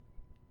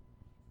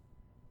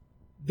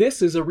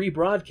This is a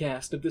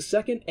rebroadcast of the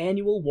second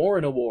annual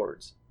Warren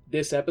Awards.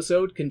 This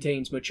episode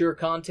contains mature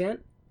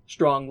content,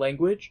 strong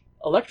language,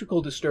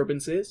 electrical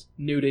disturbances,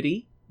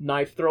 nudity,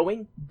 knife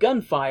throwing,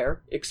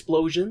 gunfire,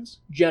 explosions,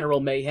 general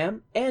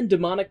mayhem, and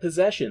demonic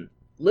possession.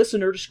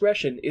 Listener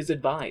discretion is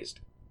advised.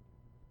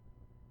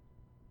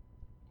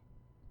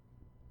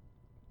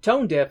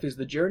 Tone Deaf is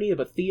the journey of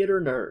a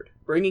theater nerd,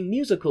 bringing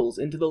musicals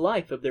into the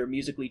life of their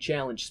musically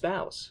challenged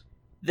spouse.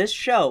 This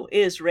show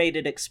is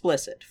rated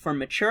explicit for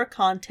mature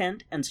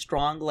content and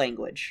strong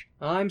language.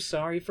 I'm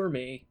sorry for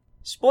me.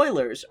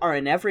 Spoilers are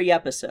in every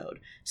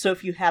episode, so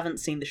if you haven't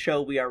seen the show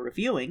we are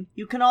reviewing,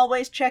 you can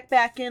always check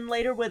back in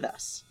later with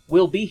us.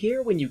 We'll be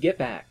here when you get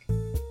back.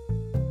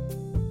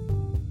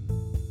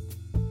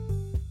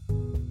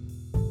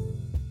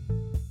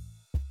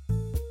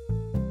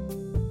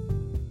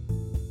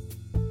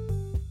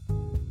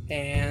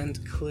 And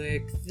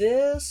click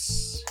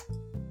this.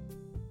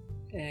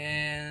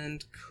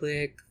 And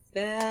click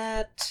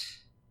that.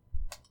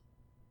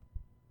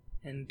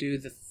 And do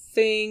the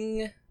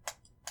thing.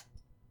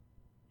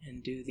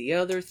 And do the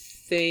other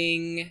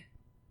thing.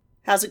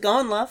 How's it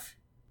going, love?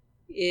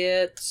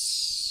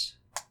 It's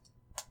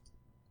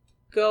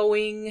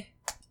going,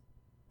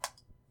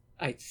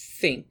 I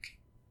think,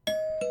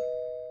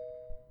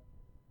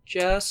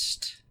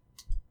 just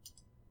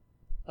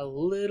a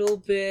little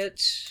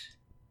bit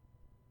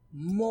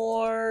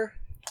more.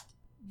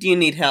 Do you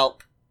need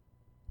help?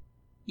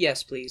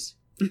 Yes, please.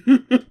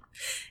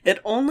 It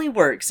only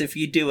works if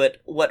you do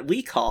it what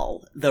we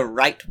call the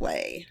right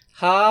way.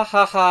 Ha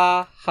ha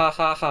ha, ha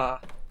ha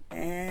ha.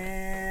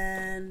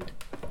 And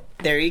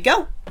there you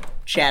go.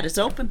 Chat is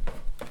open.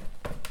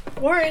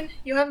 Warren,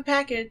 you have a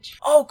package.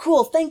 Oh,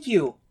 cool, thank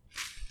you.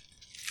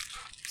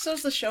 So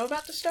is the show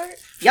about to start?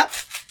 Yep,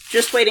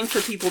 just waiting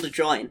for people to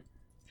join.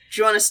 Do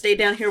you want to stay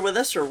down here with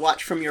us or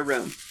watch from your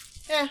room?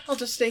 I'll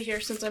just stay here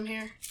since I'm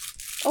here.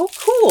 Oh,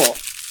 cool.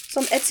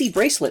 Some Etsy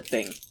bracelet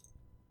thing.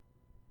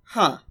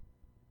 Huh.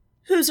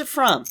 Who's it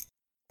from?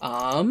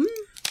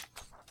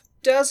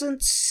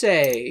 Doesn't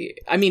say.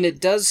 I mean, it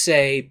does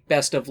say,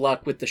 best of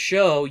luck with the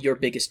show, your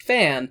biggest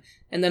fan,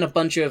 and then a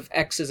bunch of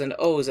X's and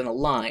O's in a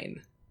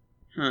line.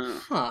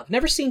 I've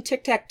never seen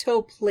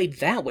tic-tac-toe played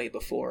that way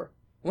before.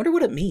 I wonder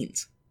what it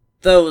means.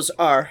 Those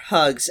are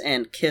hugs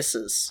and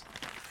kisses.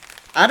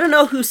 I don't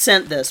know who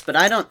sent this, but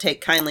I don't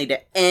take kindly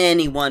to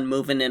anyone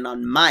moving in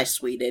on my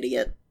sweet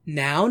idiot.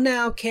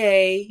 Now,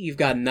 Kay, you've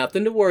got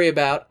nothing to worry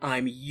about.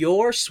 I'm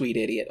your sweet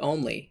idiot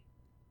only.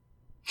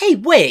 Hey,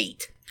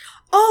 wait!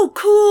 Oh,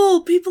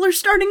 cool! People are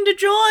starting to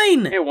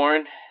join! Hey,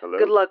 Warren. Hello?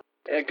 Good luck.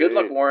 Yeah, good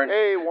luck, Warren.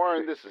 Hey,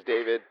 Warren, this is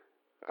David.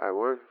 Hi,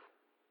 Warren.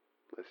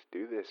 Let's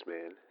do this,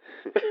 man.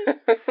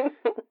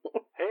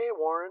 Hey,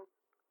 Warren.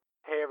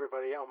 Hey,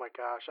 everybody. Oh, my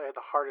gosh. I had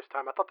the hardest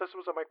time. I thought this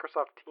was a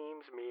Microsoft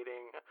Teams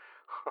meeting.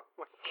 Oh,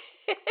 my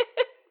God.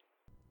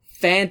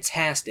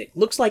 Fantastic.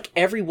 Looks like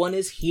everyone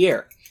is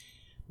here.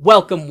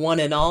 Welcome, one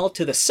and all,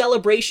 to the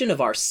celebration of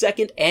our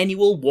second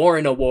annual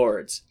Warren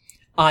Awards.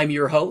 I'm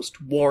your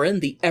host,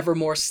 Warren, the ever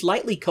more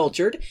slightly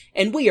cultured,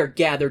 and we are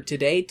gathered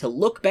today to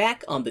look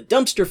back on the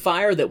dumpster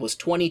fire that was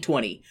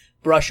 2020,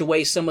 brush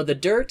away some of the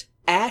dirt,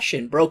 ash,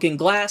 and broken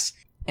glass,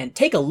 and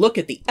take a look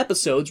at the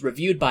episodes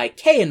reviewed by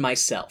Kay and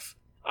myself.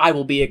 I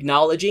will be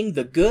acknowledging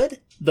the good,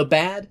 the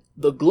bad,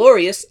 the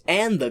glorious,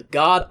 and the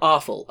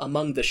god-awful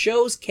among the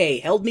shows Kay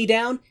held me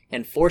down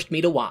and forced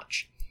me to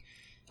watch.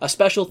 A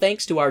special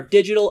thanks to our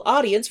digital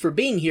audience for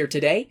being here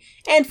today,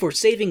 and for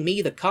saving me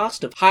the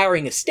cost of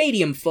hiring a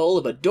stadium full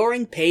of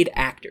adoring paid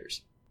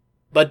actors.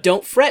 But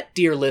don't fret,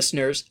 dear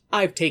listeners,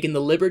 I've taken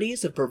the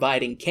liberties of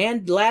providing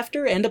canned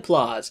laughter and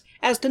applause,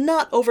 as to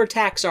not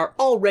overtax our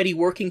already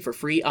working for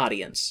free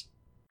audience.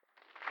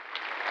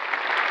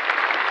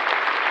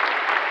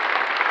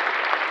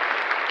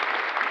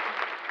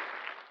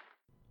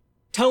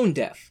 Tone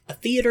Deaf, a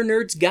theater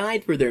nerd's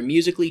guide for their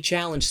musically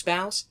challenged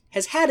spouse,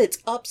 has had its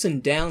ups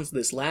and downs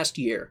this last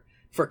year.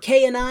 For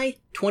Kay and I,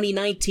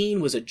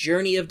 2019 was a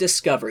journey of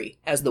discovery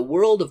as the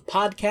world of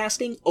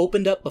podcasting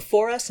opened up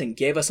before us and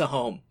gave us a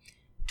home.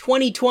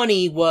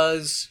 2020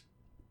 was...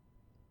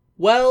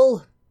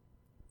 well...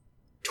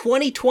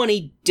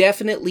 2020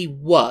 definitely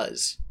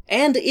was,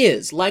 and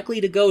is,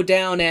 likely to go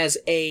down as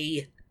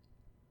a...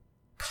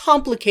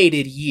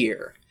 complicated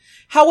year.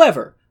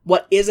 However,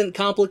 what isn't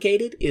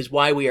complicated is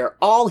why we are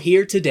all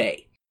here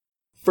today.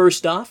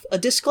 First off, a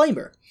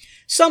disclaimer.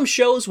 Some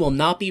shows will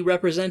not be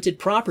represented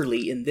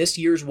properly in this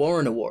year's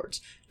Warren Awards,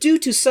 due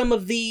to some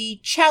of the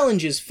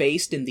challenges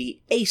faced in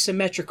the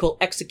asymmetrical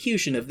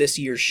execution of this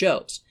year's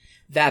shows.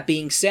 That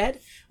being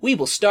said, we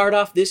will start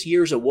off this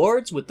year's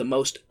awards with the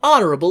most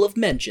honorable of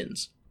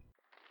mentions.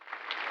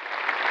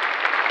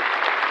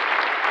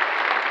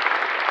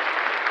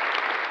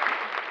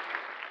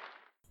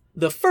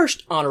 The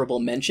first honorable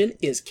mention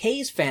is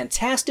Kay's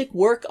fantastic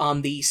work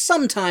on the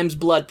sometimes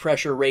blood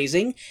pressure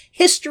raising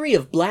History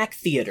of Black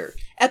Theater,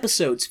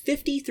 episodes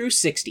 50 through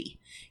 60.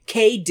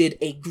 Kay did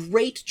a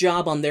great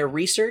job on their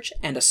research,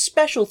 and a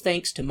special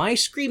thanks to my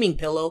screaming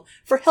pillow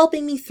for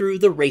helping me through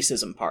the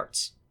racism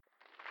parts.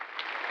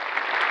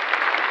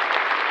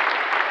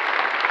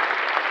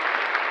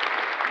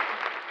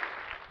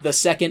 The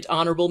second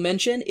honorable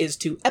mention is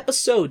to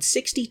episode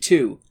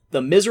 62,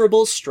 The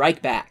Miserables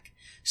Strike Back.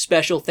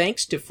 Special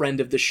thanks to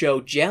friend of the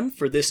show Jem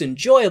for this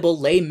enjoyable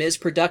Les Mis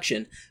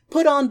production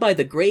put on by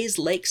the Grays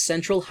Lake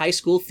Central High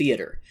School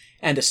Theater,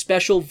 and a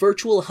special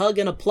virtual hug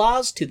and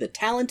applause to the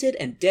talented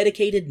and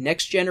dedicated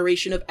next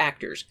generation of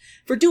actors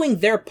for doing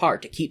their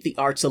part to keep the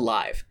arts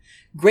alive.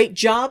 Great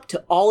job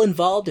to all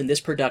involved in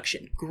this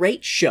production.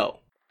 Great show.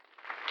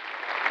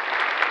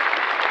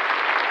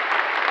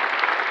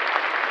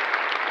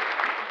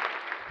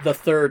 The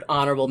third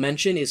honorable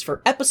mention is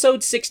for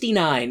episode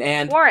 69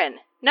 and... Warren,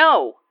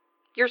 no!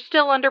 You're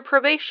still under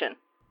probation.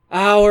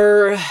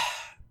 Our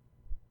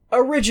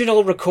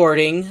original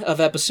recording of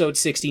episode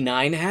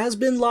 69 has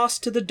been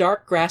lost to the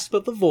dark grasp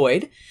of the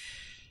void.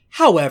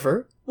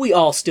 However, we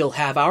all still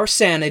have our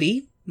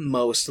sanity,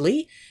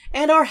 mostly,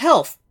 and our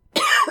health.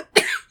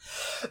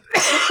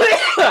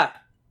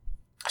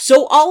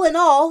 So all in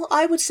all,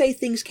 I would say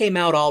things came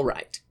out all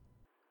right.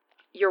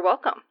 You're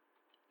welcome.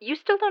 You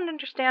still don't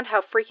understand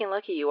how freaking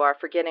lucky you are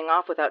for getting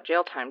off without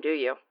jail time, do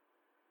you?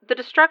 The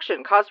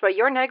destruction caused by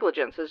your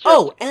negligence is just...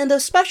 Oh, and a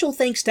special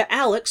thanks to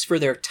Alex for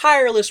their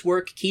tireless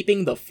work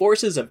keeping the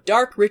forces of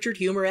dark Richard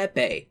humor at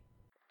bay.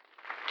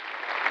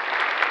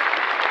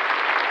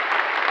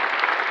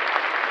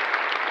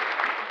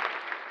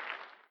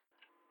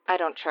 I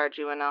don't charge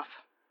you enough.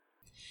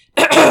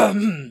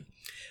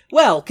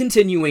 Well,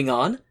 continuing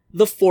on,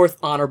 the fourth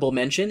honorable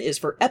mention is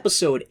for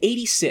episode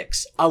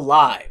 86,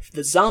 Alive,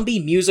 the Zombie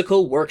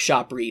Musical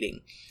Workshop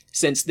Reading.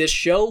 Since this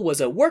show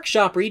was a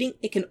workshop reading,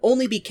 it can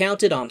only be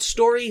counted on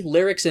story,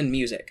 lyrics, and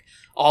music,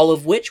 all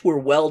of which were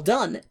well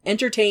done,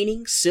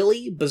 entertaining,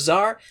 silly,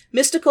 bizarre,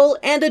 mystical,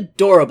 and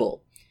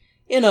adorable,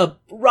 in a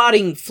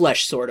rotting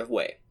flesh sort of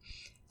way.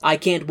 I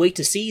can't wait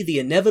to see the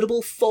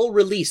inevitable full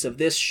release of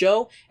this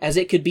show, as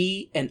it could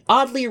be an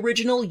oddly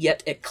original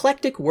yet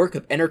eclectic work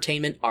of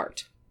entertainment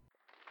art.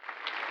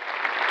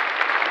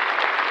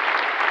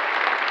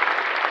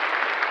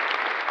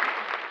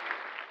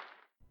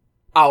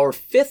 Our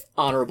fifth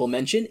honorable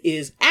mention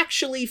is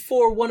actually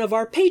for one of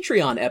our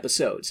Patreon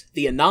episodes,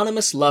 The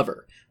Anonymous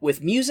Lover,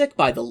 with music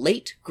by the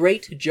late,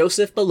 great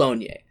Joseph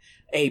Bologna,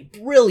 a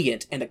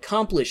brilliant and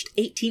accomplished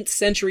 18th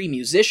century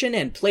musician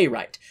and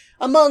playwright.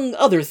 Among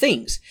other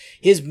things,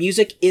 his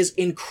music is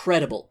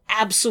incredible,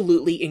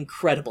 absolutely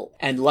incredible,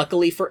 and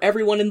luckily for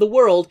everyone in the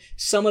world,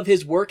 some of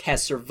his work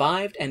has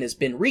survived and has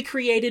been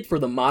recreated for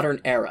the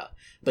modern era.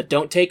 But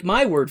don't take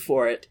my word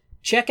for it.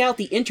 Check out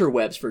the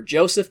interwebs for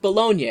Joseph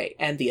Bologna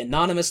and The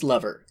Anonymous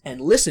Lover,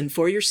 and listen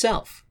for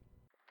yourself.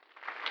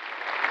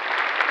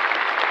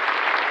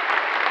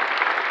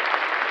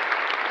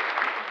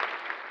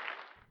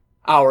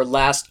 Our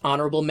last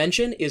honorable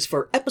mention is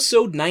for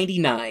episode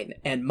 99,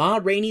 and Ma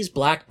Rainey's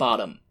Black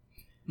Bottom.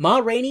 Ma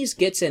Rainey's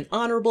gets an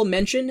honorable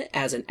mention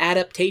as an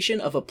adaptation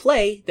of a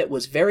play that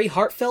was very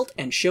heartfelt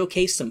and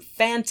showcased some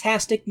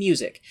fantastic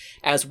music,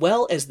 as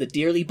well as the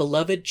dearly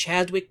beloved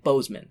Chadwick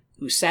Boseman,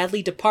 who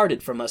sadly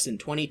departed from us in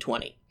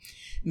 2020.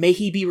 May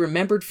he be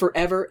remembered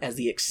forever as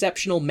the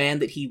exceptional man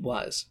that he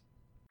was.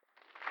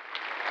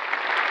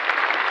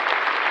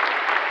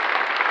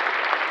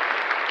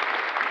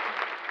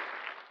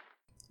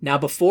 Now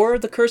before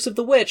The Curse of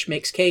the Witch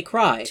makes Kay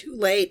cry, Too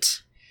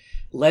late.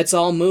 let's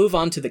all move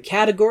on to the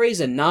categories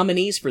and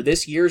nominees for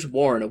this year's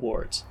Warren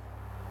Awards.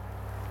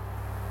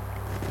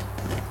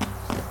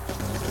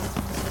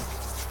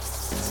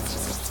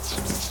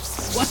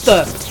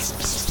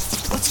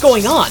 What's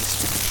going on?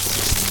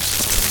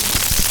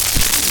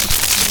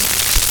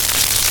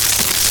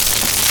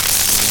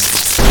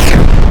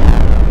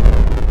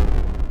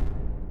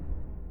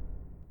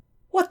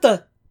 What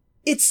the?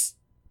 It's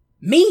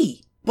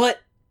me,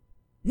 but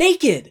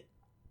naked.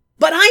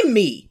 But I'm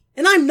me,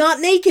 and I'm not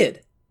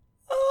naked.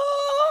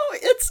 Oh,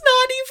 it's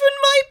not even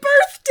my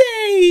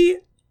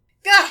birthday!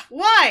 Gah,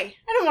 why?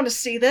 I don't want to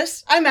see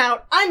this. I'm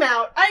out.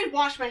 I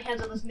wash my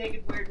hands of this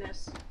naked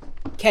weirdness.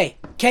 Kay,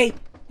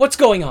 what's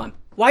going on?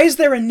 Why is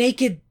there a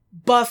naked,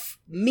 buff,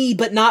 me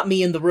but not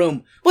me in the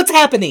room? What's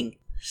happening?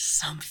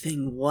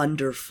 Something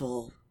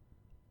wonderful.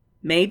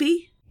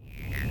 Maybe?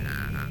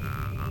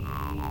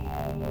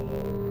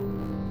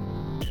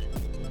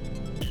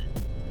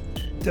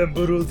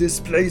 Temporal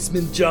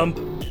displacement jump.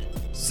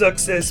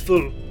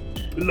 Successful.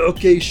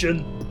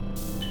 Location.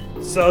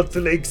 Salt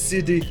Lake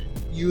City,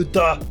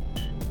 Utah.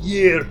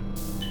 Year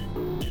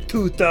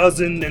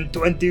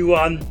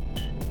 2021.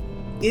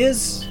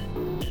 Is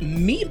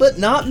me but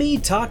not me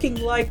talking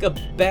like a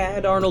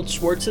bad Arnold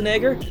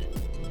Schwarzenegger?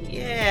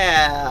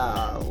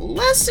 Yeah,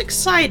 less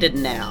excited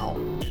now.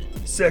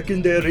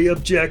 Secondary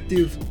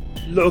objective.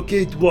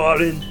 Locate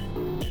Warren.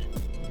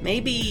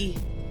 Maybe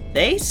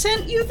they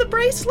sent you the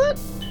bracelet?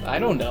 I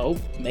don't know.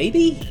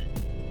 Maybe?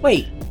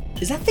 Wait,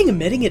 is that thing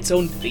emitting its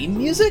own theme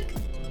music?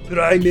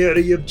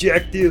 Primary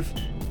objective.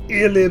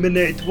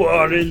 Eliminate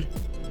Warren.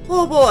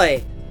 Oh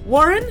boy,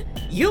 Warren,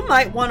 you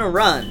might want to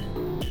run.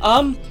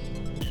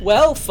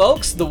 Well,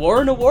 folks, the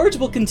Warren Awards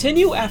will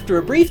continue after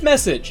a brief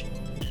message.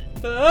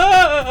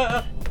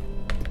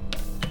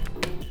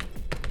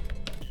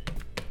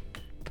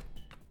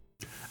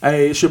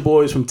 Hey, it's your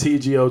boys from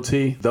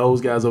TGOT,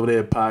 those guys over there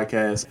at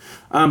podcast.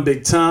 I'm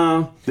Big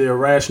Tom, the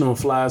irrational and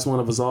flies one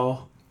of us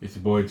all. It's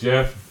your boy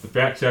Jeff, the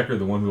fact checker,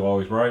 the one who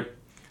always right.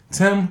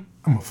 Tim,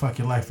 I'm gonna fuck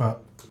your life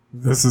up.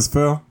 This is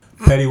Phil.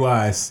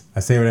 Pennywise.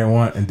 I say what I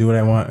want and do what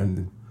I want,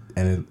 and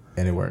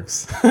it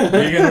works. You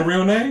got a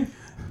real name?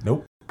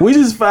 Nope. We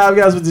just five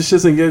guys with the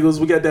shits and giggles.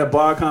 We got that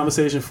bar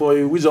conversation for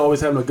you. We just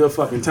always having a good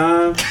fucking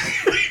time.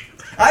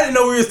 I didn't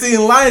know we were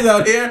seeing lines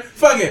out here.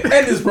 Fuck it,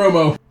 end this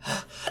promo.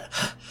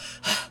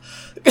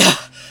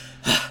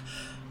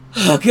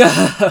 Oh,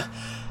 God.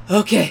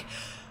 Okay.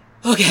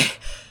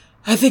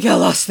 I think I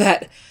lost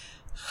that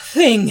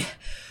thing.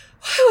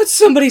 Why would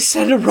somebody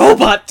send a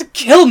robot to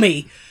kill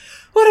me?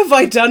 What have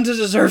I done to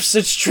deserve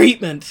such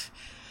treatment?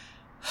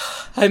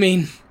 I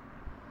mean,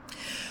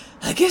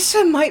 I guess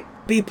I might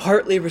be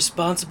partly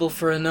responsible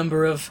for a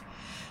number of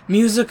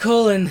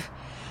musical and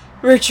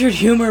Richard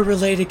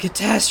Humor-related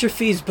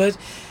catastrophes, but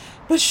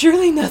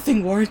surely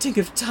nothing warranting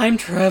of time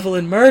travel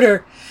and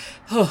murder.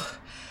 Oh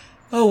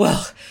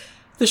well.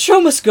 The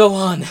show must go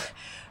on.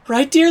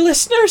 Right, dear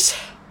listeners?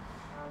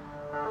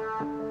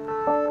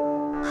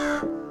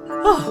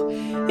 Oh,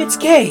 it's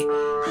Kay.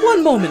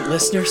 One moment,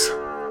 listeners.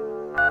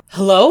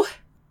 Hello?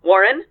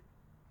 Warren?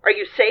 Are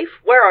you safe?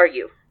 Where are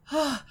you?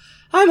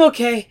 I'm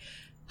okay.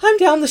 I'm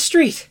down the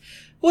street.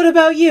 What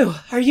about you?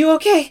 Are you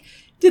okay?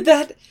 Did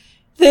that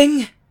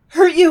thing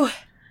hurt you?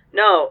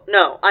 No,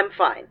 I'm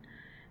fine.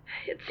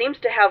 It seems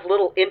to have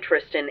little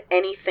interest in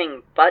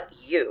anything but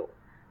you.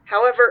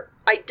 However,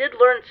 I did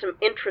learn some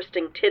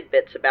interesting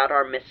tidbits about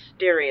our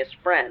mysterious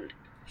friend.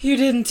 You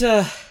didn't,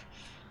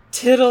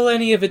 tiddle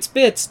any of its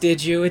bits,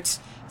 did you? It's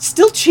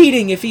still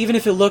cheating even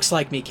if it looks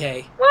like me,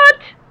 Kay. What?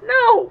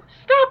 No,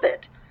 stop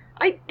it.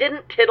 I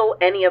didn't tiddle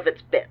any of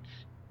its bits.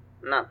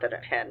 Not that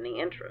it had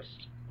any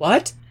interest.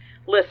 What?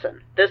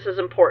 Listen, this is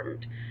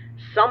important.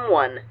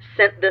 Someone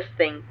sent this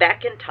thing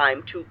back in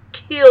time to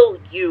kill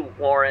you,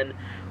 Warren.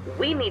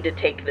 We need to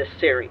take this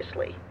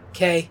seriously.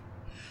 Kay,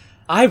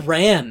 I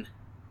ran.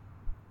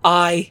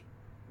 I'm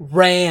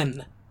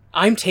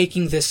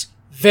taking this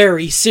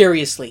very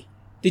seriously.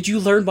 Did you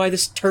learn why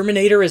this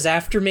Terminator is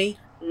after me?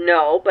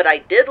 No, but I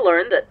did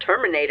learn that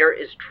Terminator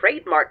is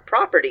trademark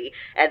property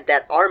and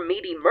that our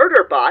meaty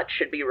murder bot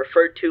should be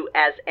referred to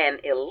as an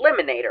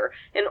eliminator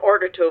in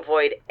order to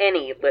avoid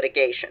any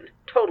litigation.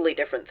 Totally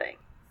different thing.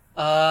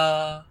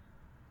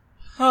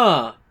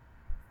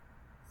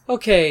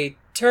 Okay,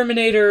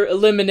 Terminator,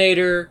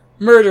 Eliminator,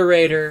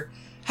 Murderator.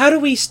 How do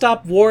we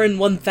stop Warren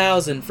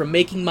 1000 from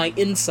making my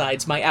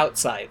insides my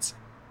outsides?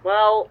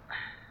 Well,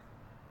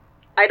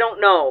 I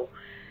don't know.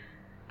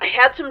 I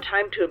had some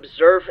time to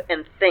observe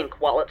and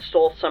think while it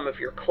stole some of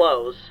your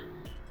clothes.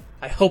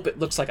 I hope it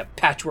looks like a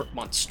patchwork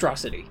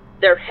monstrosity.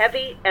 They're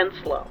heavy and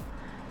slow.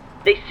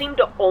 They seem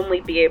to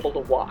only be able to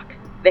walk.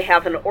 They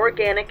have an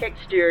organic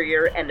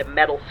exterior and a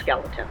metal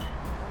skeleton.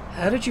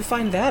 How did you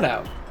find that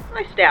out?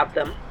 I stabbed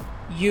them.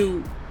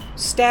 You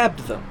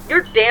stabbed them?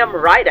 You're damn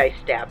right I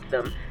stabbed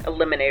them.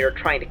 Eliminator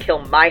trying to kill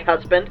my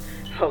husband.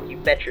 Oh, you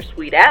bet your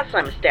sweet ass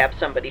I'm gonna stab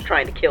somebody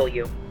trying to kill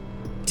you.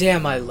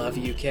 Damn, I love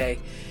you, Kay.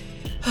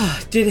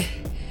 Did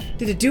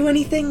it do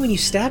anything when you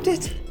stabbed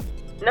it?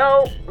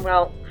 No,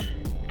 well,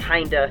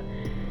 kinda.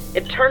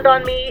 It turned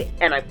on me,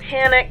 and I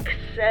panicked,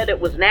 said it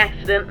was an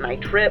accident, and I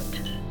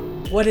tripped.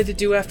 What did it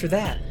do after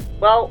that?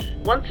 Well,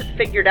 once it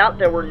figured out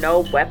there were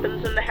no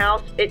weapons in the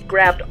house, it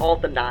grabbed all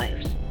the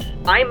knives.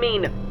 I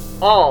mean,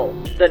 all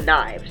the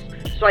knives.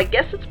 So I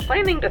guess it's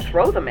planning to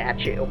throw them at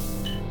you.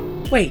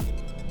 Wait,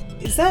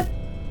 is that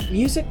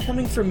music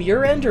coming from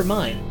your end or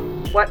mine?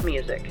 What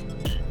music?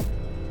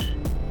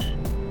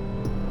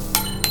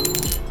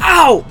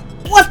 Ow!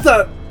 What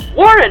the?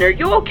 Warren, are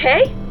you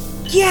okay?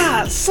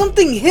 Yeah,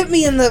 something hit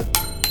me in the...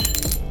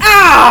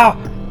 Ow!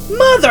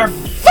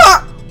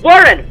 Motherfuck!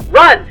 Warren,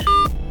 run!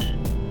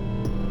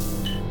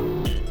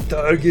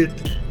 Target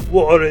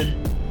Warren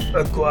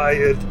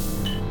acquired.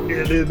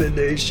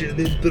 Elimination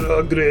in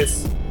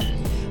progress.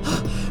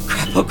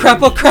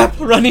 Crap, oh crap!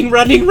 Running!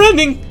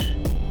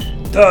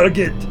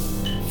 Target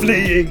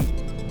fleeing.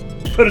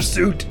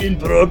 Pursuit in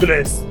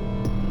progress.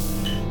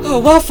 Oh,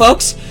 well,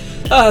 folks,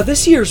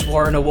 this year's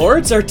Warren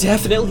Awards are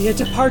definitely a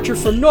departure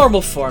from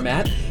normal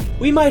format.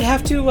 We might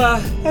have to,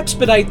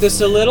 expedite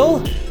this a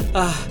little.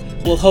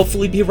 We'll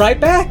hopefully be right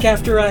back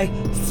after I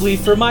flee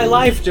for my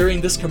life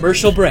during this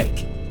commercial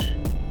break.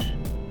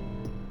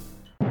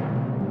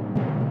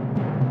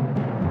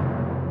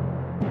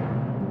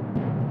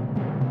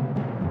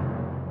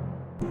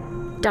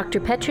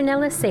 Dr.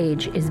 Petronella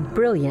Sage is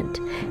brilliant,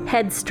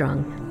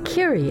 headstrong,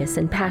 curious,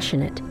 and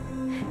passionate.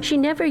 She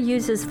never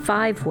uses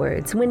 5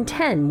 words when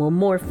 10 will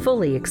more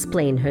fully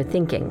explain her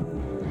thinking.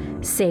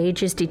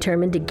 Sage is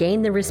determined to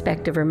gain the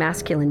respect of her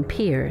masculine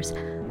peers,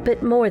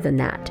 but more than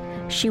that,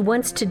 she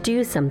wants to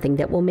do something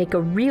that will make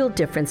a real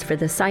difference for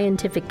the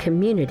scientific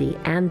community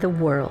and the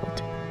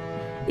world.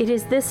 It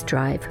is this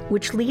drive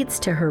which leads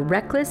to her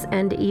reckless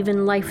and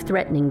even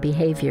life-threatening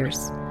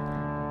behaviors.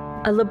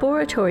 A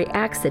laboratory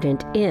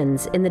accident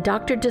ends in the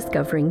doctor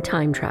discovering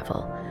time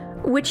travel,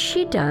 which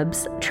she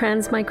dubs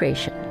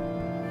transmigration.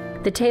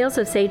 The tales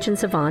of Sage and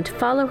Savant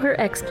follow her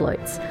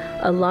exploits,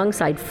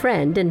 alongside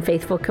friend and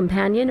faithful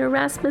companion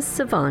Erasmus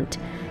Savant,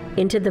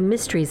 into the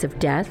mysteries of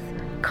death,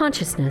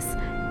 consciousness,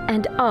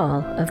 and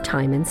all of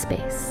time and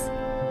space.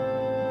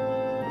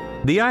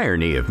 The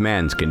irony of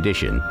man's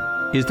condition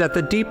is that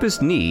the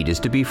deepest need is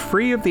to be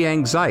free of the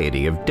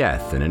anxiety of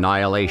death and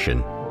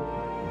annihilation.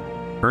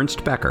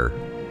 Ernst Becker,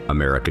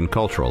 American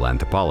cultural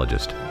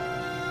anthropologist.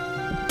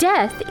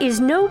 Death is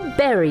no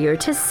barrier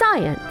to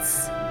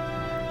science.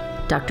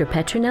 Dr.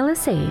 Petronella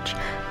Sage,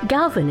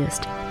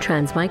 Galvanist,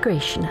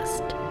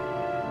 Transmigrationist.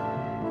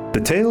 The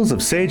Tales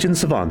of Sage and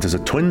Savant is a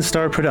Twin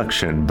Star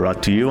production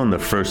brought to you on the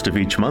first of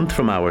each month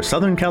from our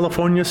Southern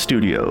California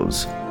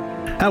studios.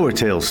 Our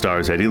tale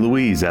stars Eddie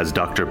Louise as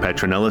Dr.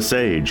 Petronella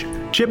Sage,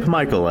 Chip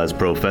Michael as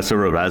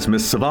Professor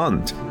Erasmus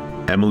Savant,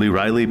 Emily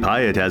Riley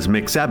Pyatt as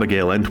Mix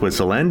Abigail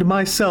Entwistle, and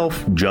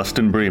myself,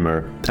 Justin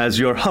Bremer, as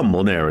your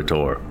humble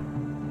narrator.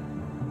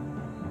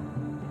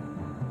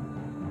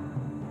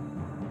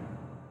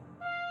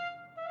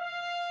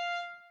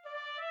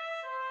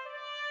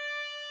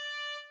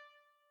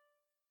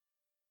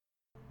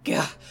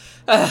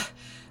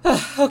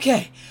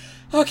 Okay.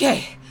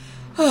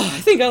 I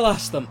think I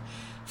lost them.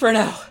 For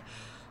now.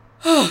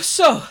 Our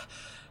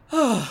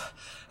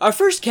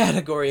first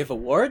category of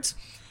awards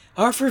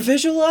are for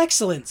visual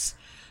excellence.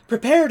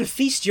 Prepare to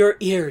feast your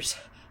ears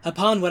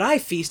upon what I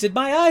feasted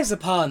my eyes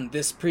upon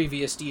this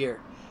previous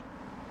year.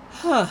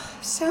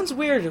 Sounds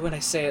weird when I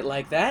say it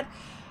like that.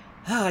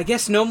 I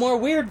guess no more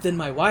weird than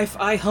my wife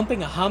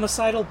eye-humping a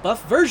homicidal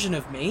buff version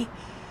of me.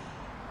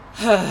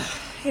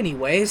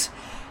 Anyways,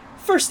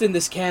 first in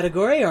this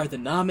category are the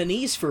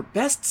nominees for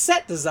Best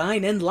Set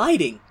Design and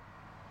Lighting.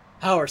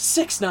 Our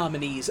 6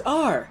 nominees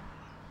are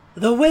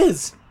The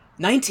Wiz,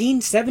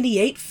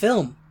 1978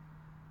 film.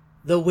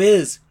 The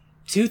Wiz,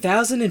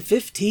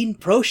 2015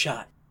 Pro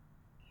Shot.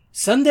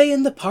 Sunday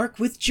in the Park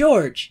with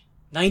George,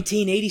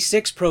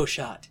 1986 Pro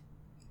Shot.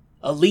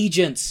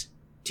 Allegiance,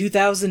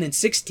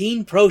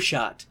 2016 Pro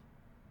Shot.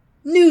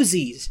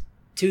 Newsies,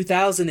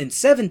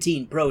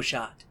 2017 Pro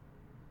Shot.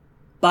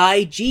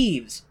 By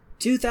Jeeves,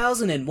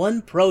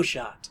 2001 Pro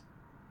Shot.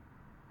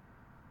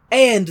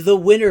 And the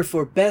winner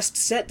for Best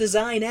Set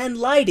Design and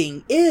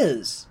Lighting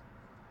is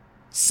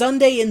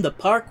Sunday in the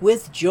Park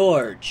with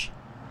George.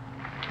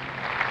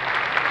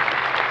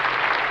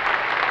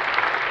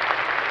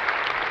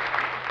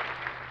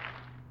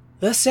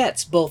 The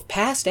sets, both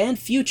past and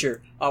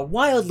future, are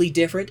wildly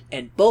different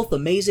and both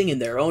amazing in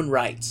their own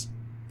rights.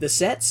 The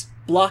sets,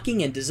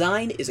 blocking, and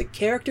design is a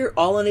character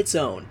all on its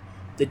own.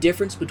 The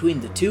difference between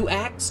the 2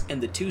 acts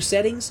and the 2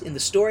 settings in the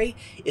story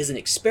is an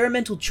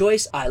experimental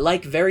choice I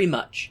like very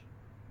much.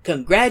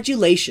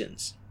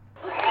 Congratulations!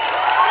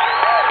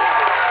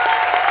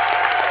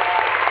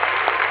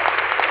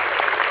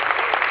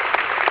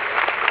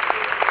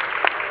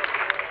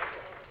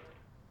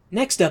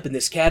 Next up in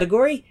this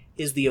category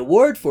is the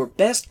award for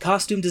Best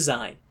Costume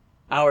Design.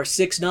 Our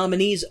 6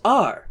 nominees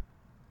are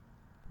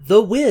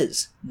The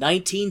Wiz,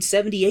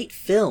 1978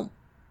 film.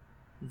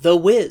 The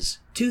Wiz,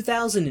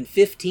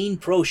 2015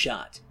 Pro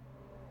Shot.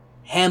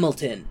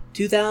 Hamilton,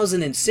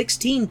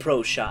 2016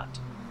 Pro Shot.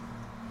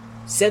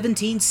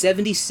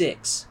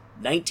 1776,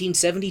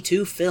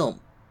 1972 film.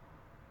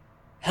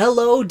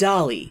 Hello,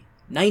 Dolly,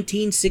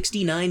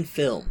 1969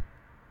 film.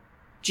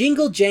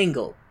 Jingle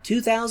Jangle,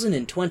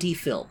 2020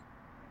 film.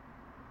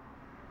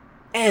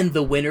 And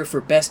the winner for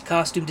Best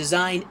Costume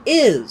Design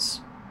is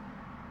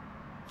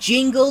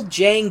Jingle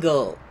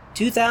Jangle,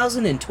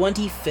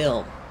 2020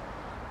 film.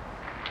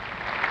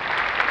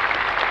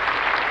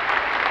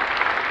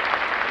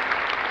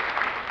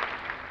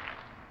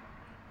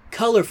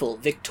 Colorful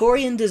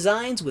Victorian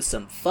designs with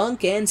some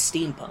funk and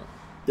steampunk.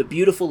 The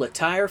beautiful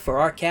attire for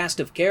our cast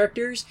of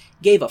characters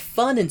gave a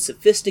fun and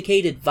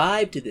sophisticated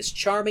vibe to this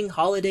charming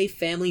holiday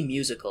family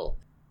musical.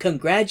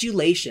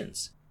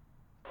 Congratulations!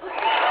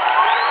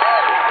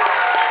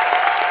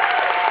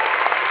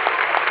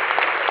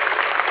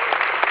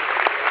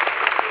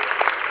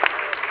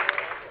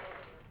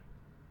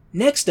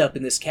 Next up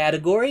in this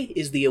category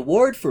is the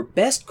award for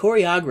Best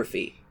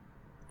Choreography.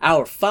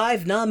 Our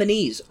 5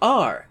 nominees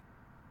are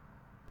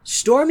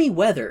Stormy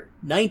Weather,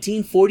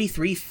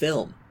 1943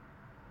 film.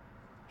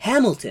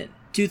 Hamilton,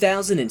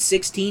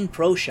 2016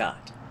 Pro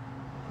Shot.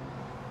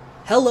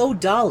 Hello,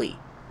 Dolly,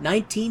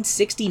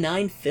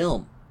 1969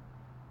 film.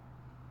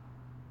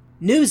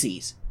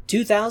 Newsies,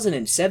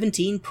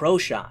 2017 Pro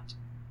Shot.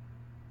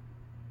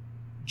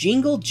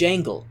 Jingle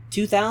Jangle,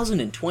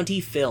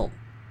 2020 film.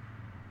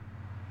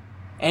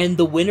 And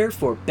the winner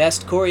for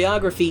Best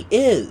Choreography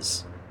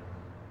is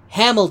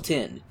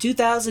Hamilton,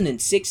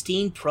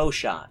 2016 Pro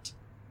Shot.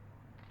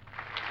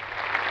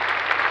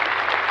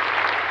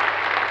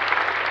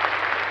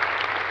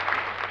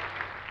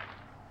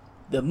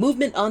 The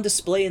movement on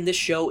display in this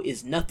show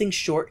is nothing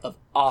short of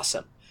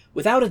awesome.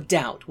 Without a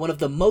doubt, one of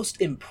the most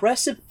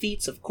impressive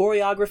feats of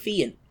choreography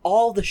in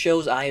all the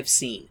shows I have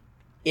seen.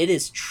 It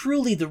is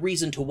truly the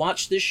reason to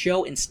watch this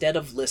show instead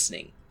of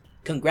listening.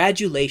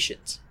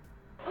 Congratulations.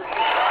 Hey, 「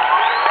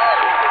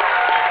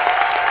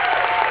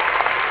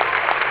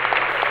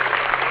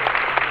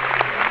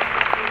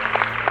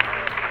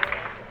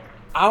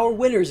our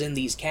winners in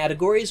these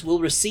categories will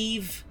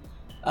receive,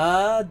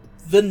 the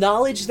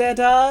knowledge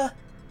that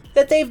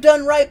they've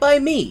done right by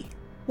me,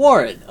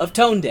 Warren of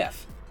Tone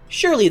Deaf.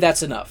 Surely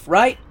that's enough,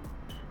 right?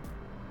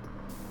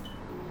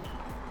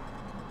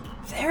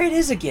 There it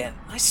is again.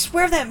 I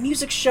swear that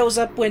music shows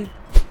up when...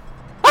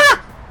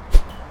 Ah!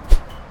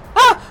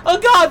 Ah! Oh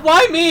God,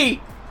 why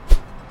me?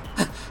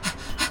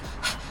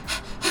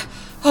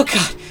 Oh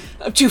God,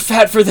 I'm too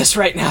fat for this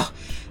right now.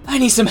 I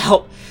need some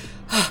help.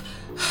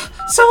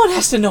 Someone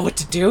has to know what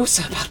to do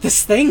about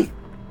this thing.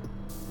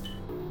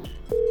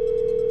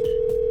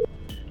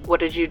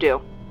 What did you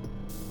do?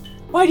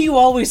 Why do you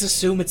always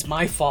assume it's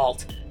my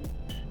fault?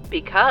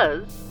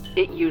 Because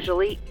it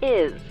usually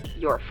is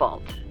your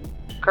fault.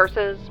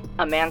 Curses,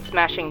 a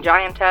man-smashing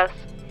giantess,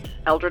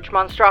 eldritch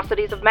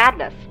monstrosities of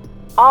madness.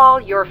 All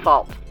your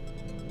fault.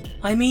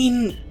 I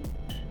mean,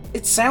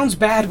 it sounds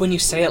bad when you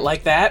say it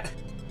like that.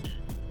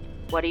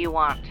 What do you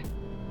want?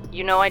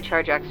 You know I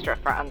charge extra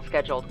for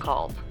unscheduled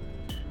calls.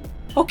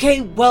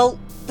 Okay, well,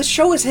 the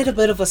show has hit a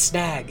bit of a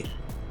snag.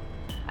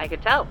 I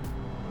could tell.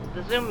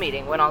 The Zoom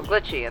meeting went all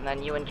glitchy and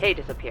then you and Kay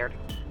disappeared.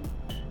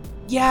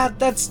 Yeah,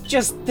 that's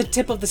just the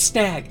tip of the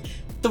snag.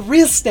 The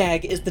real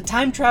snag is the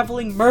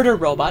time-traveling murder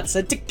robot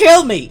sent to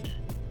kill me!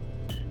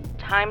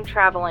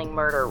 Time-traveling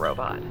murder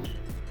robot.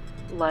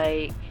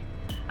 Like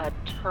a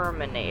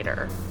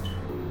Terminator.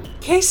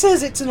 Kay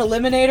says it's an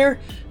eliminator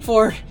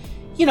for,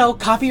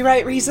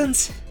 copyright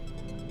reasons.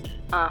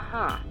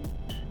 Uh-huh.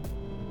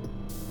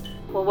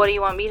 Well, what do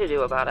you want me to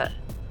do about it?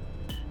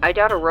 I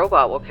doubt a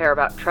robot will care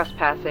about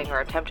trespassing or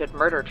attempted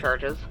murder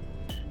charges.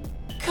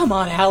 Come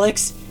on,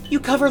 Alex. You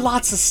cover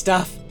lots of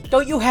stuff.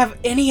 Don't you have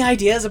any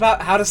ideas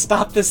about how to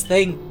stop this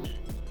thing?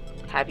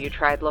 Have you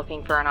tried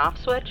looking for an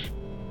off switch?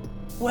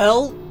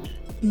 Well,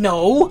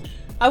 no.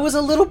 I was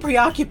a little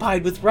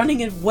preoccupied with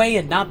running away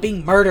and not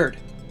being murdered.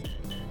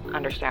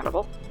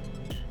 Understandable.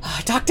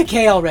 I talked to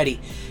Kay already.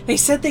 They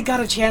said they got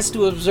a chance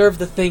to observe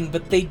the thing,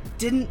 but they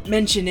didn't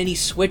mention any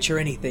switch or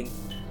anything.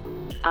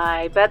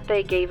 I bet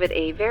they gave it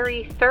a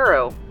very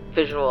thorough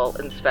visual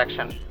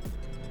inspection.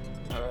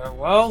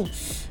 Well,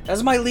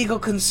 as my legal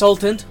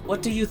consultant,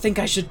 what do you think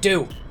I should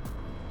do?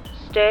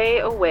 Stay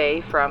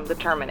away from the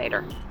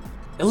Terminator.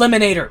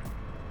 Eliminator!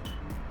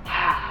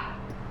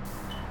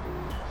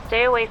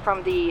 Stay away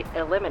from the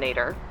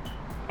Eliminator,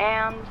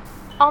 and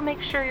I'll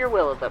make sure your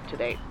will is up to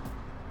date.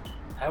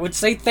 I would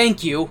say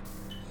thank you,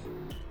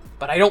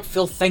 but I don't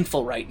feel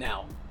thankful right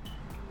now.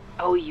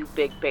 Oh, you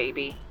big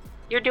baby.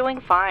 You're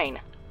doing fine.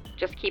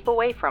 Just keep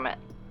away from it.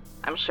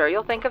 I'm sure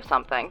you'll think of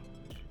something.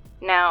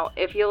 Now,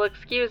 if you'll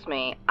excuse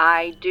me,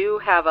 I do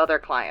have other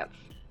clients.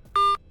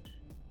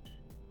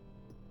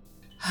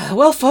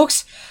 Well,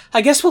 folks,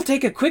 I guess we'll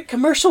take a quick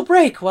commercial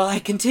break while I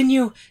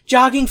continue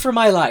jogging for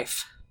my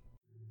life.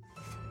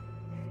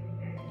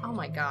 Oh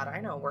my god,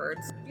 I know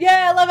words.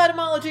 Yeah, I love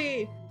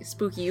etymology!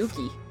 Spooky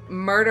ooky.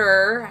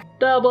 Murder.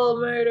 Double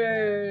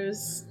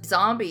murders.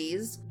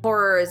 Zombies.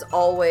 Horror is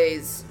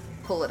always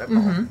political.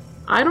 Mm-hmm.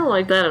 I don't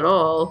like that at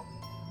all.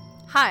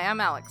 Hi,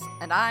 I'm Alex,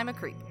 and I'm a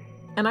creep.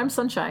 And I'm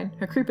Sunshine,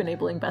 her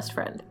creep-enabling best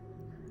friend.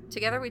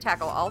 Together we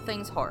tackle all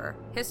things horror.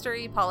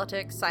 History,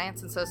 politics,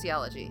 science, and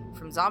sociology.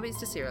 From zombies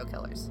to serial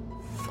killers.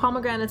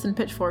 Pomegranates and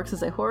Pitchforks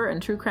is a horror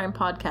and true crime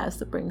podcast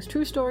that brings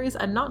true stories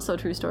and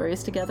not-so-true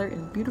stories together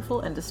in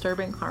beautiful and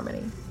disturbing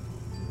harmony.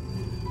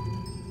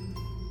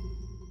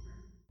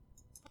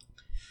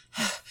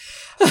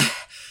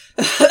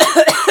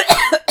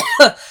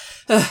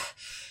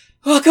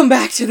 Welcome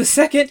back to the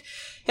second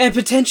and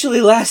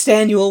potentially last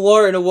annual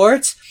Warren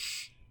Awards.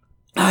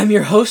 I'm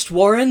your host,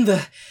 Warren,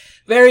 the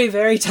very,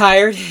 very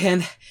tired,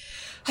 and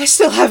I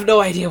still have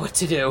no idea what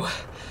to do.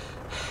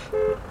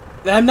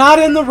 I'm not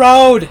in the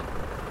road.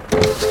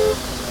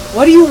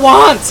 What do you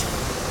want?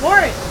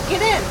 Warren,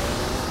 get in.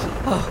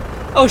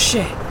 Oh,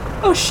 Shay.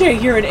 Oh, Shay,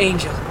 you're an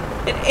angel.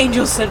 An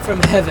angel sent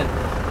from heaven,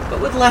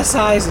 but with less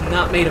eyes and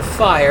not made of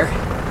fire.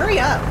 Hurry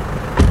up.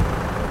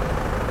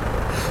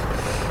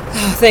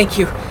 Oh, thank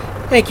you.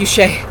 Thank you,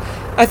 Shay.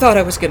 I thought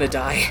I was gonna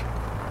die.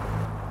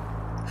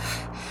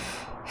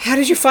 How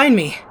did you find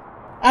me?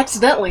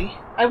 Accidentally.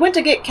 I went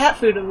to get cat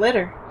food and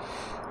litter.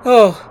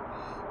 Oh,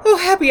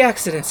 happy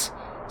accidents.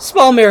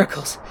 Small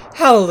miracles.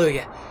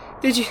 Hallelujah.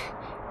 Did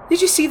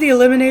you see the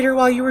Eliminator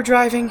while you were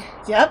driving?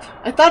 Yep.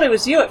 I thought it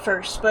was you at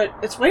first, but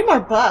it's way more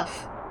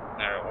buff.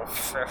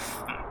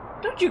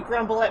 Don't you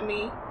grumble at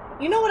me.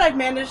 You know what I've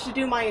managed to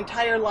do my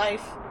entire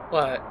life?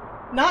 What?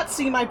 Not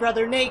see my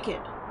brother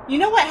naked. You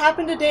know what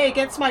happened today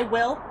against my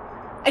will?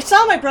 I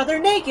saw my brother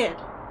naked!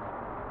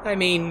 I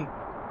mean,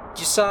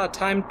 you saw a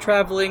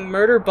time-traveling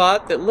murder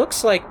bot that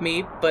looks like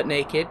me, but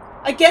naked.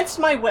 Against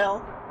my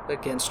will.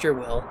 Against your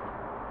will.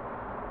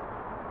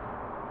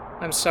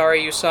 I'm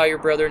sorry you saw your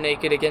brother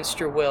naked against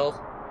your will.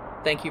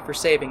 Thank you for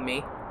saving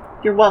me.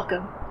 You're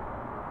welcome.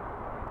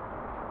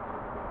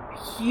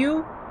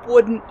 You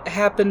wouldn't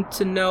happen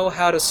to know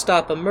how to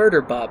stop a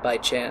murder bot by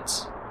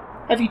chance?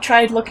 Have you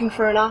tried looking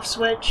for an off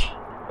switch?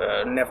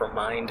 Never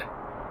mind.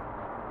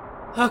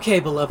 Okay,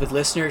 beloved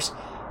listeners,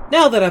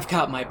 Now that I've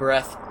caught my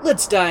breath,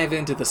 let's dive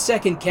into the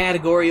second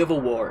category of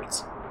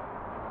awards.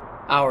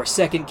 Our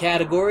second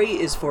category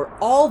is for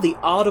all the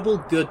audible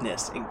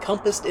goodness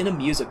encompassed in a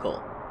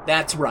musical.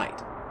 That's right,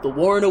 the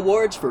Warren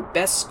Awards for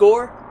Best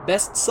Score,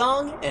 Best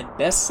Song, and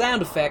Best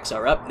Sound Effects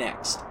are up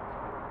next.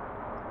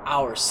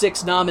 Our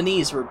 6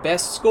 nominees for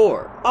Best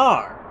Score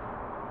are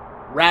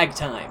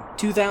Ragtime,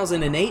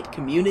 2008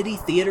 Community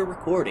Theater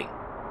Recording,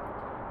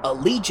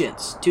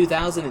 Allegiance,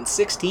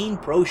 2016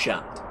 Pro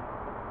Shot,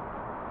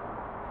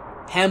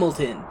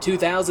 Hamilton,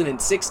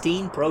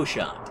 2016 Pro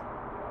Shot,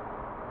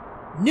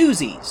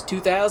 Newsies,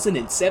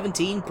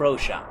 2017 Pro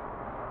Shot,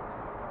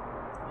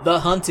 The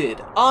Hunted,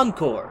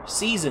 Encore,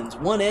 Seasons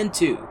 1 and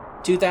 2,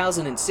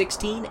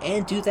 2016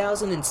 and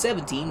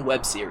 2017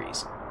 web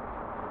series,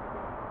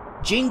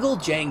 Jingle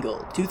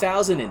Jangle,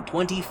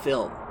 2020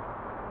 film.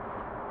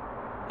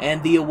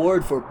 And the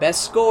award for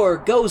Best Score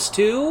goes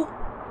to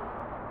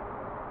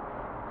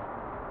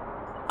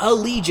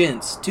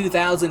Allegiance,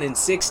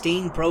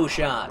 2016 Pro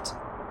Shot.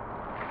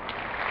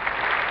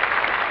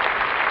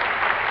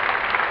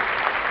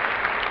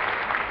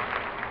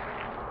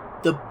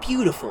 The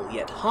beautiful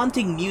yet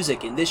haunting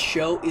music in this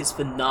show is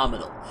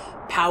phenomenal.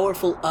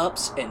 Powerful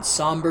ups and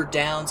somber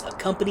downs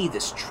accompany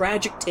this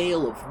tragic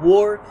tale of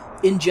war,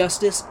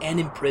 injustice, and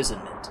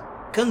imprisonment.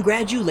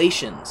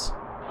 Congratulations!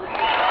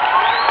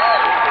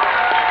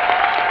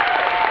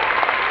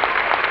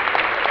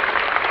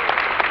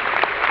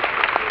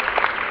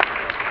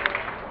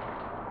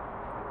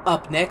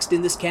 Up next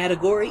in this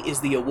category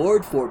is the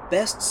award for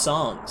Best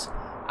Songs.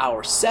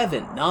 Our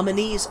 7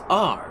 nominees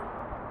are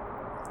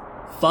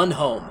Fun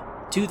Home,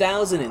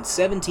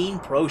 2017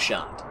 Pro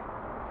Shot,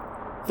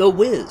 The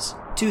Wiz,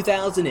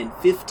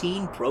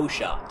 2015 Pro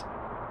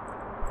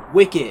Shot,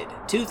 Wicked,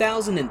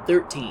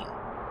 2013,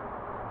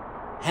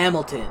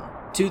 Hamilton,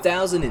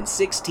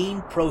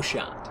 2016 Pro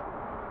Shot,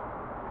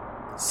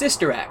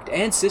 Sister Act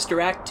and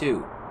Sister Act 2,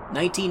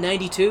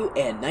 1992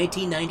 and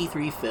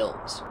 1993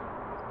 films,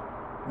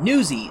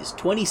 Newsies,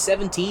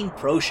 2017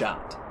 Pro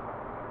Shot,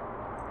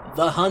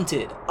 The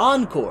Hunted,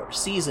 Encore,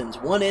 Seasons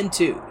 1 and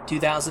 2,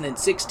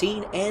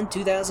 2016 and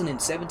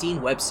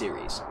 2017 web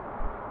series.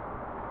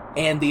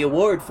 And the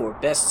award for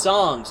Best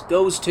Songs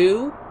goes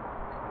to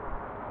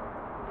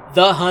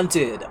The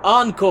Hunted,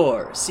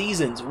 Encore,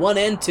 Seasons 1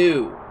 and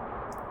 2.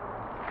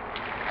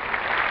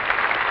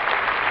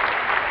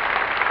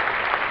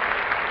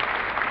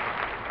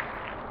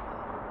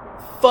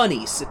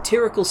 Funny,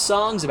 satirical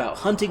songs about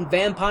hunting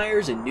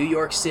vampires in New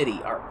York City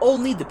are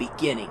only the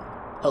beginning.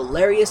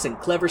 Hilarious and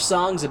clever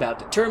songs about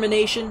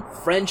determination,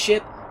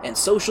 friendship, and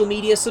social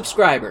media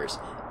subscribers.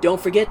 Don't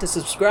forget to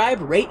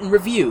subscribe, rate, and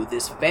review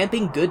this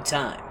vamping good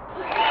time.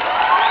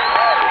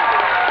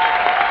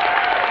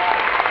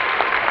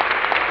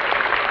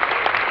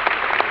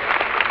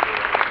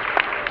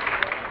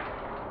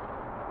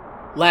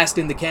 Last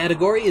in the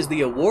category is the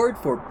award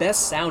for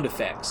Best Sound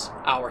Effects.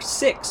 Our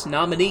 6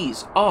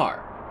 nominees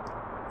are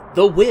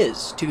The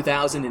Wiz,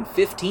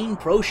 2015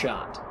 Pro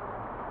Shot,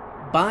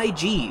 By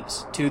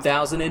Jeeves,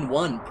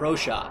 2001 Pro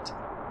Shot,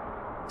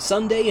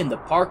 Sunday in the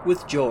Park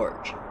with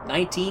George,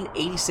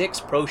 1986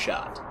 Pro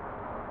Shot,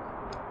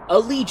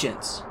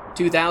 Allegiance,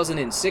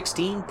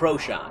 2016 Pro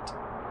Shot,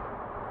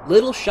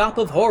 Little Shop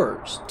of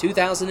Horrors,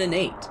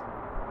 2008,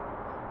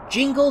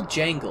 Jingle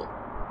Jangle,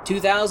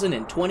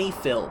 2020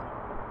 film.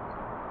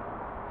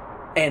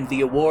 And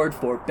the award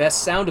for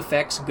Best Sound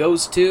Effects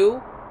goes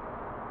to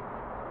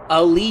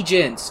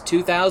Allegiance,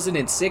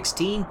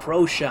 2016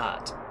 Pro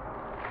Shot.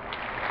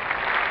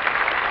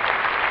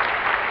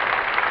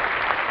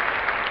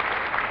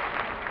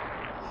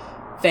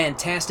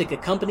 Fantastic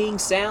accompanying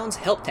sounds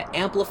help to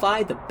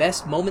amplify the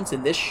best moments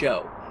in this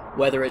show,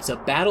 whether it's a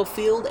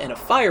battlefield and a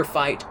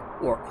firefight,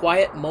 or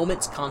quiet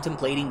moments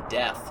contemplating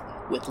death,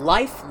 with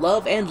life,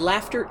 love, and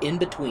laughter in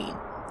between.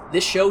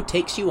 This show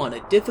takes you on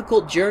a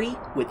difficult journey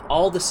with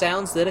all the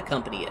sounds that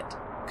accompany it.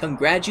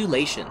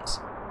 Congratulations!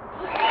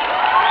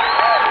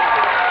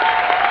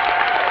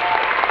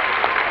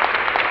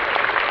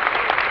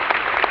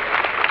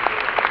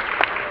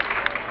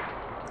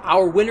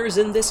 Our winners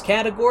in this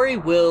category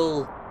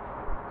will,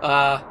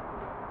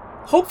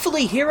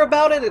 hopefully hear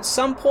about it at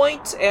some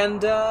point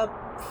and,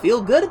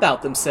 feel good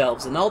about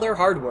themselves and all their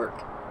hard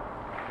work.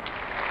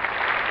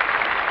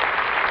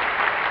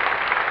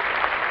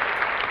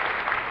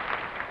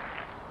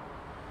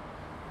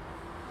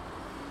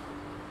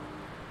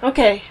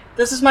 Okay,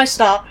 this is my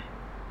stop.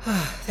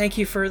 Thank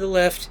you for the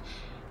lift.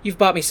 You've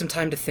bought me some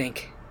time to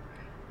think.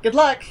 Good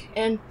luck,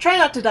 and try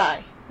not to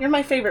die. You're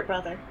my favorite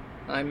brother.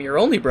 I'm your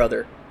only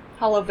brother.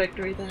 Hollow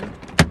victory, then.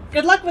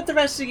 Good luck with the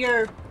rest of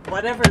your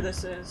whatever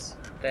this is.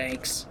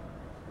 Thanks.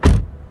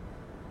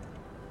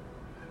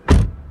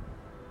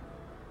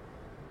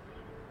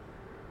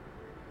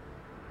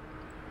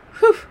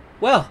 Whew.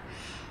 Well,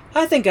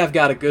 I think I've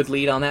got a good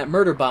lead on that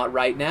Murderbot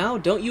right now.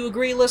 Don't you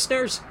agree,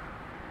 listeners?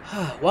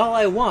 While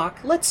I walk,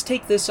 let's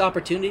take this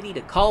opportunity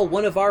to call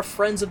one of our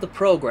friends of the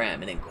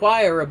program and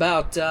inquire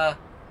about,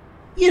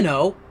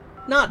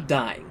 not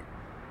dying.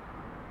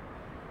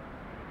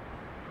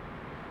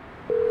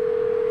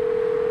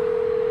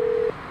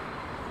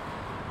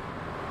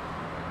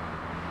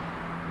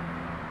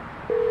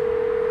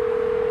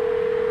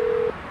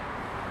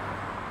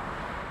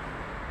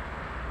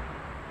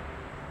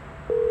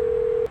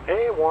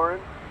 Hey, Warren.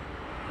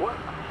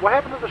 What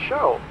happened to the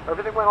show?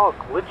 Everything went all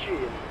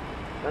glitchy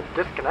and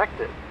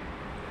disconnected.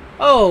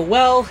 Oh,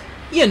 well,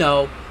 you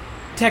know,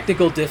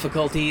 technical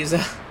difficulties.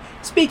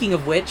 Speaking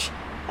of which,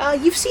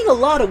 you've seen a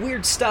lot of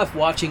weird stuff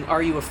watching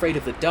Are You Afraid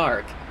of the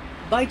Dark?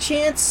 By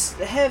chance,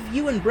 have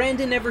you and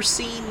Brandon ever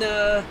seen,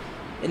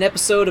 an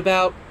episode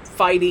about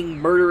fighting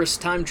murderous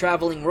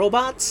time-traveling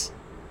robots?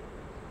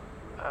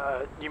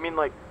 You mean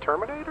like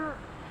Terminator?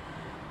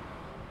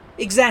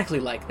 Exactly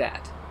like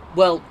that.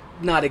 Well,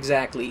 not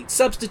exactly.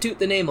 Substitute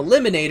the name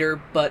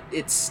Eliminator, but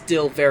it's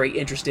still very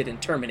interested in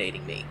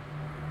terminating me.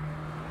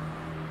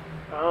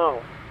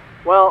 Oh.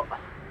 Well,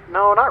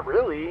 no, not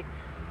really.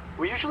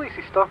 We usually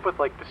see stuff with,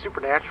 like, the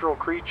supernatural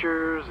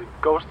creatures, and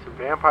ghosts and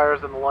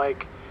vampires and the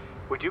like.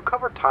 We do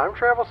cover time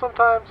travel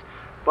sometimes,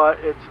 but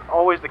it's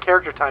always the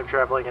character time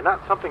traveling and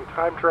not something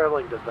time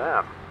traveling to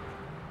them.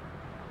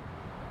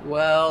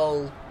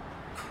 Well,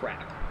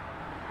 crap.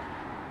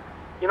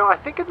 You know, I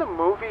think in the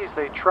movies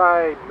they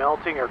try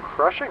melting or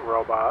crushing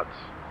robots.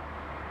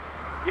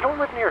 You don't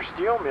live near a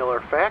steel mill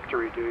or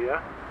factory, do you?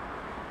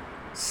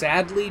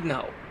 Sadly,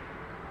 no.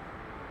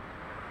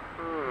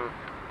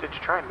 Did you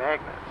try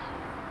magnets?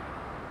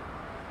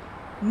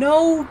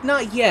 No,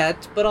 not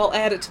yet, but I'll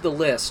add it to the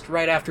list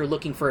right after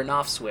looking for an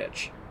off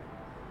switch.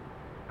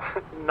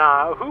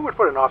 Nah, who would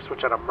put an off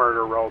switch on a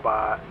murder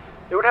robot?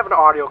 It would have an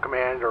audio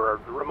command or a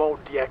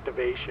remote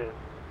deactivation.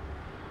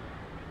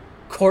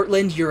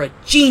 Cortland, you're a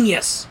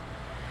genius!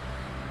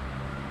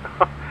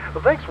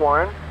 Well, thanks,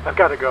 Warren. I've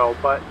got to go,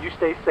 but you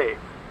stay safe.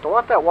 Don't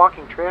let that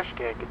walking trash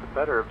can get the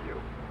better of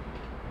you.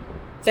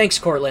 Thanks,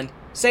 Cortland.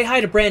 Say hi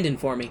to Brandon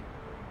for me.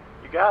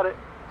 You got it.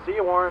 See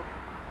you, Warren.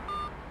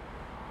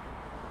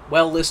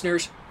 Well,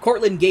 listeners,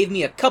 Cortland gave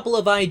me a couple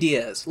of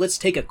ideas. Let's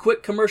take a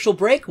quick commercial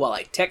break while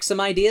I text some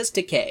ideas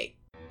to Kay.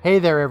 Hey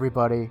there,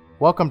 everybody.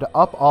 Welcome to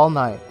Up All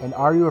Night, an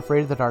Are You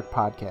Afraid of the Dark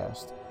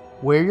podcast.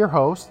 We're your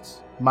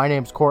hosts. My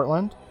name's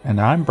Cortland. And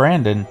I'm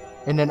Brandon.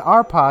 And in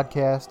our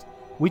podcast,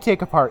 we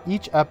take apart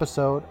each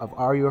episode of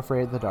Are You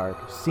Afraid of the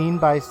Dark, scene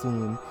by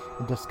scene,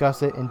 and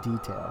discuss it in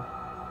detail.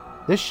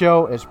 This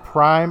show is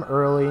prime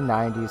early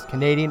 90s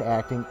Canadian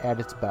acting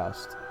at its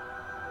best.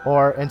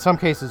 Or, in some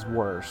cases,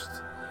 worst.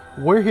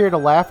 We're here to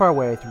laugh our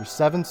way through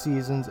 7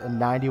 seasons and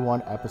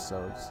 91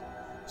 episodes.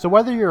 So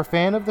whether you're a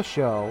fan of the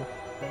show...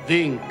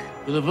 Think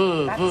with a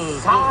verb.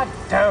 That's hard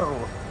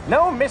dough.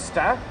 No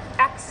mister.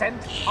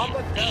 Accent on the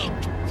dough.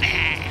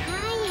 Hi,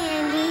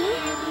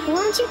 Andy.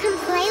 Won't you come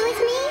play with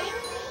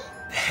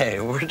me? Hey,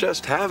 we're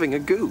just having a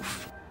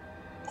goof.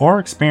 Or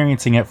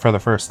experiencing it for the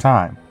first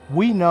time.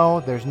 We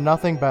know there's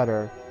nothing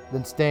better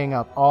than staying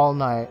up all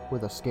night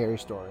with a scary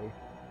story.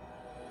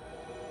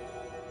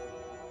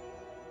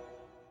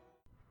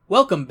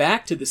 Welcome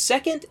back to the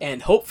second,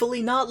 and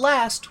hopefully not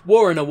last,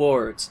 Warren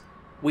Awards.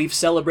 We've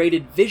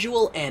celebrated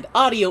visual and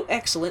audio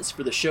excellence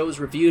for the shows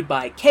reviewed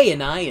by Kay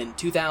and I in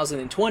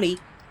 2020,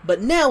 but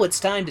now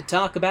it's time to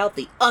talk about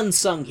the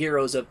unsung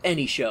heroes of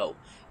any show.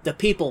 The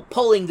people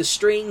pulling the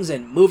strings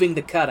and moving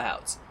the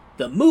cutouts.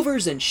 The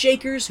movers and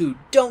shakers who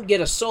don't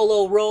get a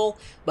solo role,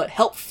 but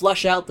help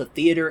flush out the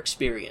theater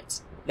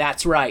experience.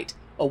 That's right,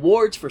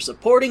 awards for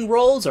supporting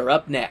roles are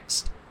up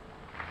next.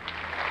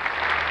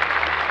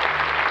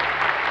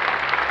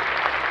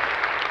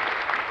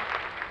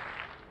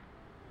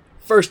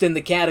 First in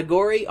the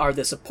category are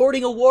the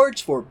supporting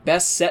awards for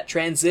Best Set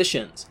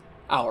Transitions.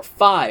 Our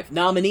 5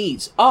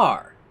 nominees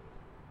are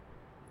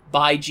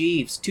By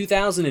Jeeves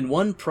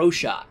 2001 Pro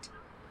Shot,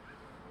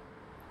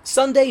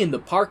 Sunday in the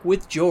Park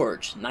with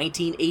George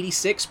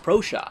 1986 Pro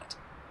Shot,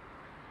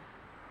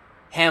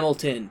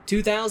 Hamilton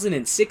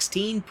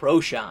 2016 Pro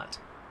Shot,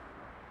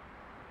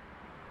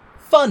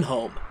 Fun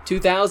Home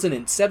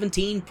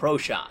 2017 Pro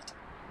Shot,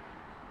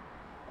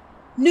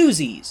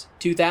 Newsies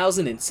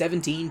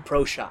 2017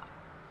 Pro Shot.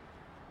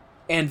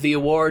 And the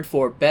award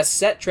for Best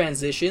Set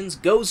Transitions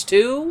goes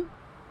to...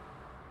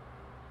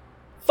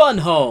 Fun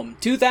Home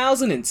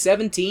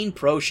 2017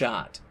 Pro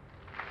Shot.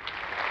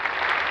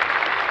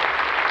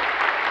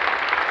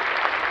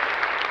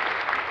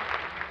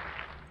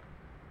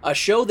 A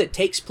show that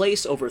takes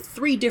place over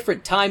 3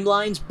 different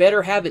timelines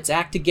better have its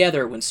act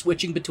together when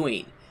switching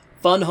between.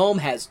 Fun Home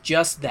has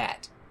just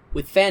that.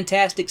 With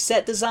fantastic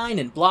set design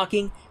and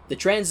blocking, the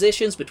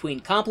transitions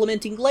between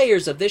complementing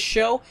layers of this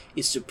show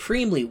is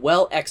supremely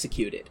well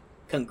executed.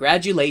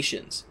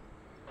 Congratulations.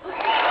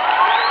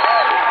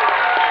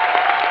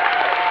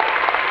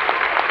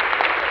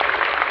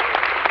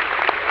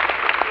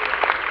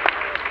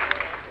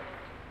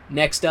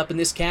 Next up in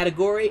this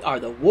category are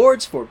the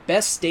awards for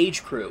Best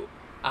Stage Crew.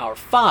 Our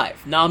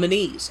 5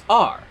 nominees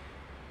are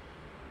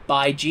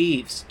By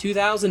Jeeves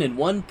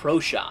 2001 Pro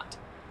Shot,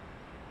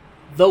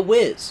 The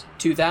Wiz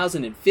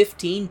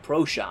 2015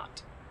 Pro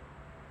Shot,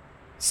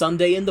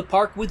 Sunday in the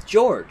Park with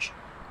George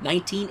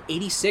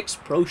 1986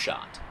 Pro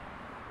Shot,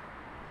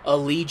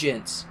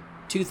 Allegiance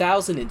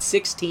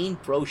 2016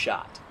 Pro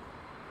Shot,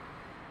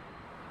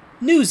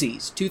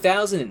 Newsies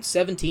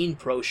 2017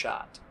 Pro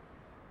Shot.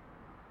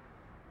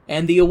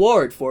 And the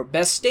award for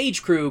Best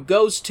Stage Crew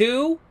goes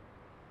to...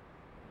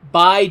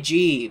 By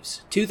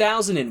Jeeves,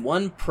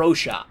 2001 Pro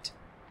Shot.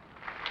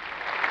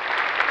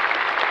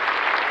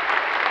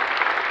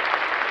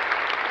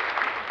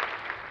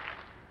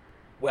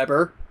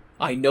 Weber,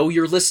 I know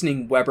you're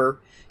listening,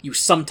 Weber. You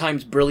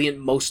sometimes brilliant,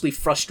 mostly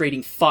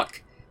frustrating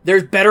fuck.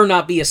 There better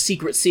not be a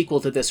secret sequel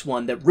to this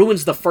one that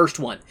ruins the first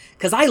one,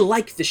 'cause I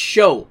like the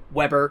show,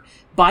 Weber.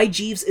 By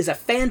Jeeves is a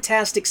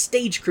fantastic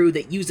stage crew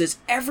that uses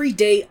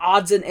everyday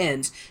odds and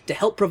ends to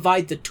help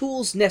provide the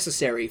tools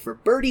necessary for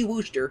Bertie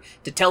Wooster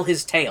to tell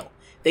his tale.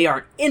 They are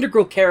an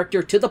integral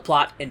character to the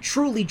plot and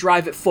truly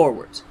drive it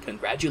forwards.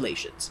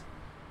 Congratulations.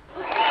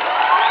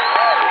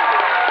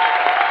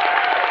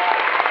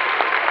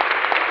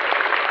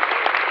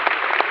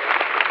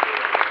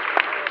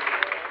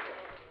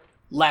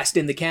 Last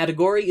in the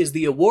category is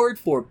the award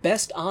for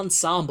Best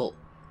Ensemble.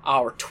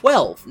 Our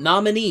 12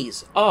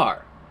 nominees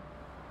are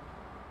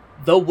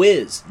The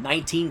Wiz,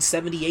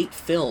 1978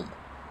 film.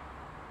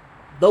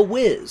 The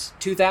Wiz,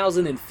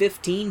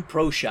 2015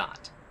 Pro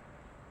Shot.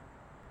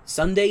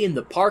 Sunday in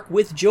the Park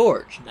with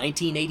George,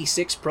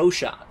 1986 Pro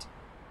Shot.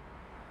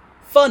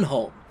 Fun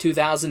Home,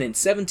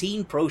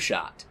 2017 Pro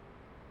Shot.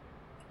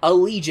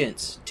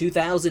 Allegiance,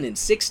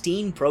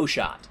 2016 Pro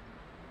Shot.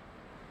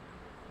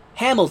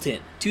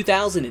 Hamilton,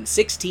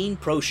 2016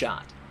 Pro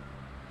Shot.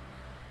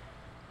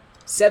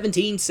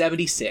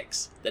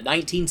 1776, the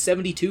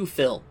 1972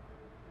 film.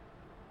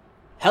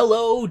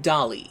 Hello,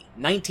 Dolly,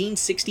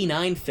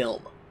 1969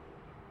 film.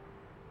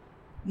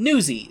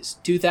 Newsies,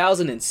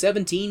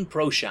 2017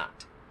 Pro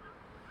Shot.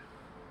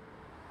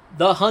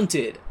 The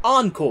Hunted,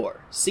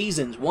 Encore,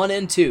 Seasons 1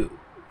 and 2,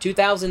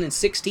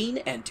 2016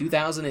 and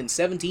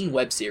 2017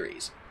 web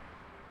series.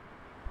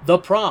 The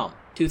Prom,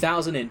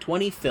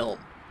 2020 film.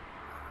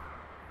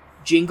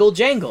 Jingle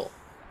Jangle,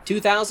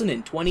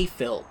 2020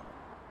 film.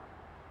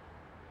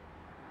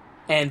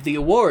 And the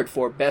award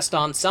for Best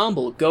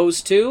Ensemble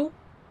goes to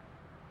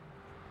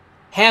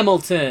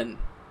Hamilton,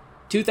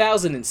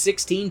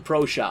 2016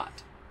 Pro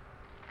Shot.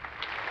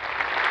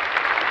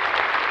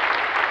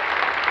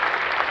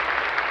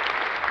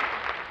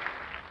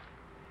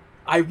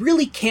 I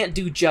really can't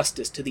do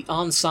justice to the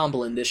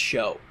ensemble in this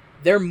show.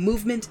 Their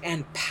movement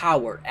and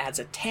power adds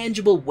a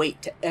tangible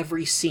weight to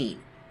every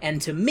scene,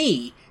 and to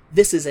me,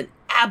 this is an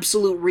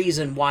absolute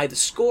reason why the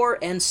score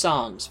and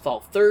songs fall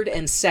third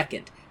and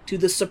second to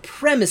the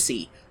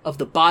supremacy of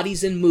the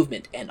bodies in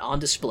movement and on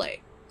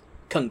display.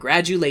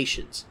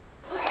 Congratulations.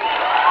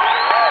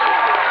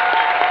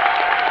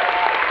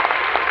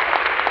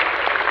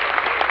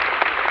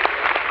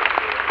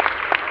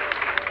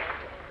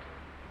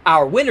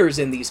 Our winners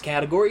in these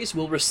categories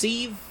will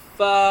receive,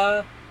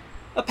 a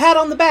pat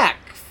on the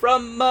back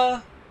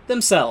from,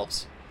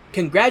 themselves.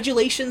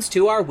 Congratulations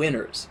to our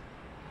winners.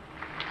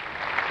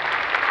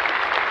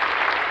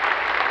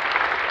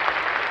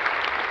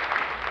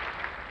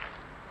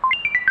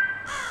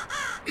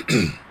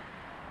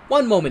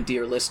 One moment,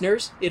 dear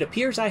listeners. It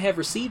appears I have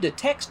received a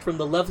text from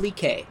the lovely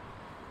Kay.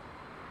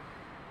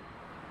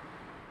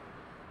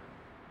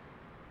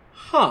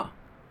 Huh.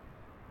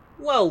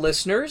 Well,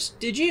 listeners,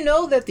 did you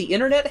know that the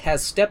internet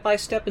has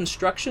step-by-step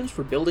instructions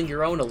for building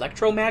your own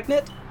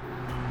electromagnet?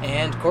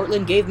 And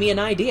Cortland gave me an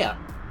idea.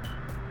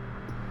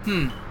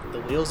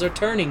 The wheels are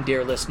turning,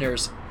 dear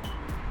listeners.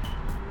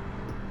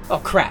 Oh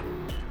crap.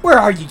 Where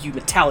are you, you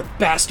metallic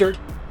bastard?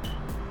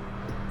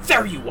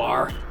 There you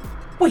are.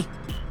 Wait,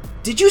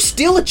 did you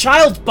steal a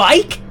child's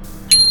bike?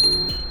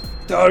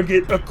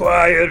 Target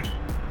acquired.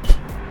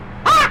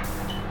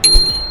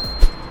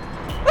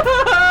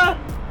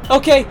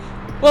 Okay,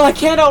 well, I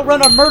can't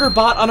outrun a murder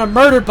bot on a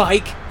murder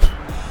bike.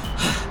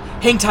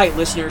 Hang tight,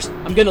 listeners.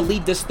 I'm gonna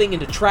lead this thing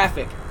into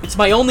traffic. It's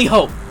my only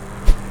hope.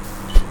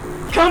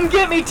 Come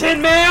get me,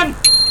 Tin Man!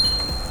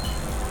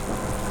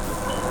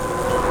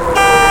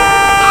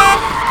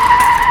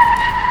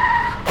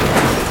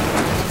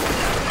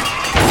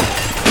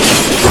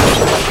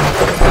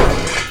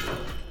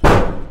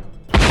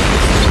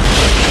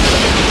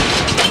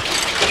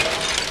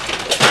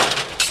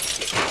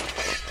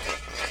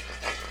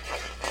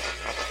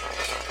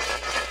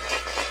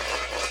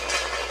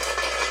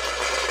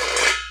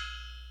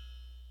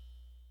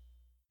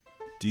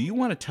 Do you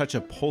want to touch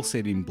a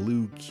pulsating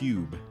blue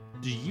cube?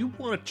 Do you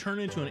want to turn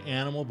into an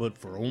animal but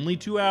for only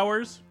 2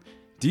 hours?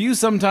 Do you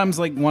sometimes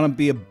want to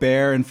be a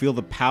bear and feel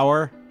the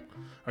power?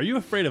 Are you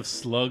afraid of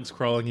slugs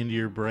crawling into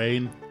your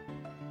brain?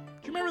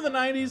 Do you remember the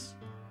 90s?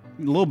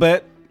 A little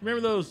bit.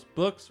 Remember those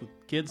books with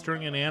kids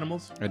turning into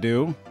animals? I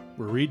do.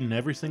 We're reading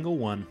every single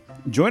one.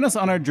 Join us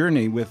on our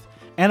journey with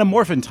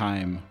Anamorphin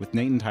Time with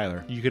Nate and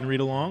Tyler. You can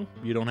read along.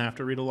 You don't have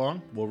to read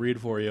along. We'll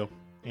read for you.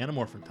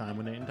 Anamorphin Time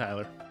with Nate and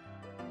Tyler.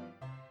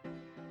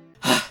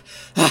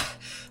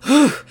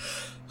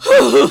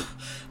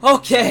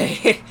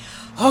 Okay.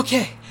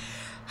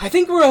 I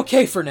think we're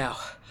okay for now.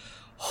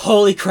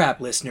 Holy crap,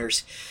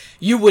 listeners.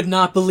 You would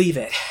not believe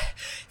it.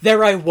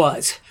 There I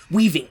was,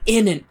 weaving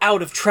in and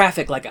out of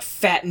traffic like a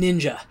fat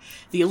ninja.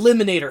 The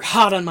Eliminator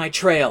hot on my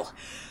trail.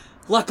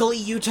 Luckily,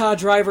 Utah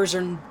drivers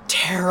are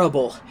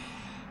terrible.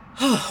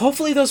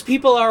 Hopefully those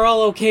people are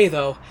all okay,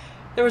 though.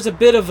 There was a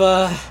bit of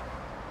a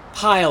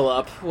Pile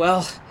up.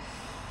 Well,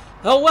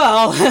 oh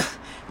well.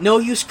 No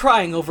use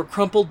crying over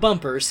crumpled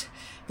bumpers.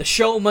 The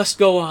show must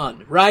go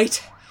on,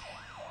 right?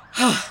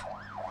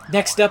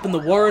 Next up in the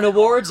Warren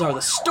Awards are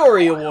the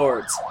Story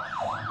Awards.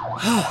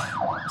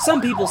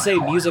 Some people say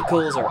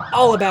musicals are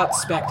all about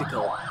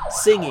spectacle,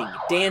 singing,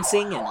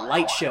 dancing, and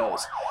light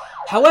shows.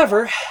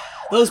 However,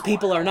 those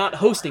people are not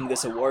hosting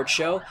this award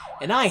show,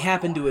 and I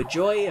happen to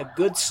enjoy a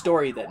good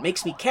story that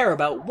makes me care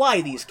about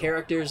why these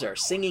characters are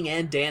singing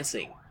and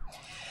dancing.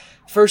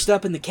 First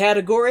up in the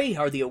category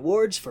are the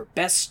awards for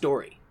Best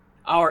Story.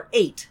 Our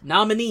 8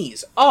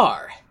 nominees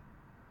are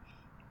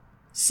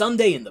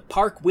Sunday in the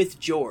Park with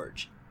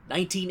George,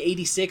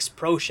 1986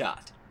 Pro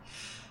Shot.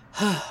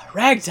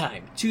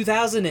 Ragtime,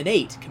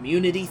 2008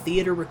 Community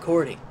Theater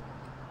Recording.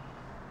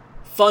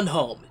 Fun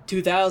Home,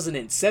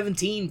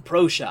 2017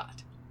 Pro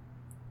Shot.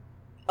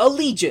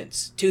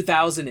 Allegiance,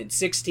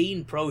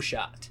 2016 Pro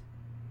Shot.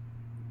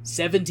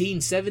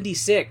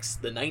 1776,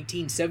 the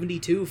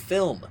 1972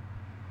 film.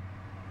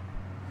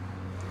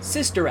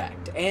 Sister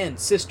Act and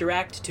Sister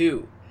Act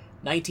 2,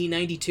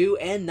 1992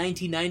 and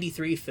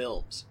 1993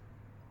 films.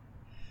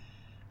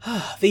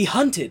 The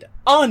Hunted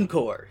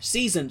Encore,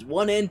 Seasons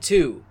 1 and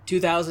 2,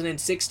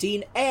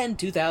 2016 and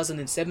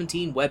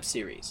 2017 web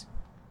series.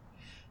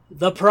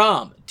 The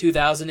Prom,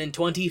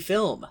 2020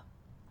 film.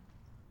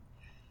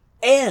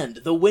 And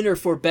the winner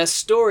for Best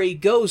Story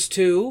goes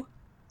to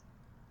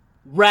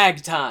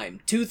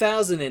Ragtime,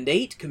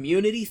 2008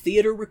 Community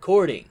Theater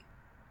Recording.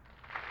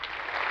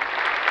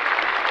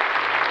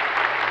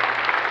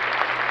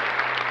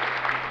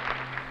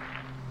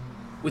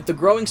 With the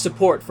growing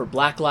support for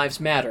Black Lives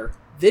Matter,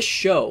 this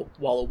show,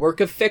 while a work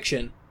of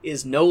fiction,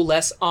 is no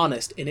less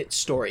honest in its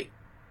story.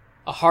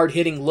 A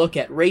hard-hitting look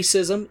at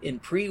racism in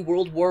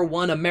pre-World War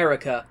I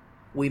America.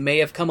 We may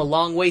have come a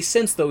long way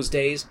since those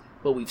days,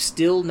 but we've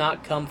still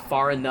not come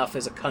far enough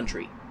as a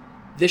country.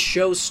 This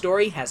show's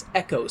story has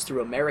echoes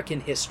through American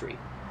history.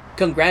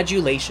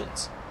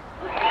 Congratulations.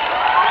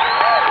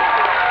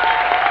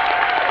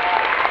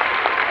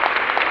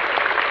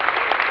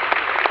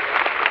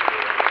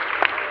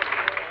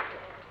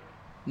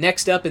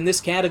 Next up in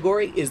this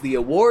category is the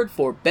award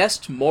for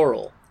Best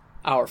Moral.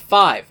 Our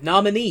 5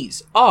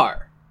 nominees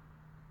are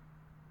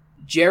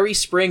Jerry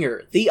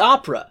Springer, The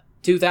Opera,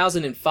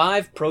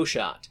 2005 Pro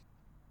Shot.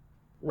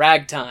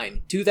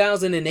 Ragtime,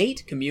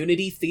 2008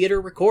 Community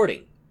Theater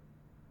Recording.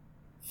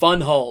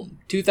 Fun Home,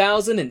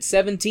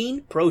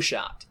 2017 Pro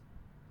Shot.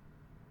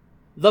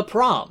 The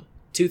Prom,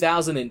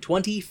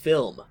 2020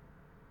 film.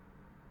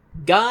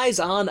 Guys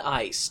on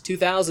Ice,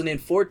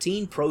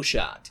 2014 Pro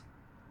Shot.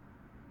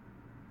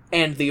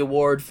 And the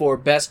award for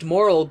Best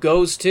Moral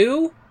goes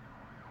to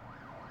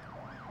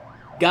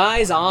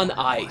Guys on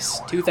Ice,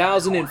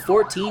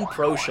 2014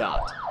 Pro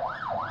Shot.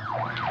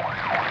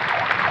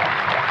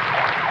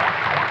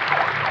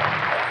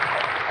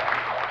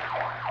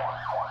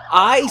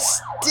 I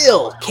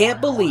still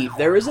can't believe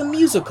there is a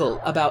musical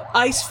about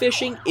ice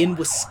fishing in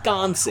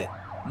Wisconsin.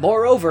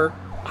 Moreover,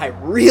 I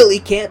really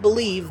can't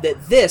believe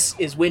that this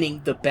is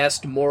winning the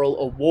Best Moral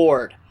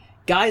Award.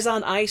 Guys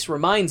on Ice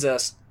reminds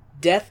us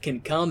death can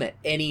come at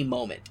any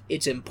moment.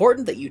 It's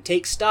important that you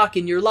take stock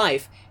in your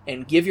life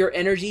and give your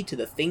energy to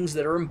the things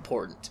that are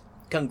important.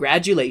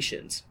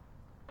 Congratulations.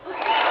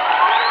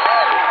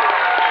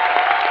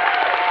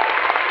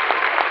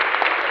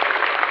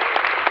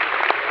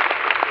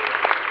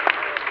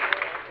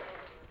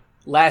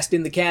 Last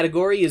in the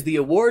category is the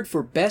award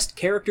for Best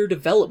Character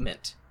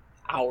Development.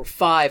 Our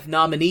 5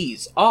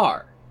 nominees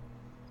are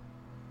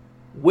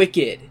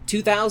Wicked,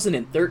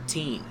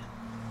 2013.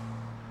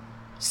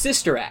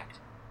 Sister Act,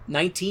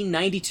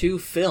 1992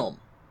 film.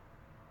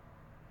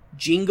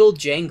 Jingle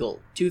Jangle,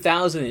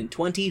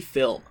 2020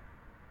 film.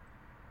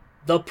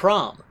 The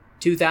Prom,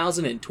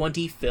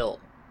 2020 film.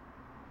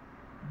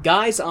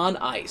 Guys on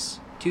Ice,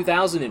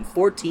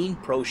 2014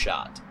 Pro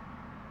Shot.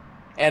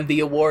 And the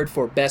award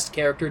for Best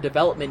Character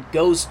Development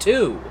goes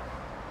to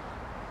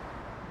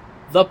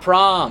The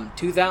Prom,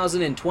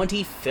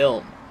 2020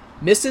 film.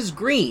 Mrs.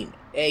 Green,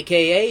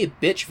 aka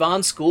Bitch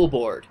Von School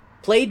Board,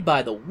 played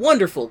by the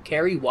wonderful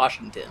Kerry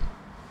Washington.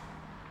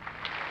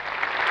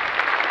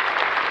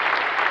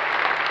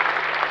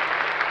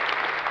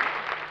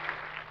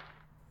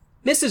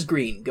 Mrs.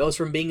 Green goes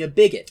from being a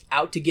bigot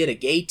out to get a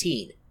gay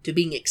teen to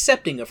being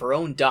accepting of her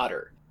own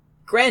daughter.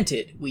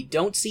 Granted, we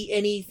don't see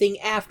anything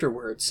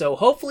afterwards, so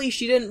hopefully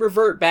she didn't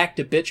revert back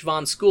to Bitch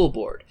Von School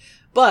Board.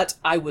 But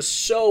I was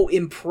so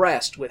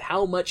impressed with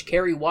how much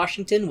Kerry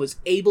Washington was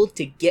able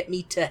to get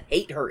me to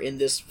hate her in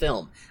this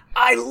film.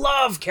 I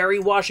love Kerry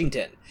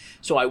Washington,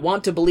 so I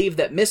want to believe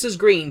that Mrs.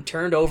 Green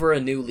turned over a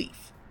new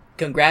leaf.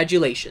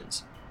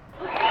 Congratulations.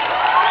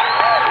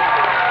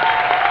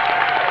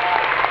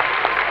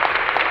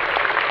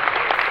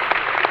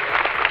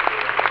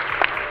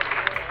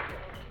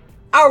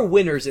 Our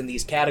winners in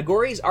these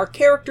categories are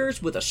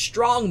characters with a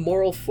strong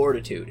moral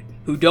fortitude,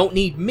 who don't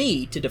need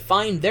me to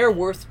define their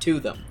worth to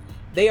them.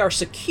 They are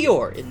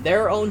secure in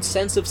their own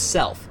sense of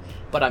self,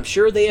 but I'm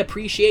sure they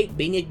appreciate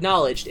being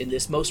acknowledged in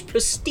this most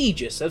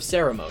prestigious of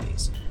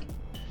ceremonies.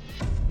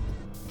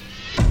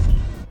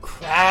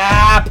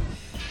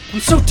 I'm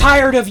so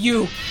tired of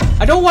you!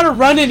 I don't want to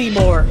run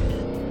anymore!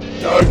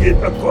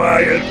 Target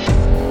acquired.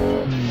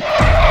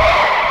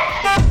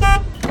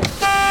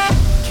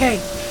 Kay!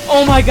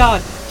 Oh my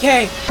god!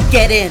 Kay!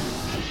 Get in!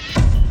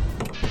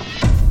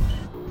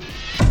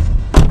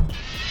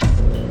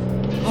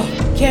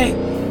 Oh, Kay!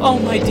 Oh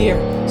my dear!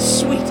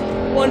 Sweet,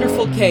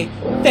 wonderful Kay!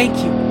 Thank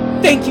you!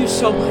 Thank you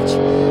so much!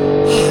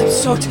 I'm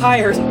so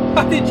tired!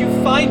 How did you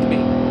find me?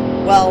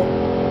 Well,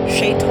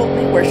 Shay told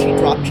me where she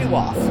dropped you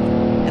off,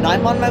 and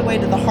I'm on my way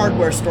to the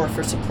hardware store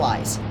for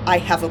supplies. I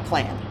have a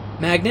plan.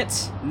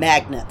 Magnets?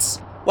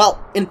 Magnets.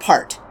 Well, in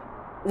part.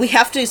 We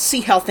have to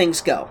see how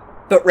things go,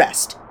 but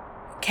rest.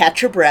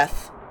 Catch your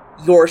breath.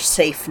 You're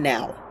safe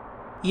now.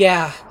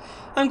 Yeah,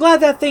 I'm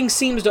glad that thing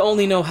seems to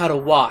only know how to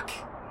walk.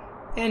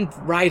 And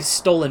ride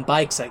stolen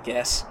bikes, I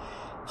guess.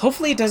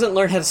 Hopefully it doesn't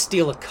learn how to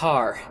steal a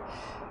car.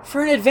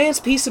 For an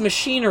advanced piece of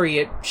machinery,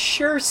 it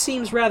sure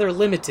seems rather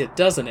limited,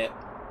 doesn't it?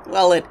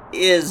 Well, it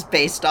is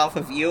based off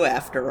of you,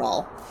 after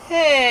all.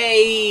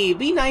 Hey,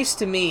 be nice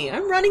to me.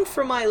 I'm running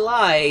for my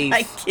life.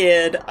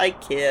 I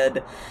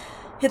kid.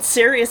 It's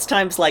serious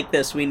times like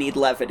this we need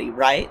levity,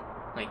 right?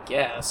 I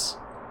guess.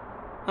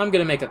 I'm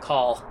gonna make a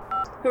call.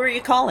 Who are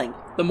you calling?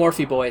 The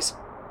Morphe boys.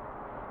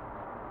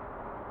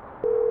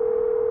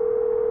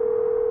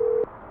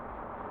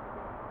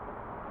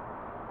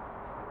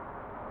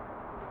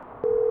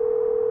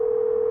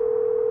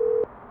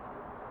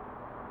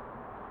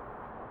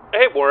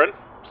 Hey, Warren.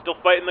 Still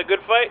fighting the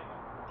good fight?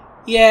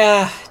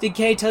 Yeah, did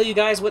Kay tell you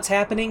guys what's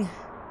happening?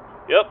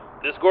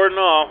 Yep, Discord and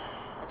all.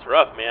 It's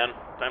rough, man.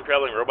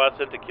 Time-traveling robots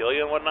sent to kill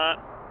you and whatnot.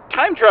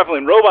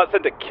 Time-traveling robots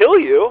sent to kill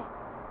you?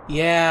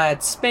 Yeah,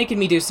 it's making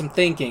me do some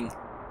thinking.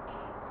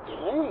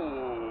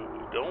 Ooh,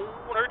 don't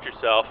hurt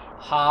yourself.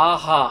 Ha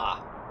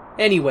ha.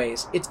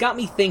 Anyways, it's got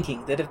me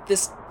thinking that if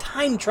this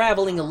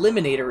time-traveling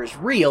eliminator is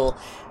real,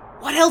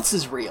 what else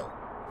is real?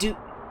 Do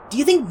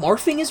you think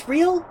morphing is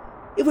real?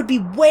 It would be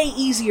way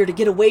easier to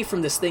get away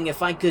from this thing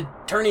if I could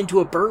turn into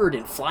a bird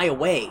and fly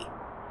away.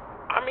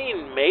 I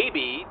mean,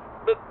 maybe,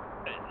 but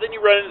then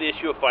you run into the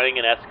issue of finding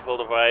an escapade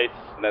device.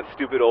 And that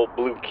stupid old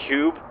blue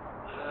cube?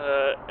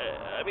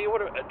 I mean,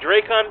 what a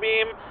Dracon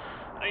beam?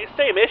 I mean,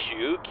 same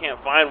issue.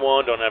 Can't find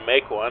one, don't have to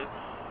make one.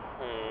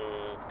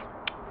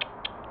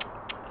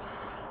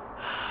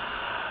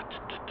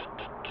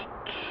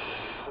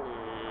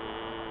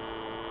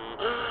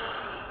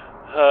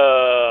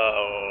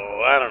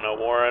 I don't know,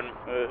 Warren.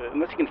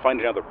 Unless you can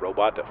find another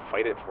robot to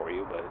fight it for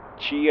you, but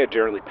she are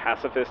generally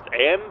pacifist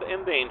and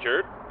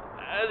endangered.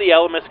 The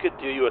Elements could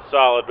do you a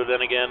solid, but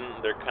then again,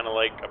 they're kind of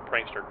like a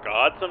prankster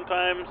god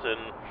sometimes,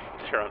 and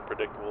they're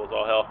unpredictable as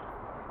all hell.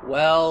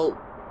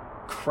 Well,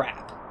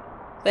 crap.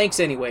 Thanks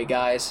anyway,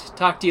 guys.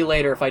 Talk to you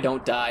later if I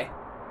don't die.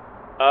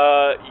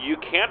 You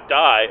can't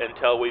die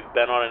until we've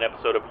been on an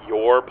episode of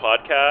your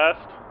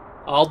podcast.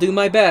 I'll do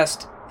my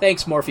best.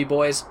 Thanks, Morphe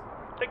boys.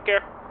 Take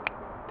care.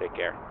 Take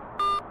care.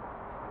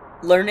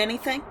 Learn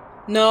anything?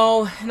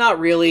 No, not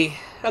really.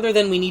 Other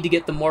than we need to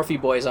get the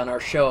Morphe boys on our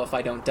show if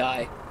I don't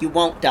die. You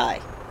won't die.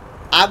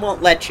 I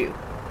won't let you.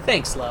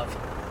 Thanks, love.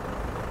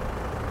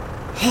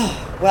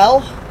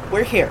 Well,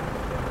 we're here.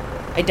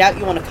 I doubt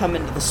you want to come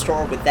into the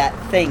store with that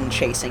thing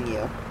chasing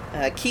you.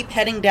 Keep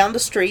heading down the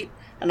street,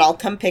 and I'll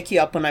come pick you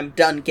up when I'm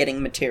done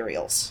getting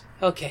materials.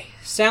 Okay,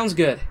 sounds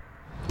good.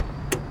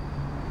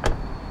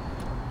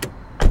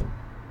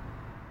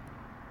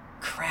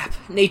 Crap,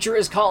 nature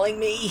is calling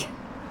me.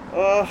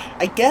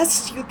 I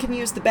guess you can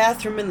use the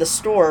bathroom in the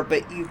store,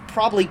 but you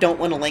probably don't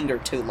want to linger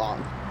too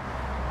long.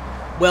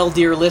 Well,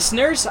 dear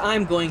listeners,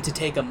 I'm going to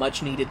take a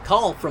much-needed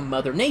call from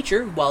Mother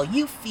Nature while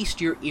you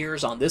feast your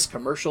ears on this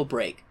commercial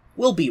break.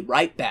 We'll be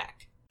right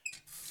back.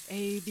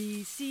 A,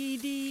 B, C,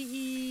 D,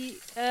 E,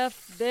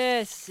 F,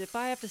 this. If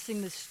I have to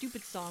sing this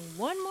stupid song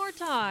one more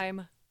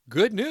time...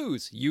 Good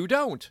news, you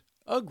don't.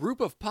 A group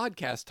of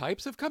podcast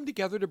types have come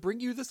together to bring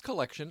you this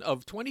collection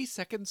of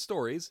 20-second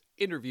stories,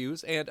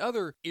 interviews, and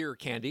other ear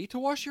candy to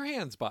wash your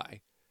hands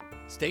by.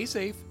 Stay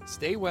safe,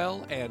 stay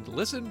well, and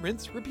listen,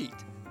 rinse, repeat.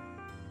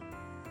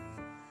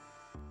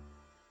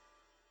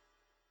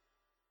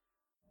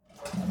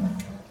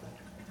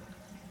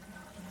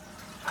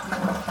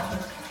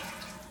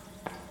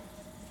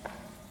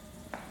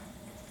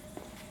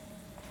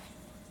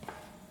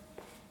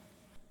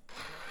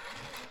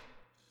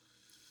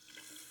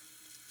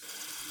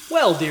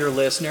 Well, dear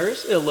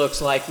listeners, it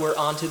looks like we're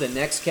on to the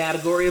next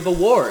category of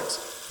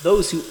awards.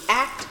 Those who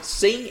act,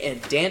 sing,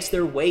 and dance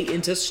their way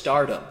into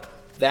stardom.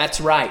 That's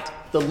right,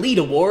 the lead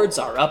awards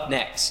are up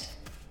next.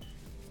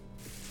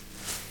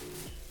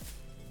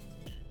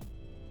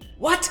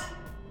 What?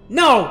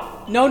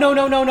 No! No,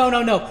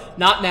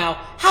 not now.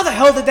 How the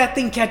hell did that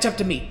thing catch up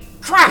to me?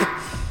 Crap!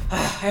 I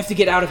have to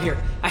get out of here.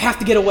 I have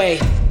to get away.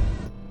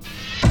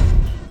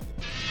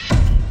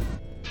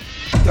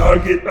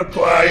 Target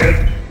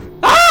acquired.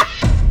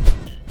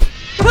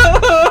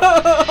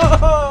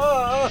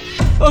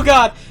 Oh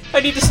god, I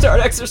need to start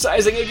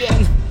exercising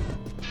again.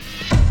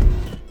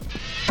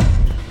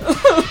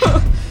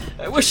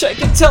 I wish I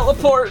could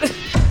teleport.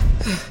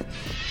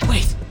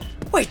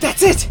 Wait,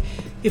 that's it.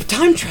 If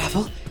time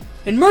travel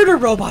and murder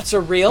robots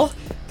are real,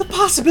 the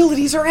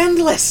possibilities are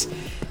endless.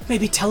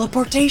 Maybe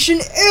teleportation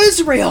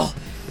is real.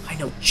 I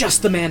know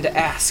just the man to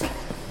ask.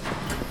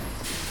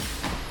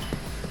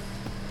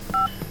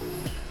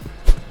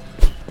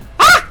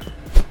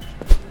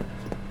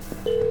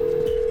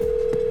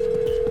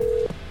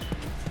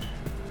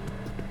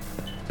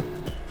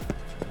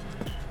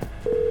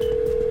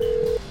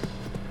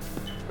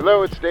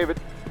 Hello, it's David.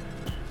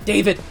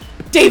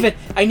 David,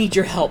 I need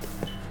your help.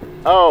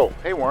 Oh,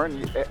 hey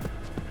Warren.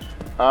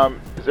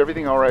 Is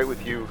everything all right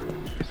with you?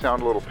 You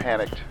sound a little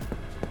panicked.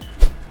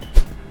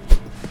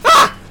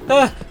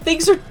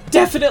 Things are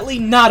definitely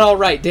not all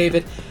right,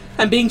 David.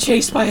 I'm being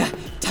chased by a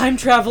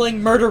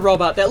time-traveling murder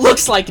robot that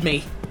looks like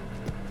me.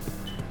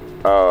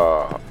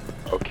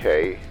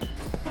 Okay.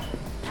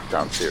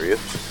 Sounds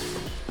serious.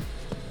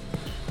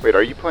 Wait,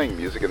 are you playing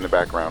music in the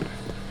background?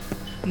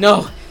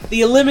 No,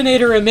 the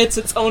Eliminator emits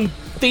its own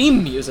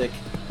theme music.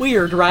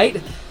 Weird,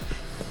 right?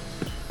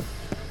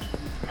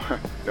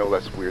 No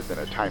less weird than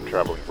a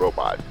time-traveling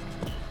robot.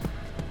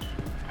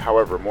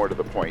 However, more to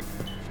the point,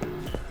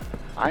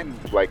 I'm,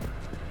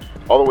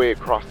 all the way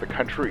across the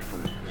country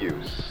from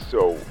you,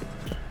 so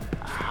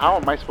how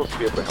am I supposed to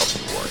be able to help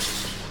you,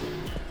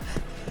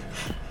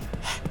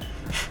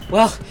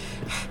 Warren?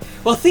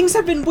 Well, things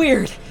have been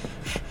weird.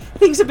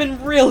 Things have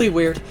been really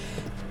weird.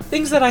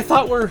 Things that I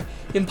thought were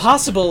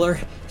impossible are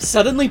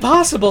suddenly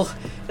possible.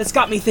 That's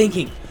got me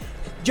thinking.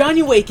 John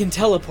Yue can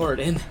teleport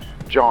and...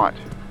 Jaunt.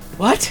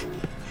 What?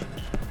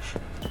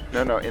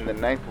 No, in the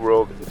ninth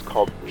world, it's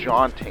called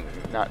jaunting,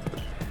 not...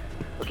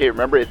 Okay,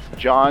 remember, it's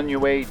John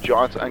Yue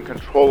jaunts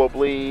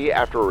uncontrollably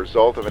after a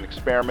result of an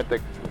experiment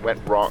that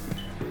went wrong.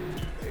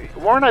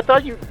 Warren, I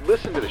thought you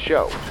listened to the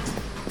show.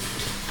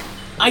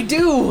 I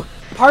do!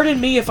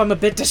 Pardon me if I'm a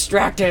bit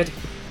distracted.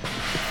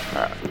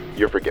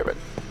 You're forgiven.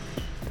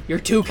 You're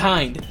too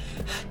kind.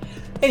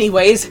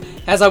 Anyways,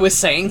 as I was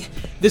saying,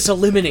 this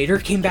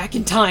Eliminator came back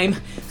in time.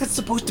 That's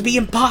supposed to be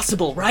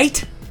impossible,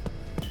 right?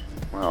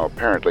 Well,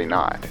 apparently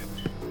not.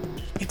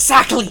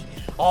 Exactly!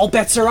 All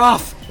bets are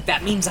off!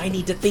 That means I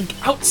need to think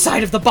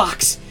outside of the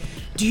box!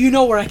 Do you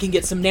know where I can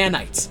get some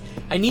nanites?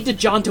 I need to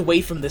jaunt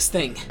away from this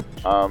thing.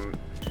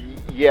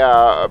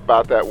 Yeah,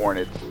 about that,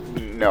 Warren,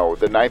 no,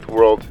 the ninth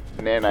world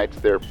nanites,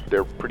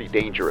 they're pretty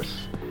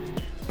dangerous.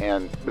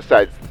 And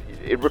besides,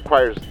 it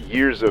requires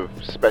years of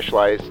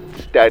specialized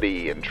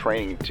study and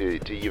training to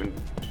even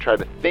try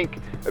to think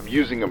of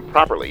using them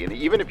properly. And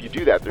even if you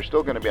do that, they're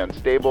still going to be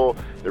unstable,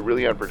 they're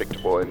really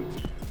unpredictable, and...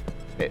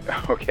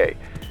 Okay,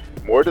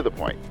 more to the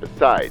point,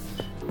 besides,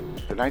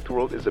 the ninth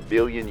world is 1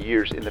 billion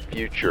years in the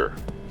future.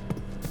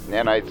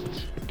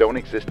 Nanites don't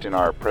exist in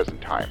our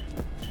present time.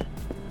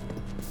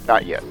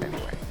 Not yet,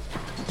 anyway.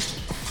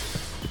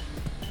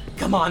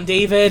 Come on,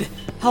 David.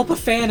 Help a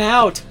fan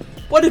out.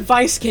 What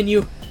advice can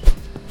you...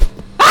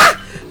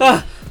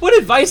 What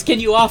advice can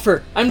you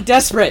offer? I'm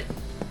desperate.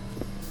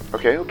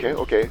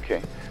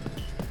 Okay.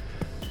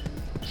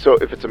 So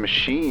if it's a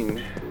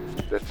machine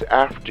that's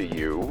after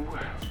you,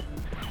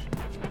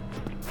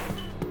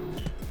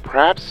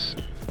 perhaps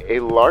a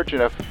large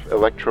enough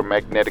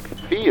electromagnetic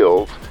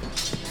field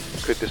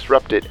could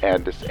disrupt it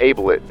and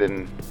disable it,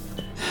 then...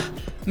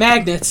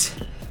 Magnets.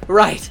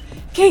 Right.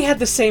 Kay had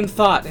the same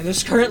thought and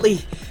is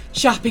currently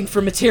shopping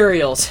for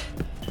materials.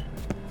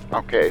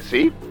 Okay,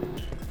 see?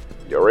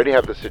 You already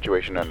have the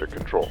situation under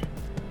control.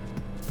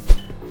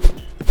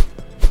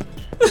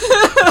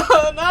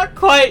 Not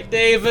quite,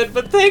 David,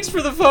 but thanks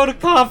for the vote of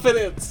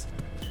confidence.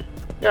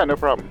 Yeah, no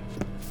problem.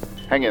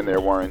 Hang in there,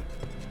 Warren.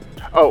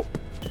 Oh,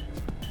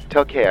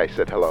 tell Kay I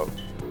said hello.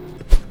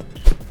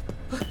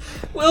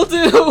 Will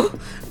do.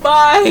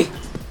 Bye.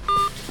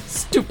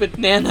 Stupid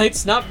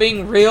nanites not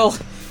being real.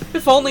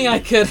 If only I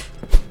could...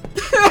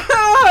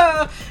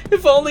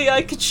 If only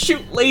I could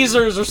shoot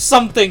lasers or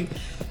something.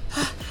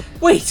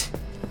 Wait.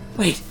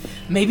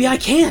 Maybe I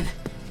can.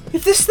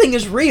 If this thing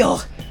is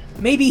real,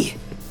 maybe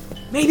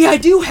I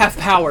do have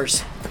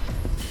powers.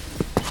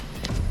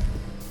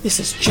 This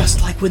is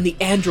just like when the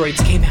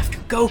androids came after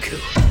Goku.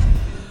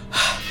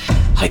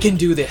 I can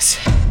do this.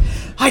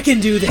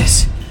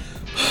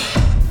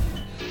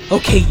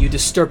 Okay, you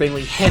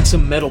disturbingly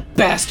handsome metal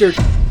bastard.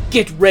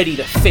 Get ready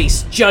to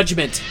face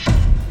judgment.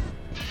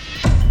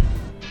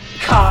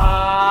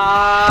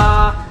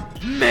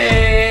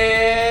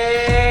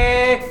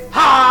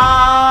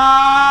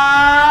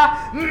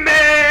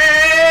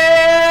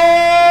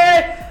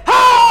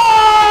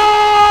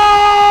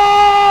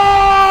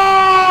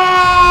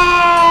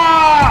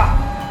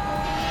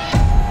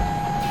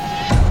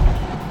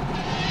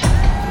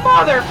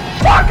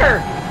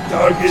 Motherfucker!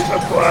 Target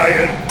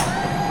acquired.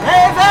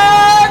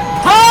 Raven,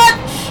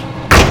 punch!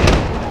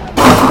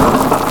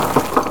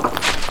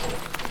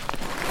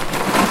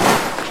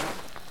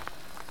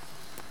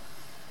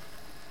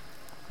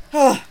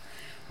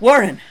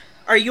 Warren,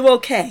 are you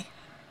okay?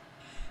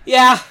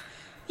 Yeah,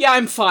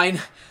 I'm fine.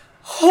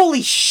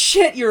 Holy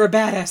shit, you're a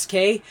badass,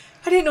 Kay.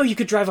 I didn't know you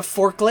could drive a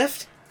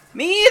forklift.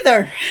 Me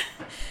either.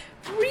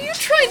 Were you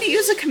trying to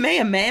use a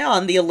Kamehameha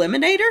on the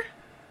Eliminator?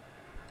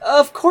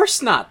 Of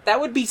course not.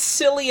 That would be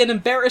silly and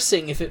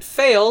embarrassing if it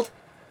failed.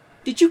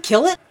 Did you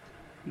kill it?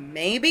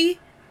 Maybe?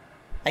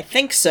 I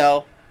think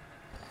so.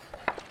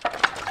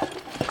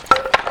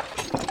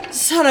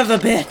 Son of a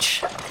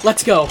bitch.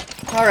 Let's go.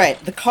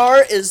 Alright, the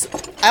car is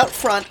out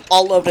front,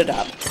 all loaded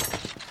up.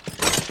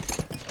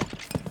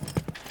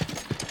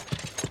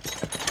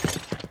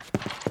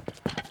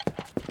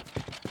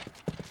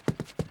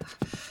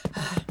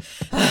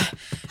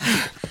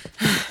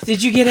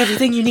 Did you get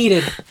everything you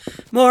needed?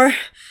 More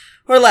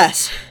or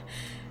less.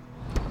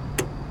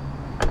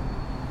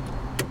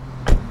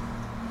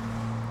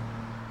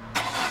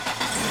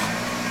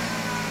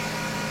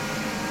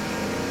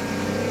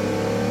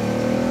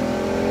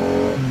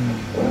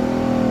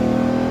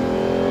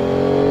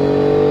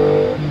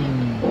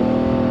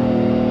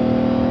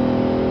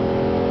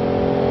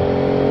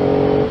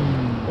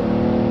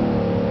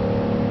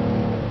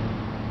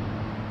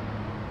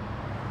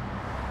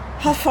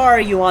 How far are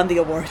you on the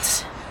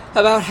awards?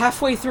 About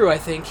halfway through, I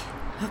think.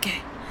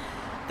 Okay.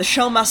 The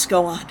show must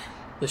go on.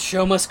 The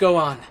show must go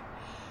on.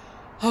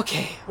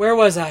 Okay, where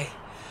was I?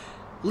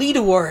 Lead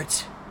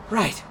awards.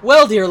 Right.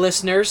 Well, dear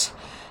listeners,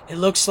 it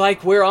looks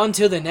like we're on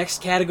to the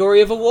next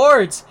category of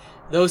awards.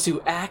 Those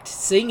who act,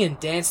 sing, and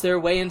dance their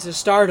way into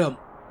stardom.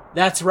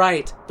 That's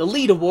right. The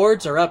lead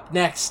awards are up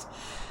next.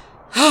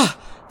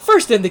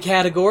 First in the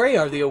category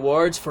are the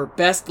awards for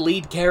Best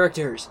Lead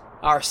Characters.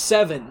 Our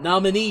 7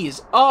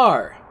 nominees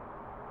are...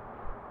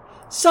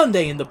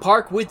 Sunday in the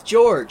Park with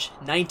George,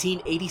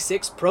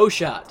 1986 Pro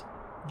Shot.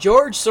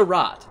 George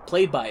Surratt,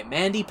 played by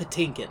Mandy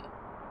Patinkin.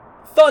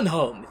 Fun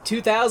Home,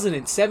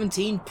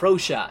 2017 Pro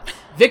Shot.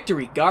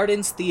 Victory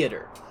Gardens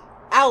Theater.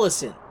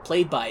 Allison,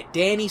 played by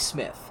Danny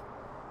Smith.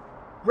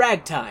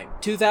 Ragtime,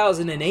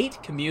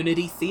 2008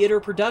 Community Theater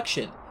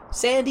Production.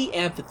 Sandy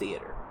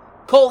Amphitheater.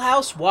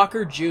 Coalhouse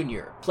Walker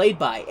Jr., played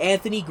by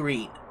Anthony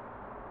Green.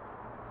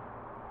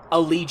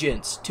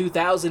 Allegiance,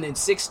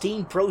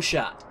 2016 Pro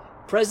Shot.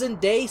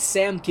 Present-day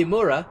Sam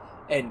Kimura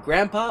and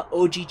Grandpa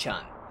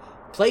Oji-chan,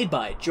 played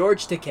by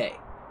George Takei.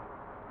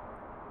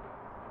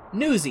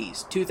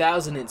 Newsies,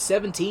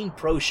 2017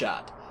 Pro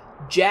Shot.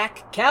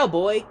 Jack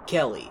Cowboy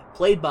Kelly,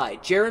 played by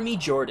Jeremy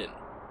Jordan.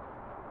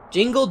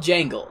 Jingle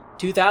Jangle,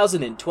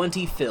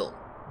 2020 film.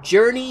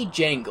 Journey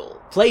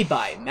Jangle, played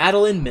by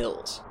Madeline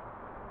Mills.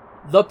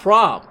 The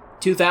Prom,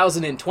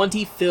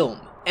 2020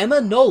 film.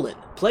 Emma Nolan,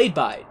 played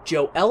by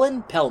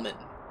Joellen Pellman.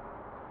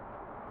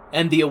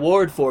 And the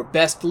award for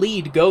Best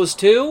Lead goes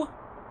to...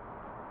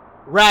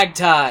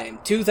 Ragtime,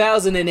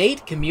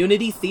 2008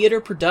 Community Theater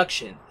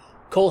Production.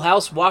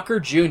 Coalhouse Walker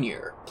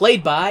Jr.,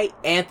 played by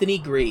Anthony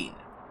Green.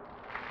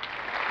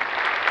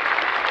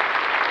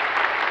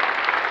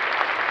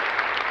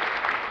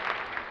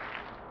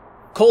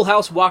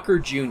 Coalhouse Walker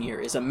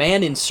Jr. is a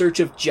man in search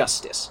of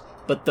justice,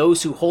 but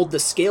those who hold the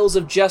scales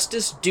of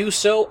justice do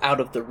so out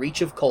of the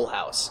reach of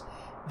Coalhouse.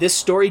 This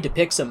story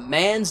depicts a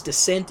man's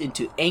descent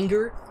into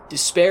anger,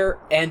 despair,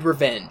 and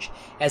revenge,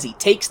 as he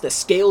takes the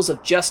scales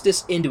of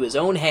justice into his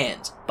own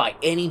hands by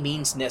any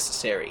means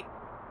necessary.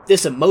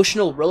 This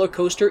emotional roller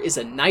coaster is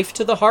a knife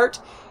to the heart,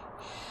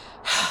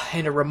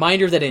 and a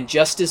reminder that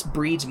injustice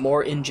breeds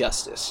more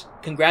injustice.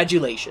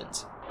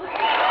 Congratulations.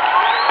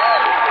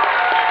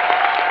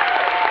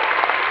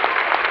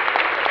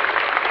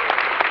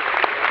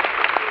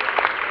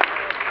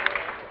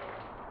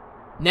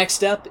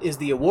 Next up is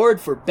the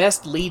award for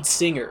Best Lead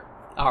Singer.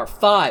 Our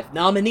 5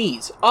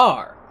 nominees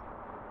are...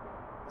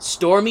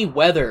 Stormy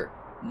Weather,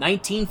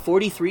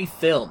 1943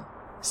 film.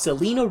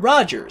 Selena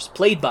Rogers,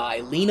 played by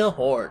Lena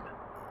Horne.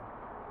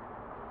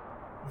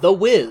 The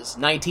Wiz,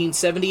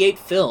 1978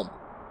 film.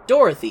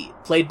 Dorothy,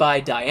 played by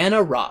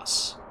Diana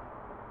Ross.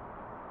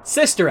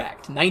 Sister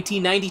Act,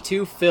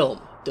 1992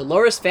 film.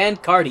 Dolores Van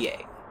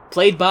Cartier,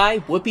 played by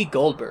Whoopi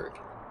Goldberg.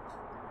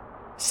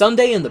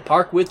 Sunday in the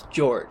Park with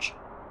George.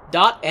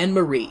 Dot and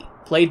Marie,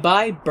 played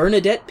by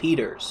Bernadette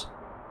Peters.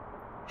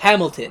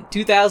 Hamilton,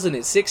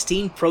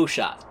 2016 Pro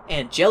Shot.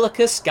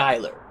 Angelica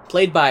Schuyler,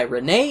 played by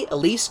Renee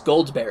Elise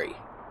Goldsberry.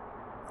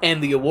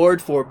 And the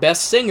award for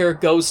Best Singer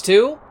goes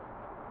to...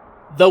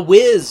 The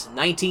Wiz,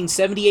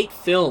 1978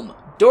 film.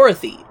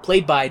 Dorothy,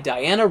 played by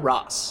Diana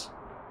Ross.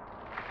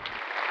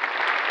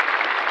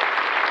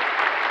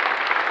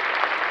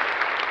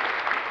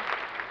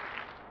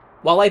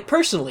 While I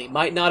personally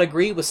might not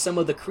agree with some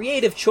of the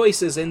creative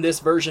choices in this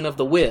version of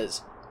The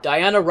Wiz,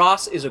 Diana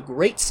Ross is a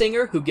great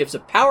singer who gives a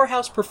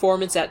powerhouse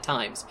performance at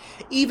times,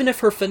 even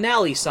if her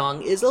finale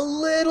song is a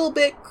little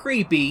bit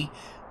creepy,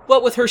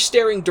 what with her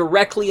staring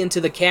directly into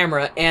the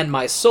camera and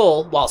my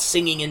soul while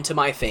singing into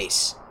my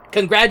face.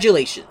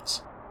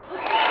 Congratulations!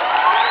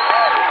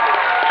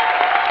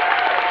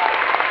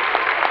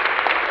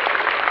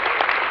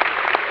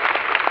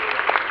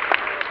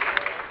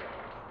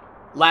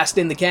 Last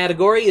in the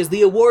category is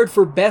the award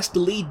for Best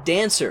Lead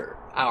Dancer.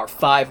 Our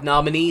 5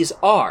 nominees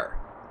are...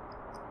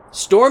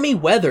 Stormy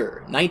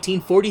Weather,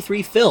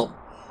 1943 film.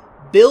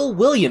 Bill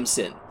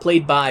Williamson,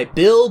 played by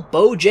Bill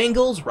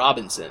Bojangles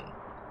Robinson.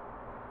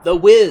 The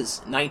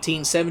Wiz,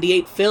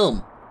 1978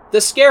 film. The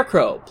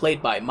Scarecrow,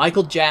 played by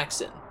Michael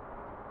Jackson.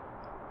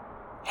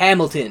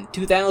 Hamilton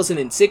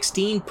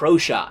 2016 Pro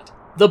Shot,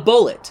 The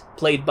Bullet,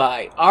 played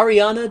by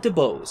Ariana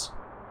DeBose.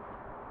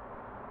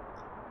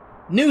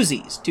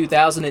 Newsies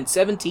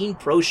 2017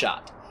 Pro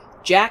Shot,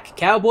 Jack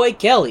Cowboy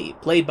Kelly,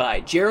 played by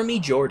Jeremy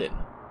Jordan.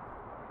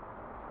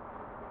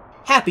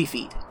 Happy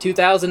Feet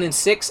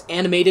 2006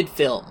 animated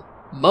film,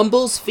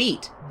 Mumble's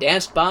Feet,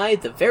 danced by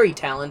the very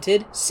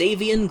talented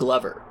Savion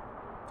Glover.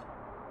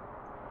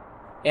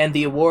 And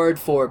the award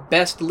for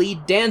Best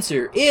Lead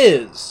Dancer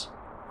is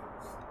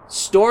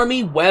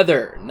Stormy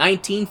Weather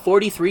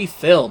 1943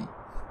 film,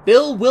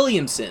 Bill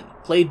Williamson,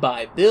 played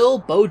by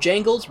Bill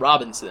Bojangles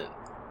Robinson.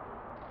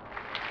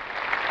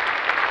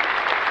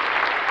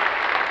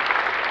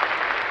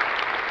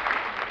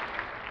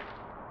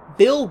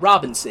 Bill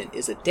Robinson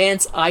is a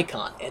dance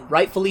icon, and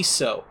rightfully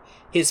so.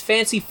 His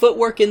fancy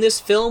footwork in this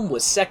film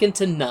was second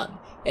to none,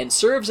 and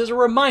serves as a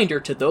reminder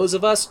to those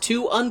of us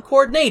too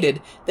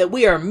uncoordinated that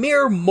we are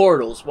mere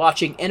mortals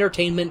watching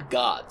entertainment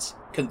gods.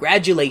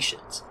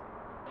 Congratulations.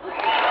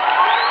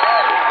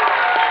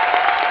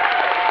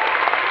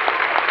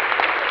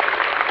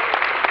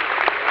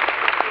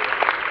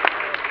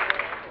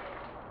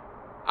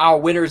 Our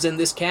winners in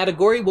this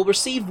category will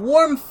receive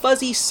warm,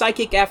 fuzzy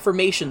psychic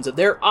affirmations of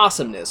their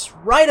awesomeness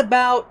right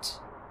about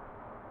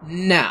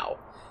now.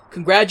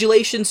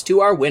 Congratulations to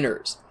our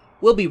winners.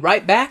 We'll be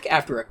right back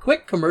after a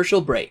quick commercial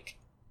break.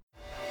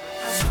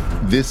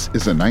 This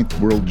is a Ninth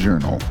World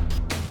Journal.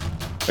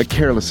 A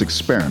careless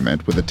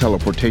experiment with a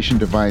teleportation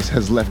device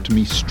has left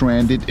me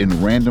stranded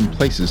in random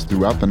places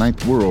throughout the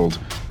Ninth World.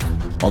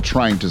 While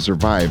trying to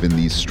survive in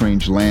these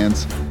strange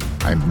lands,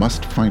 I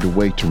must find a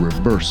way to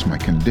reverse my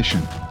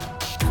condition.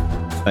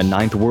 A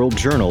Ninth World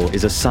Journal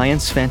is a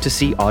science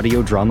fantasy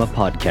audio drama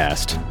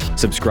podcast.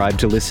 Subscribe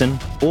to listen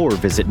or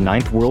visit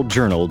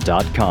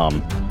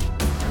ninthworldjournal.com.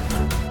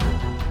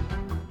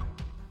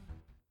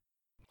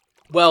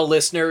 Well,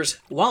 listeners,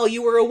 while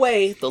you were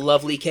away, the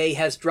lovely Kay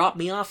has dropped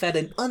me off at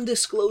an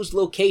undisclosed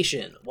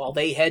location, while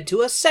they head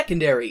to a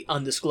secondary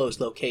undisclosed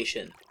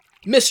location.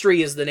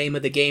 Mystery is the name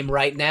of the game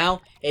right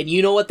now, and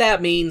you know what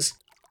that means.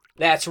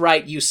 That's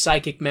right, you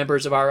psychic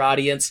members of our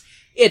audience.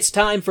 It's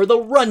time for the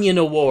Runyon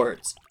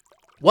Awards.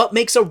 What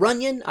makes a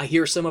Runyon? I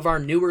hear some of our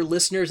newer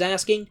listeners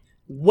asking.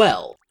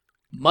 Well,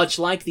 much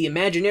like the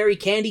imaginary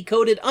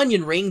candy-coated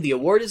onion ring the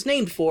award is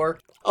named for,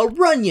 a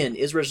Runyon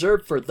is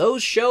reserved for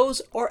those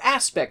shows or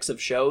aspects of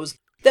shows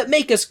that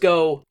make us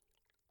go,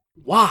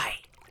 why?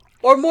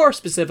 Or more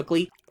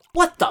specifically,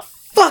 what the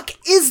fuck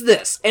is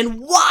this, and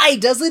why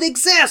does it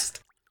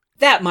exist?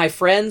 That, my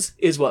friends,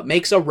 is what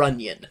makes a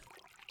Runyon.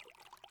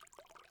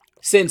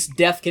 Since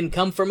death can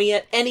come for me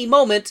at any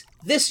moment,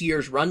 this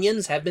year's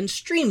Runyons have been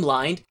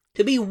streamlined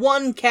to be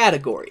one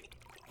category.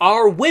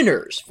 Our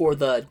winners for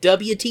the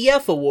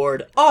WTF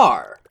award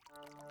are...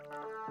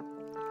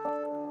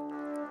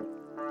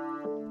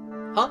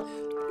 Huh?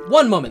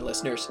 One moment,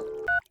 listeners.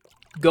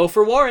 Go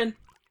for Warren.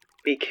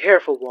 Be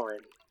careful, Warren.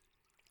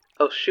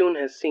 Oshun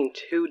has seen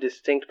two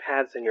distinct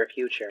paths in your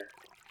future.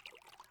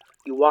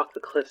 You walk the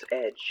cliff's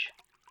edge.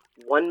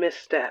 One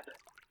misstep,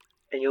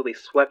 and you'll be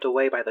swept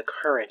away by the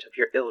current of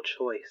your ill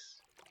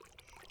choice.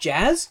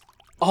 Jazz?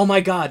 Oh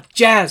my god,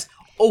 Jazz!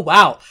 Oh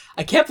wow,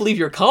 I can't believe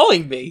you're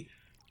calling me!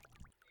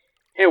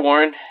 Hey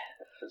Warren,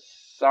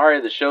 sorry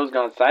the show's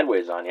gone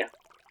sideways on you.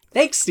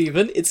 Thanks,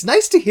 Steven. It's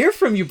nice to hear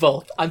from you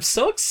both. I'm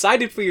so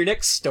excited for your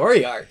next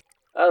story arc.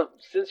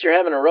 Since you're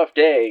having a rough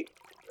day,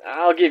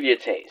 I'll give you a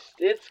taste.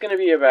 It's gonna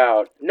be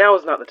about... Now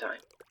is not the time.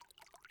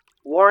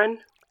 Warren,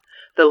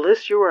 the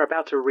list you are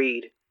about to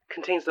read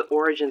contains the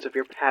origins of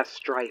your past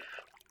strife.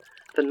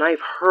 The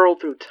knife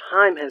hurled through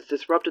time has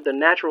disrupted the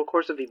natural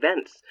course of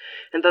events,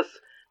 and thus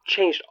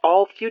changed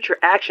all future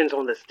actions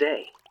on this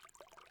day.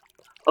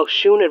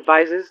 Oshun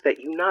advises that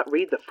you not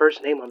read the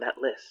first name on that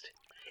list.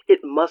 It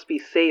must be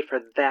saved for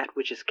that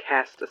which is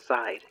cast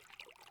aside.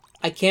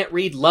 I can't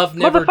read Love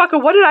Never...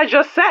 Motherfucker, what did I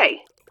just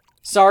say?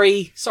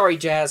 Sorry,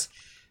 Jazz.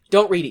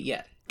 Don't read it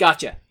yet.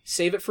 Gotcha.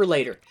 Save it for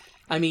later.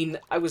 I mean,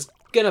 I was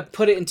gonna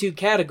put it in two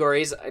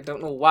categories. I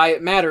don't know why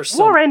it matters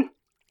so... Warren!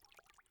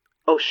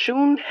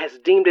 Oshun has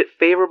deemed it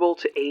favorable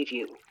to aid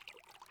you.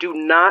 Do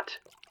not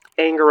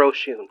anger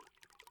Oshun.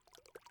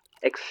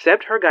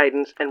 Accept her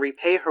guidance and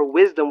repay her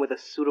wisdom with a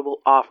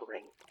suitable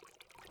offering.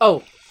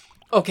 Oh,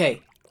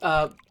 okay.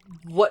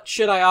 What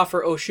should I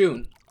offer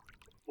Oshun?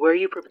 Where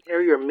you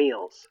prepare your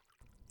meals.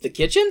 The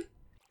kitchen?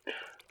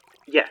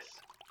 Yes.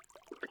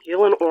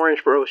 Peel an orange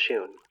for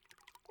Oshun.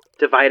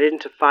 Divide it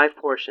into 5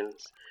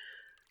 portions.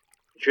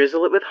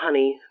 Drizzle it with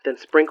honey, then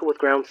sprinkle with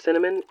ground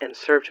cinnamon and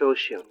serve to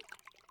Oshun.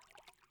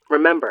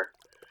 Remember,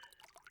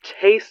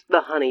 taste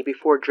the honey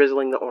before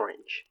drizzling the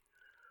orange.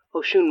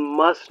 Oshun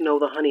must know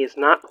the honey is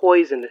not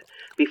poisoned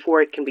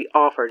before it can be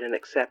offered and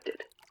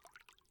accepted.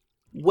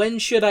 When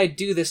should I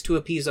do this to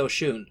appease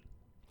Oshun?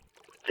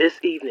 This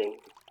evening,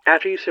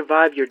 after you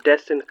survive your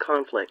destined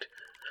conflict,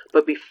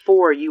 but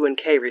before you and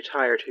Kay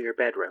retire to your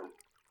bedroom.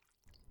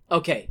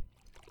 Okay.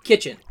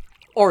 Kitchen.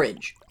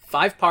 Orange.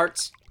 5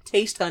 parts.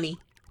 Taste honey.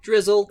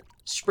 Drizzle.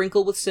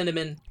 Sprinkle with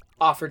cinnamon.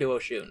 Offer to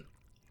Oshun.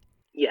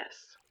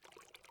 Yes.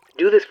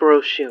 Do this for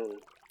Oshun,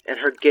 and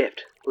her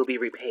gift will be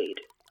repaid.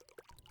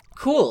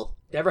 Cool.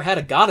 Never had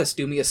a goddess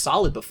do me a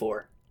solid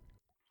before.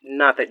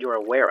 Not that you're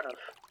aware of.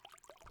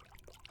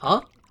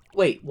 Huh?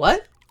 Wait,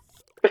 what?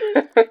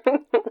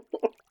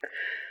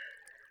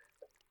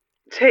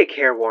 Take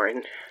care,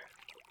 Warren.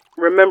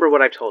 Remember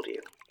what I've told you.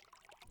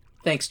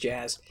 Thanks,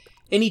 Jazz.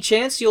 Any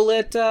chance you'll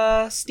let,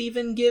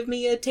 Steven give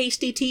me a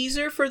tasty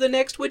teaser for the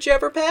next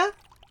whichever path?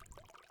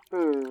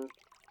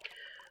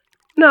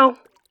 No.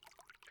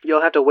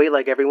 You'll have to wait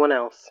like everyone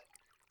else.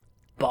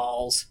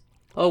 Balls.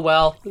 Oh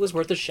well, it was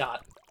worth a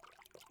shot.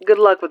 Good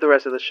luck with the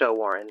rest of the show,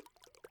 Warren.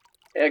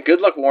 Yeah, good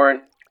luck,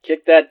 Warren.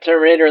 Kick that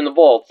Terminator in the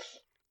bolts.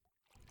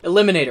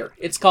 Eliminator.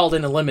 It's called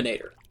an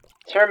Eliminator.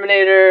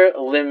 Terminator,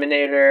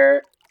 Eliminator,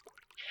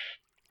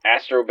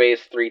 Astrobase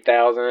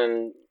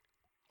 3000.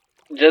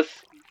 Just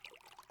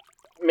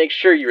make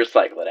sure you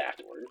recycle it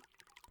afterward.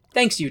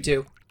 Thanks, you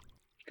two.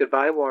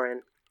 Goodbye,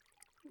 Warren.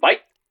 Bye.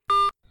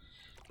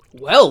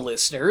 Well,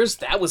 listeners,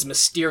 that was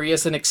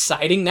mysterious and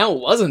exciting now,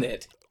 wasn't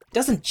it?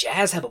 Doesn't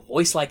Jazz have a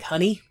voice like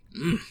honey?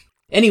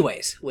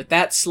 Anyways, with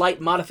that slight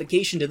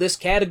modification to this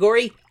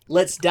category,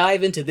 let's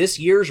dive into this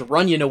year's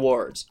Runyon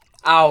Awards.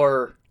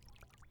 Our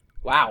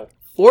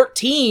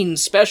 14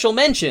 special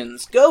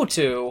mentions go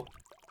to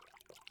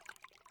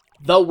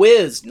The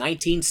Wiz,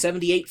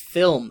 1978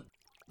 film.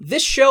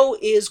 This show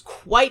is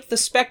quite the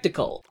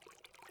spectacle.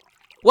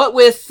 What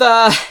with,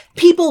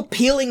 people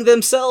peeling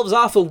themselves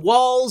off of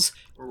walls,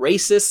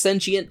 racist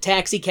sentient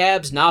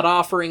taxicabs not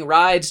offering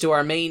rides to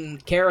our main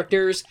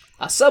characters,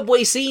 a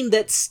subway scene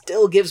that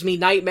still gives me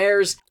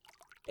nightmares,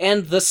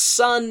 and the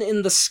sun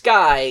in the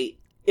sky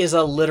is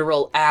a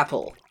literal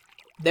apple.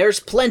 There's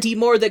plenty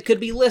more that could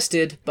be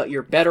listed, but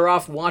you're better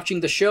off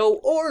watching the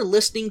show or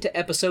listening to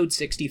episode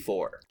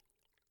 64.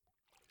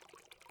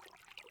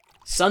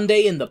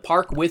 Sunday in the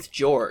Park with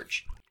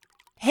George.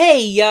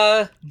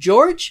 Hey,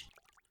 George?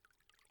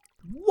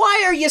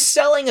 Why are you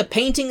selling a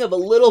painting of a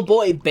little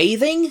boy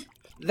bathing?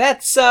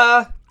 That's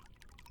not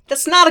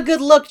a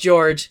good look,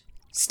 George.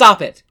 Stop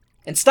it.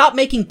 And stop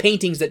making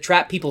paintings that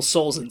trap people's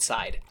souls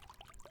inside.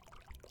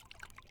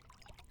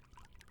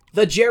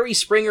 The Jerry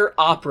Springer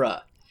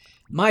Opera.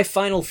 My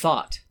final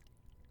thought.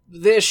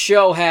 This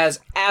show has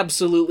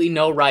absolutely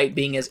no right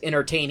being as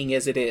entertaining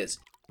as it is.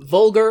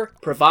 Vulgar,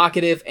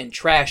 provocative, and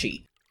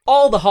trashy.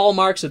 All the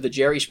hallmarks of the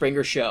Jerry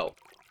Springer Show.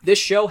 This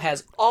show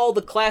has all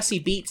the classy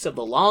beats of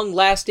the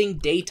long-lasting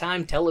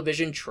daytime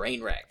television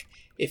train wreck.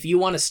 If you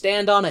want to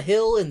stand on a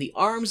hill in the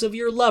arms of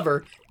your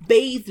lover,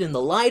 bathed in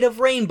the light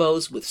of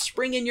rainbows with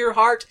spring in your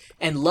heart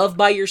and love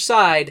by your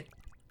side,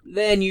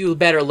 then you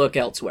better look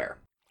elsewhere.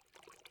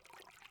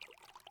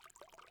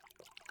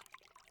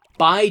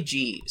 By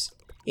Jeeves.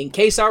 In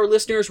case our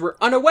listeners were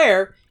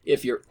unaware,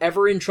 if you're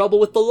ever in trouble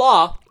with the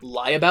law,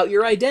 lie about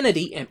your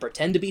identity and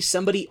pretend to be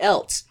somebody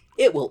else.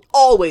 It will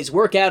always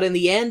work out in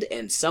the end,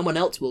 and someone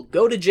else will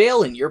go to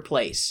jail in your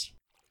place.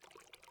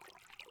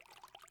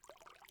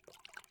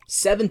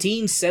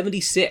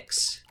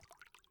 1776.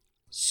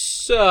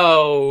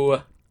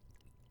 So,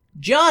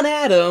 John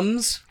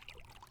Adams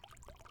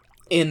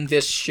in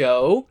this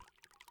show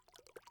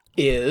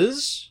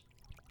is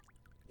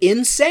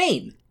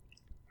insane.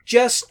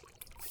 Just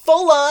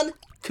full-on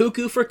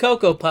cuckoo for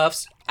Cocoa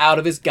Puffs, out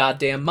of his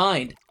goddamn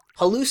mind.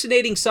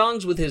 Hallucinating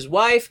songs with his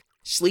wife,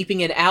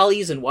 sleeping in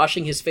alleys and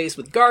washing his face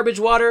with garbage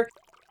water.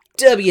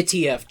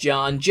 WTF,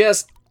 John,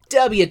 just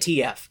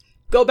WTF.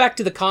 Go back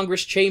to the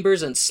Congress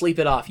chambers and sleep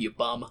it off, you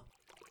bum.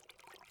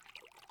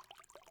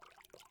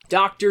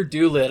 Dr.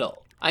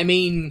 Dolittle. I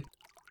mean,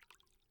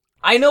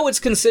 I know it's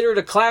considered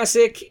a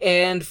classic,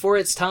 and for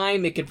its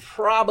time, it could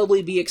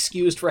probably be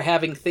excused for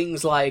having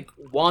things like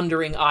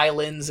wandering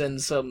islands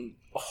and some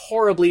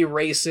horribly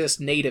racist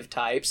native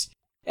types,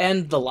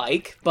 and the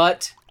like,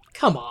 but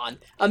come on,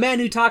 a man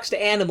who talks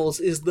to animals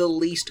is the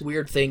least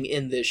weird thing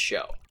in this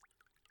show.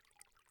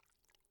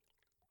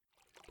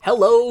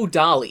 Hello,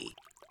 Dolly.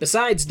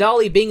 Besides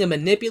Dolly being a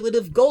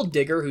manipulative gold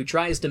digger who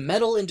tries to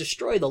meddle and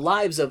destroy the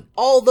lives of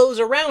all those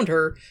around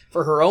her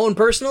for her own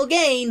personal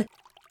gain,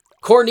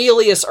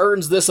 Cornelius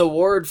earns this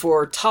award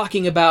for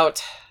talking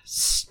about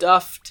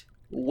stuffed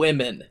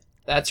women.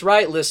 That's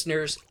right,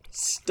 listeners,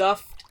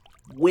 stuffed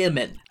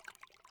women.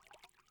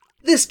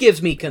 This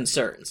gives me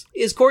concerns.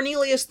 Is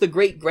Cornelius the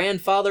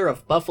great-grandfather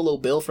of Buffalo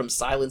Bill from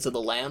Silence of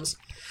the Lambs?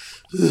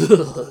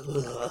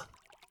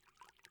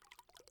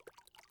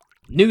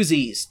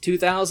 Newsies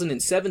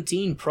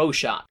 2017 Pro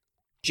Shot.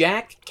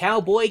 Jack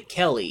Cowboy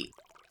Kelly.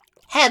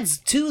 Had's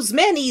too's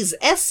many's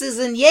S's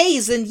and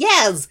yays and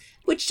yas,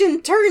 which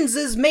in turns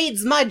is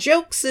mades my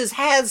jokes as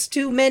has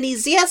too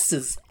many's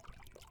yeses.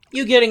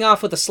 You getting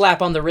off with a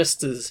slap on the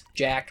wrists,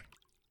 Jack.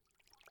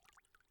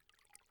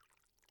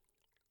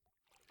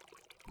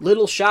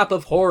 Little Shop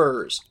of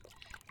Horrors.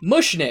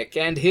 Mushnick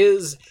and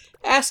his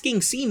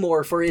asking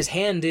Seymour for his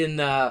hand in,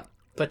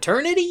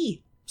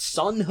 paternity?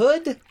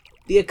 Sonhood?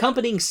 The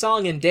accompanying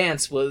song and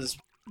dance was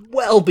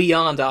well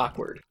beyond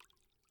awkward.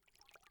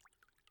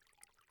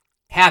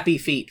 Happy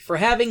Feet for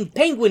having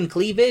penguin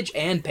cleavage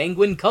and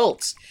penguin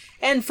cults.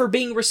 and for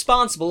being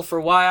responsible for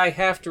why I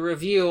have to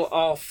review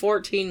all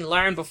 14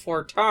 Land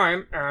Before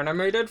Time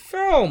animated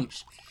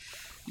films.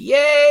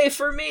 Yay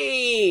for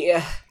me!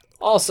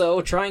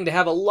 Also, trying to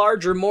have a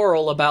larger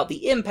moral about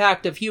the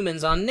impact of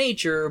humans on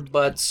nature,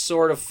 but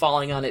sort of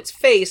falling on its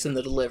face in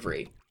the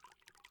delivery.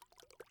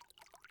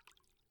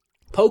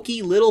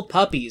 Pokey Little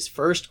Puppy's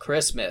First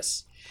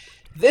Christmas.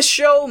 This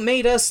show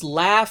made us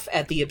laugh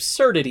at the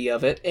absurdity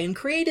of it and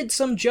created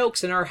some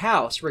jokes in our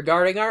house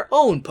regarding our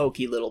own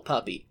Pokey Little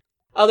Puppy.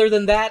 Other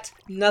than that,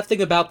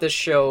 nothing about this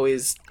show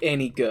is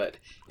any good.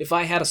 If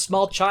I had a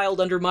small child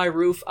under my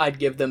roof, I'd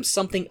give them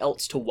something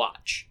else to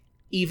watch.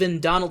 Even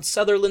Donald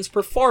Sutherland's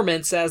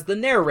performance as the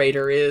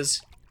narrator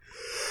is...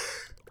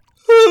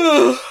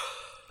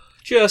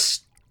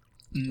 just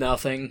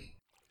nothing.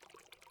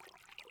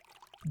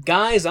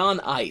 Guys on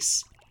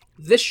Ice.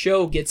 This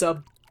show gets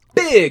a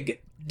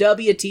big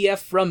WTF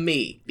from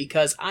me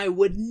because I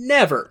would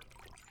never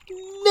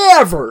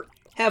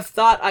have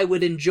thought I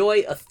would enjoy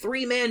a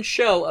 3-man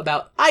show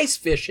about ice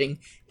fishing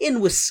in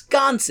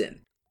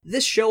Wisconsin.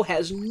 This show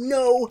has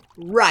no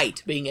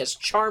right being as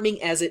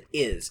charming as it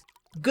is.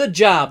 Good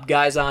job,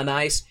 Guys on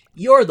Ice.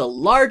 You're the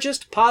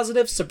largest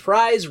positive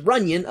surprise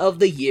Runyon of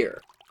the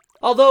year.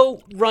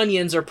 Although,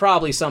 Runyons are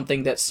probably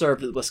something that's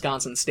served at the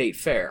Wisconsin State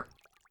Fair.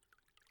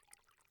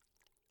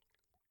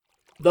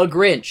 The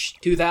Grinch,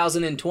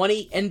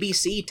 2020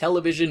 NBC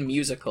television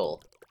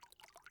musical.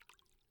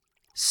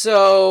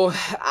 So,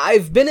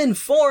 I've been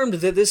informed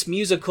that this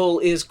musical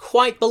is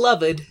quite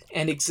beloved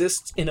and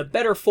exists in a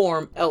better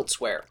form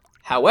elsewhere.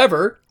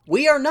 However,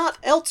 we are not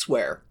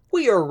elsewhere.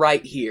 We are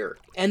right here.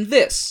 And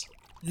this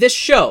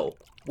show,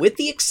 with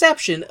the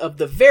exception of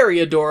the very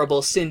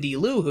adorable Cindy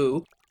Lou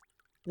Who,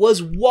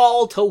 was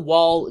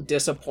wall-to-wall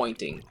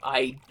disappointing.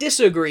 I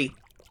disagree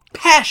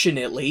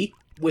passionately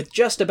with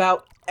just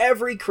about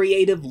every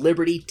creative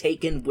liberty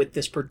taken with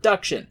this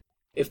production.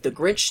 If the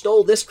Grinch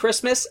stole this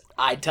Christmas,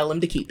 I'd tell him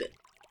to keep it.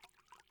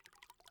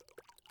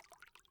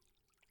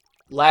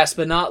 Last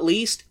but not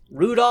least,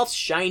 Rudolph's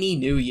Shiny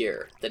New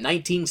Year, the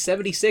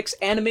 1976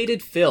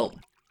 animated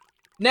film.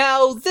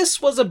 Now,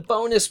 this was a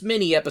bonus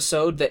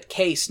mini-episode that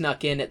Kay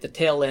snuck in at the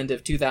tail end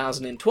of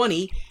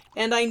 2020,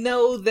 and I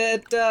know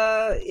that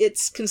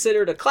it's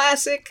considered a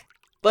classic,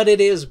 but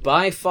it is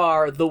by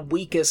far the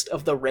weakest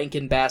of the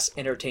Rankin Bass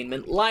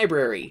Entertainment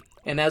library,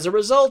 and as a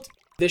result,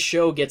 this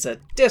show gets a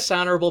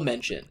dishonorable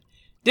mention.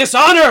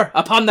 Dishonor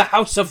upon the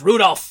House of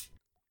Rudolph!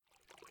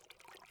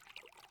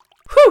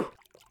 Whew!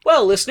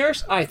 Well,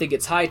 listeners, I think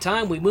it's high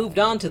time we moved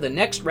on to the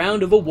next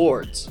round of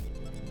awards.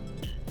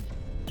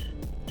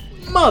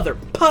 Mother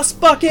Puss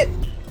Bucket!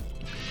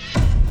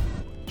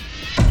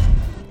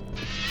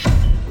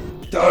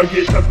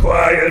 Target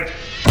acquired.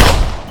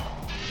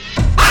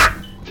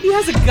 Ah! He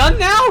has a gun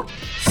now?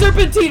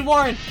 Serpentine,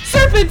 Warren!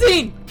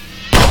 Serpentine!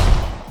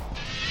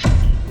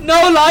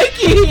 No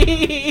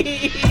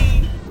likey!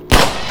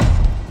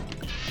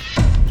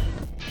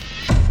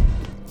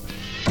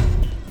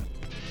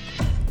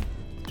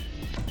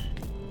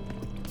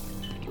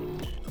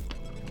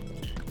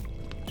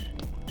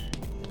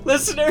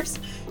 Listeners,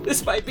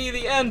 this might be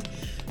the end.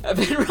 I've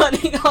been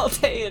running all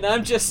day and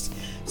I'm just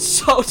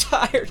so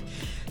tired.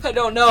 I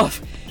don't know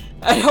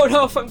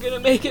if I'm gonna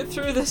make it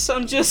through this.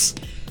 I'm just...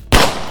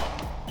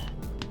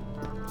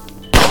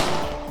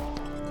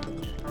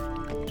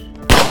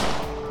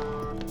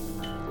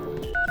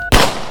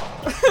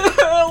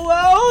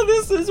 Hello,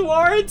 this is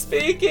Warren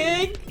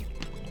speaking.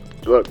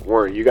 Look,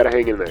 Warren, you gotta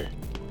hang in there.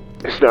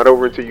 It's not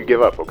over until you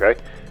give up, okay?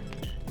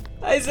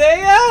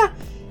 Isaiah?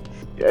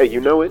 Yeah,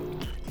 you know it.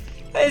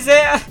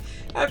 Isaiah,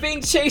 I'm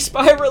being chased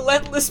by a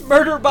relentless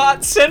murder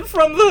bot sent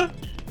from the...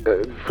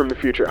 From the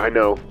future, I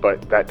know,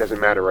 but that doesn't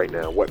matter right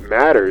now. What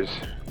matters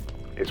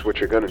is what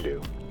you're gonna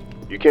do.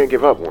 You can't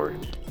give up, Warren.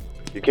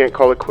 You can't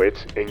call it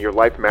quits, and your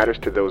life matters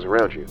to those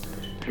around you.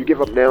 If you give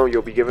up now,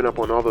 you'll be giving up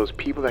on all those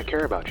people that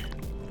care about you.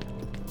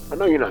 I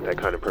know you're not that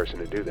kind of person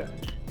to do that.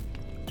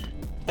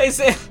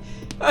 Isaiah,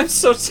 I'm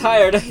so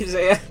tired,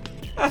 Isaiah.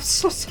 I'm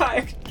so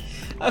tired.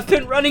 I've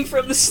been running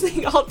from this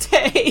thing all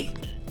day.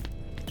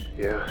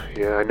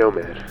 Yeah, I know,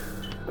 man.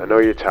 I know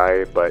you're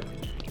tired, but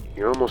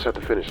you're almost at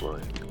the finish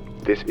line.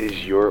 This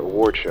is your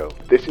award show.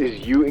 This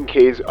is you and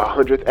Kay's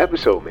 100th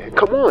episode, man.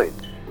 Come on.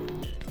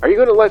 Are you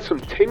gonna let some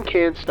tin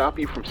cans stop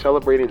you from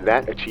celebrating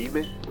that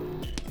achievement?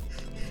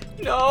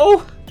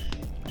 No.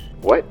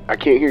 What? I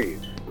can't hear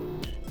you.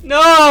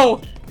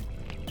 No!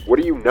 What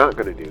are you not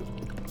gonna do?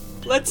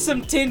 Let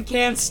some tin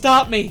cans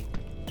stop me.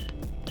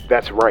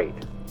 That's right.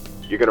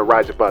 You're gonna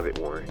rise above it,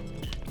 Warren.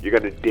 You're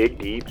gonna dig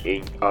deep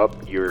and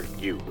up your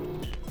you.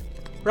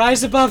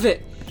 Rise above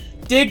it.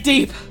 Dig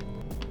deep.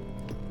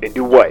 And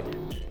do what?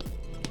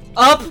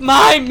 Up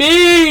my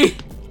me!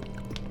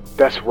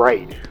 That's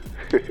right.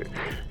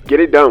 Get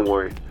it done,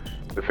 Warren.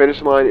 The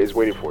finish line is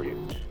waiting for you.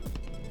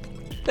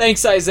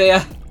 Thanks,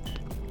 Isaiah.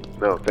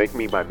 No, thank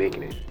me by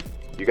making it.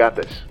 You got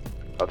this.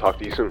 I'll talk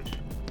to you soon.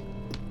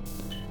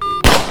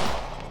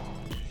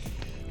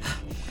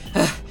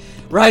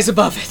 Rise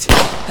above it.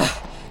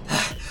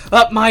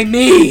 Up my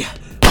me.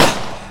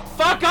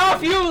 Fuck off,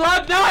 off, you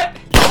lug nut!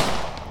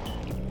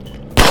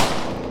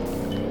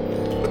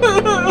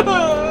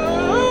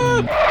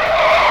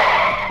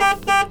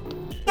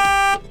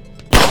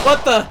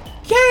 What the?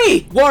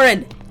 Kay!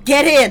 Warren,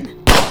 get in!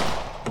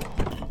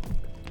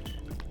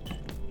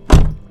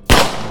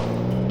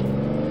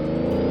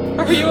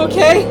 Are you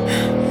okay?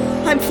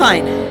 I'm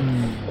fine.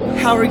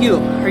 How are you?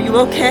 Are you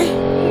okay?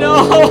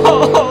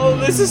 No!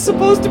 This is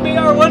supposed to be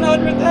our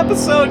 100th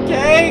episode,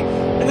 Kay!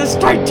 And this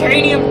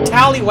titanium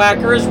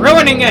tallywhacker is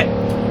ruining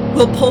it!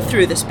 We'll pull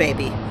through this,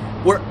 baby.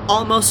 We're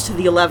almost to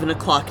the 11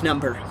 o'clock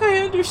number. I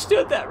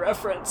understood that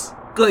reference.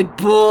 Good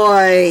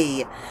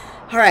boy!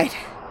 Alright,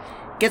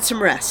 get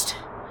some rest.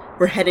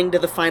 We're heading to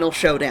the final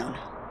showdown.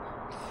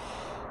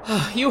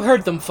 You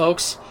heard them,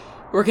 folks.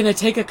 We're gonna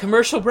take a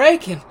commercial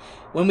break, and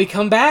when we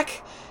come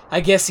back, I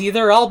guess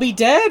either I'll be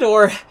dead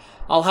or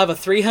I'll have a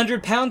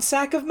 300-pound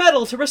sack of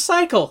metal to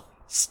recycle.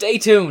 Stay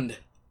tuned.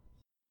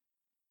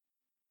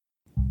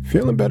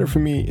 Feeling better for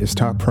me is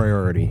top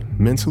priority,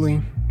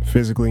 mentally,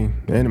 physically,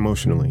 and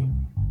emotionally.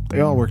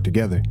 They all work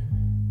together.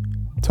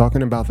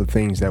 Talking about the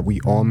things that we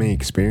all may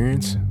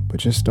experience, but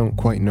just don't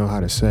quite know how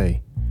to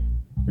say.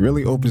 It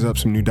really opens up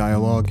some new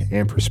dialogue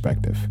and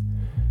perspective.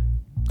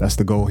 That's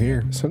the goal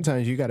here.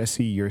 Sometimes you gotta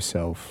see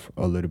yourself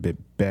a little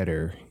bit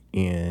better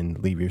and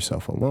leave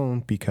yourself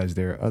alone because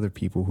there are other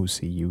people who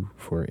see you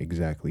for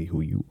exactly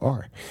who you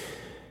are.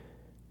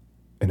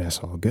 And that's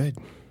all good.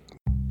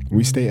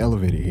 We stay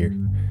elevated here.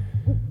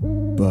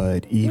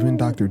 But even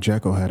Dr.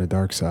 Jekyll had a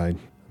dark side.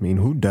 I mean,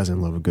 who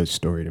doesn't love a good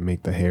story to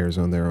make the hairs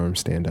on their arms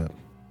stand up?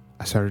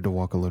 I started to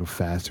walk a little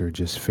faster,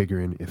 just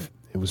figuring if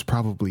it was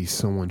probably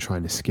someone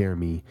trying to scare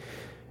me.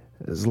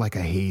 It was like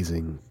a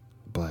hazing,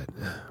 but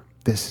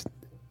this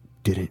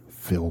didn't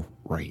feel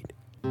right.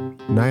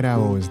 Night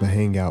Owl is the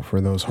hangout for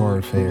those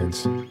horror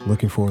fans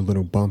looking for a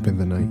little bump in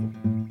the night.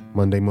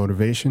 Monday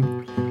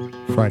motivation,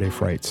 Friday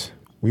frights.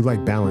 We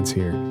like balance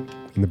here,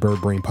 and the Bird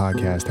Brain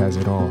Podcast has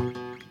it all.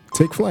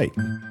 Take flight.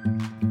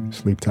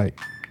 Sleep tight.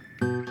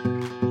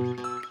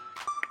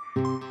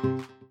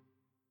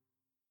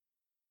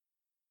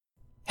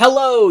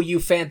 Hello,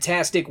 you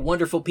fantastic,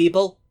 wonderful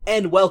people,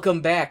 and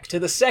welcome back to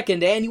the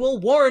second annual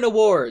Warren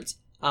Awards.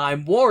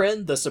 I'm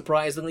Warren, the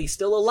surprisingly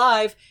still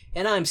alive,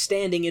 and I'm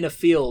standing in a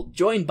field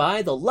joined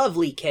by the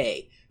lovely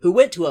Kay, who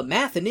went to a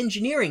math and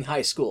engineering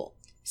high school.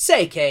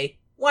 Say, Kay,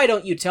 why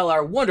don't you tell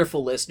our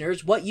wonderful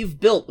listeners what you've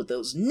built with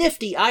those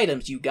nifty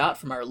items you got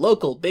from our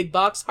local big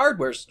box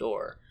hardware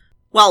store?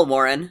 Well,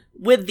 Warren,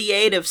 with the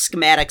aid of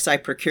schematics I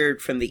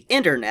procured from the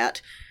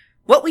internet,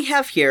 what we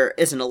have here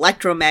is an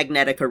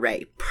electromagnetic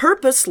array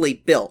purposely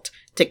built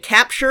to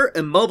capture,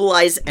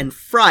 immobilize, and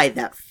fry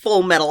that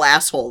full metal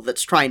asshole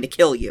that's trying to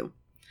kill you.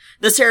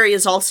 This area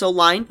is also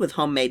lined with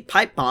homemade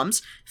pipe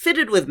bombs,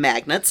 fitted with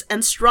magnets,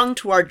 and strung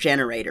to our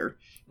generator.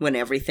 When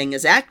everything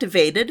is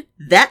activated,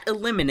 that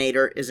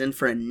eliminator is in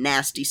for a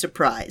nasty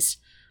surprise.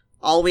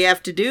 All we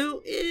have to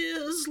do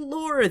is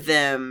lure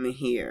them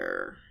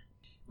here.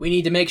 We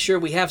need to make sure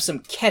we have some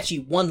catchy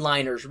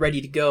one-liners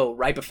ready to go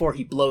right before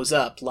he blows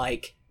up,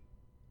 like,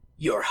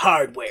 "Your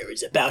hardware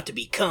is about to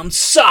become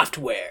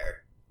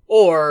software."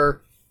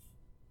 Or,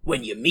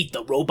 "When you meet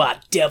the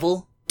robot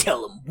devil,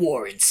 tell him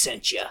Warren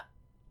sent you."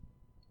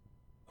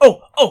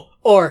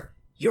 Or,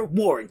 "Your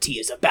warranty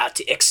is about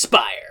to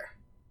expire."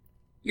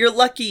 You're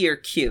lucky you're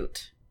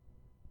cute.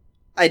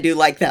 I do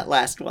like that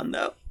last one,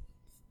 though.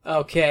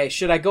 Okay,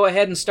 should I go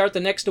ahead and start the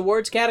next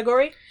awards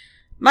category?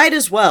 Might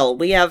as well.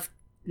 We have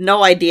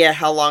no idea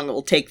how long it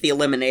will take the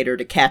Eliminator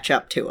to catch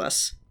up to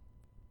us.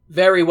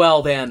 Very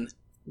well, then.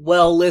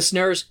 Well,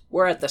 listeners,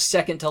 we're at the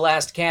second to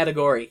last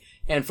category,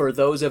 and for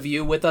those of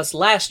you with us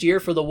last year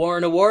for the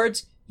Warren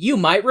Awards, you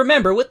might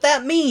remember what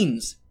that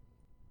means.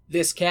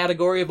 This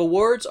category of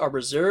awards are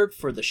reserved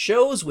for the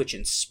shows which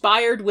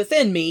inspired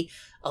within me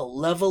a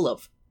level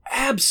of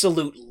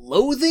absolute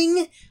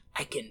loathing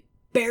I can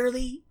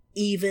barely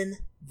even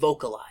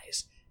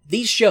vocalize.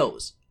 These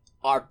shows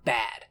are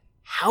bad.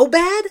 How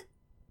bad?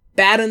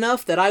 Bad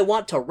enough that I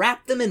want to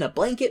wrap them in a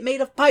blanket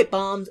made of pipe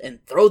bombs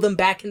and throw them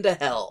back into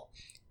hell.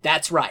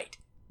 That's right.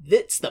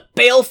 It's the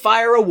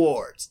Balefire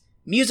Awards.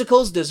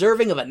 Musicals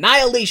deserving of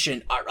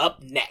annihilation are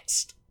up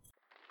next.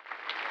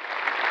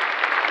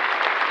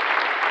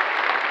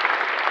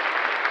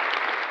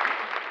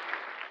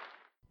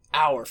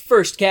 Our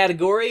first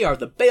category are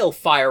the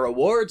Balefire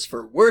Awards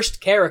for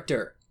Worst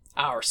Character.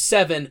 Our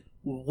 7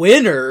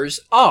 winners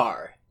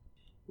are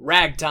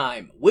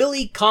Ragtime,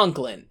 Willie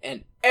Conklin,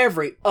 and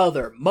every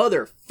other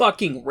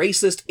motherfucking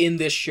racist in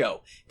this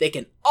show. They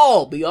can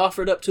all be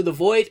offered up to the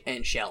void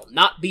and shall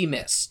not be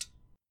missed.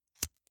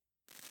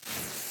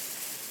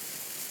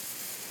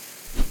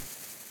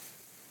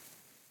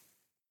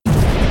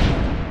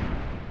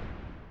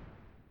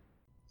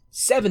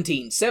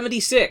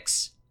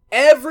 "1776.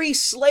 Every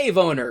slave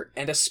owner,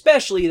 and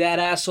especially that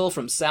asshole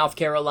from South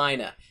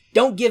Carolina.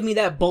 Don't give me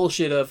that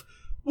bullshit of,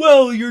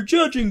 well, you're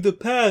judging the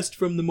past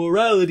from the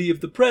morality of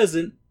the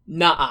present.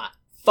 Nuh-uh.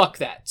 Fuck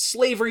that.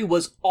 Slavery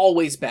was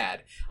always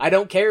bad. I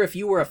don't care if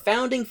you were a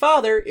founding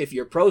father, if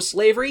you're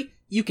pro-slavery,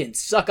 you can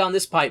suck on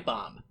this pipe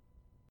bomb.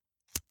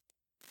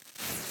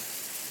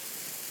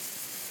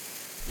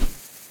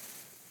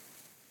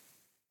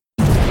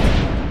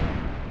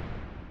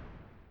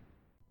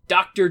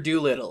 Dr.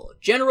 Doolittle,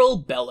 General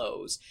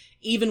Bellows.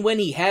 Even when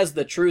he has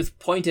the truth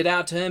pointed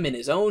out to him in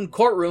his own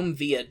courtroom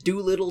via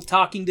Doolittle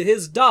talking to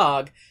his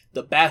dog,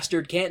 the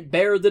bastard can't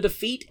bear the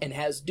defeat and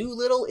has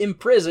Doolittle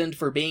imprisoned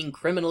for being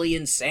criminally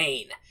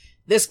insane.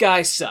 This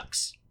guy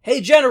sucks.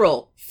 Hey,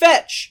 General,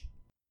 fetch!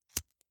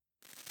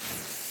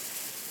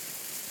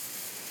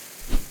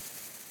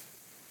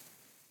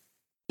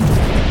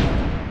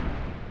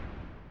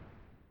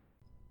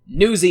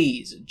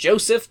 Newsies,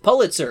 Joseph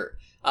Pulitzer.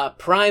 A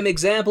prime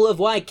example of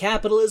why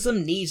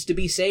capitalism needs to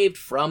be saved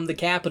from the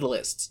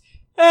capitalists.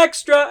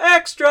 Extra,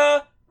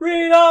 extra!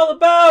 Read all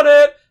about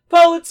it!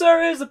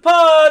 Pulitzer is a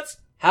putz!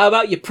 How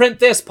about you print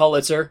this,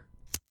 Pulitzer?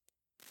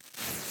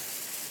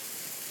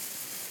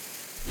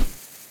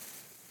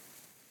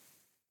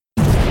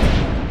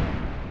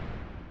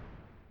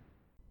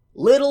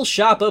 Little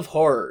Shop of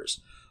Horrors.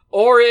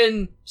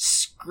 Orin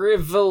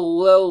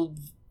Scrivello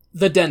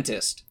the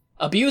Dentist.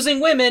 Abusing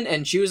women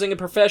and choosing a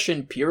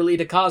profession purely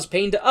to cause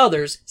pain to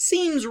others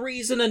seems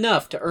reason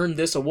enough to earn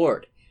this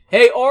award.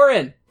 Hey,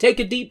 Orin,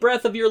 take a deep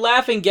breath of your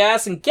laughing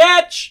gas and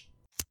catch!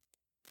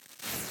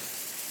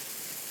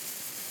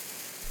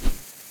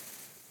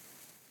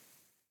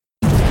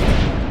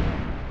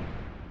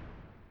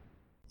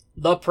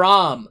 The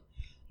Prom.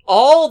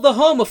 All the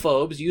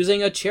homophobes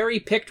using a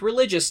cherry-picked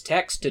religious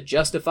text to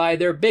justify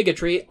their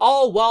bigotry,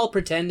 all while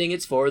pretending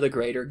it's for the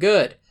greater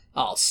good.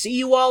 I'll see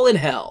you all in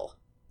hell.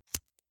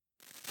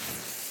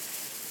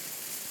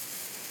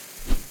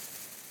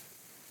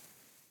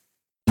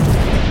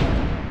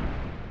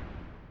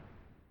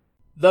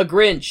 The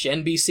Grinch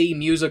NBC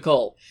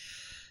musical.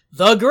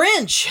 The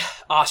Grinch!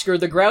 Oscar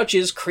the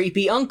Grouch's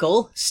creepy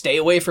uncle. Stay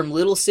away from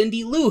little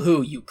Cindy Lou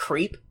Who, you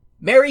creep.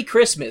 Merry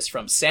Christmas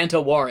from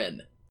Santa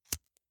Warren.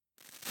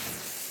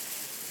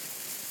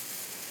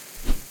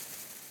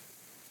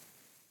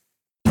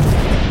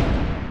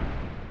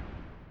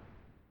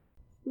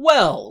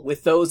 Well,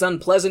 with those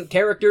unpleasant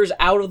characters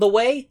out of the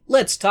way,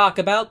 let's talk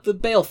about the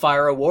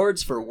Balefire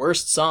Awards for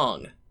Worst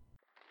Song.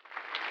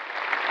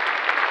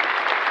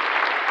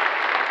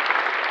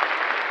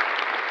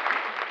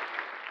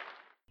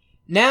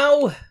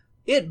 Now,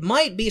 it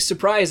might be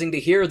surprising to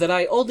hear that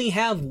I only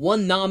have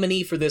one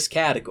nominee for this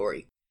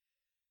category.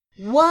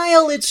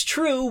 While it's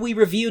true we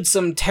reviewed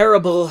some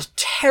terrible,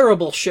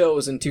 terrible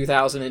shows in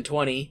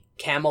 2020,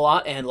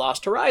 Camelot and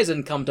Lost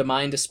Horizon come to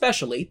mind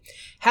especially,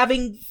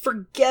 having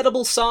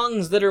forgettable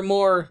songs that are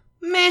more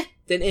meh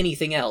than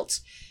anything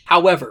else.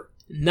 However,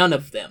 none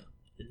of them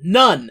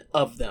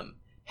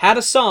had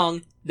a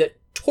song that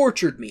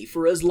tortured me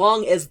for as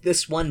long as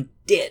this one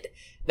did.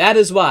 That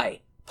is why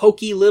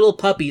Pokey Little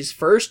Puppy's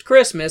First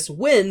Christmas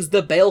wins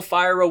the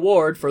Balefire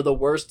Award for the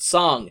worst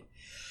song.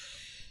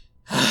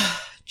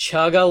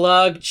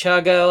 Chug-a-lug,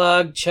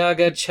 chug-a-lug,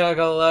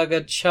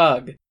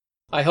 chug-a-chug-a-lug-a-chug.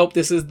 I hope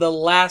this is the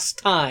last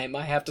time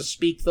I have to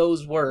speak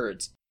those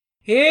words.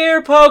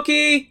 Here,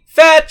 Pokey!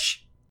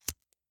 Fetch!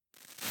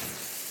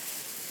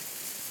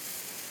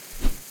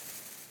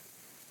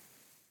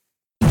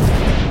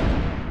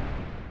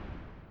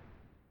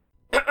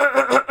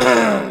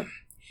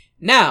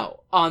 Now,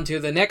 on to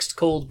the next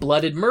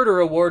cold-blooded murder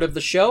award of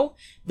the show,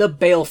 the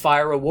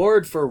Balefire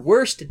Award for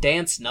Worst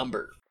Dance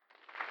Number.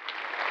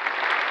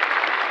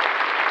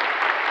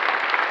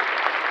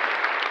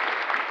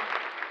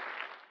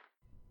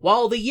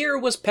 While the year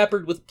was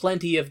peppered with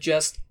plenty of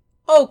just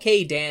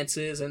okay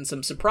dances and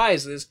some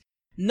surprises,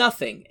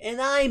 nothing,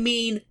 and I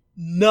mean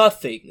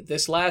nothing,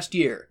 this last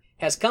year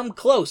has come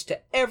close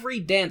to every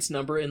dance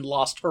number in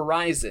Lost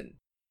Horizon.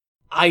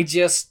 I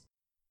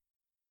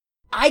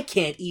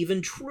can't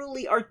even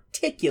truly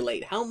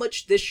articulate how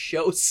much this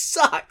show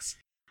sucks.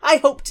 I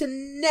hope to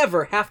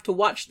never have to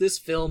watch this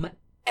film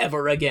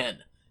ever again.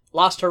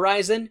 Lost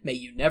Horizon, may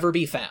you never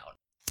be found.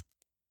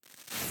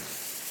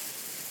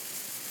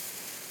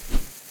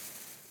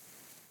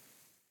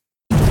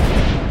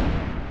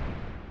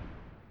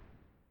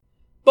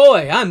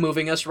 Boy, I'm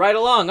moving us right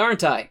along,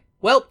 aren't I?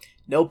 Well,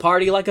 no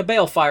party like a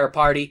Balefire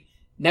party.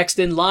 Next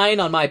in line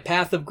on my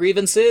path of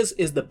grievances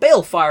is the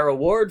Balefire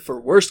Award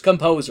for Worst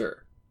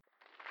Composer.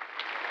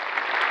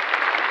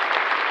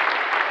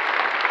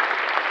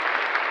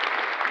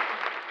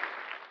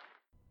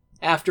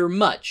 After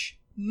much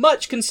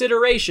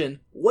consideration,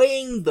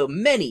 weighing the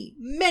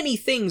many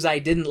things I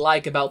didn't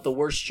like about the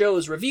worst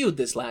shows reviewed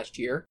this last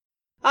year,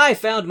 I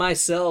found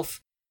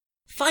myself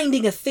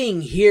finding a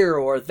thing here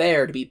or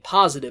there to be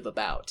positive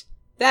about.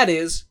 That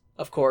is,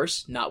 of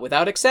course, not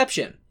without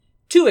exception.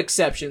 2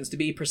 exceptions to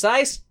be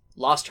precise: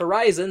 Lost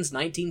Horizon's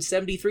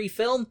 1973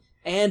 film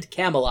and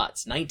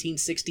Camelot's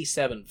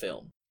 1967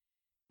 film.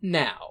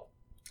 Now,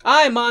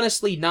 I'm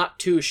honestly not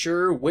too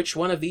sure which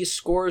one of these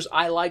scores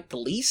I liked the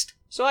least,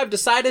 so I've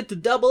decided to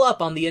double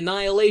up on the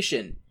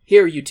annihilation.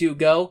 Here you two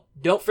go.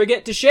 Don't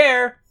forget to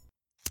share!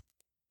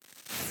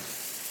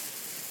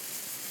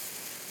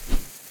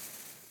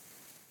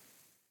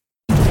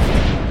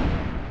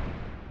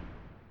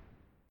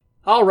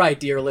 Alright,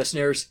 dear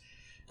listeners.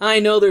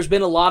 I know there's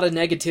been a lot of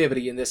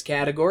negativity in this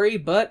category,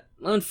 but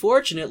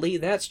unfortunately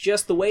that's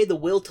just the way the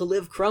will to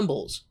live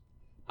crumbles.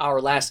 Our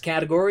last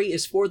category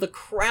is for the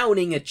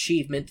crowning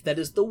achievement that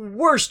is the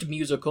worst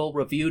musical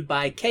reviewed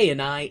by Kay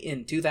and I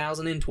in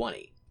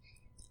 2020.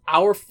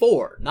 Our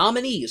 4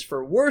 nominees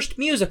for Worst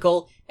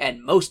Musical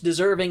and most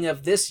deserving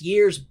of this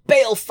year's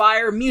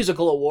Balefire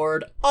Musical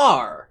Award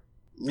are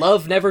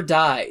Love Never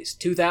Dies,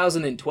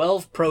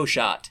 2012 Pro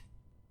Shot;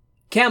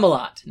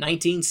 Camelot,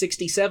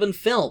 1967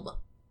 film;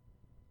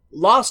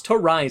 Lost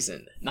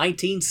Horizon,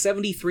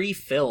 1973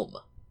 film;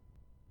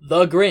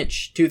 The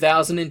Grinch,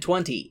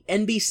 2020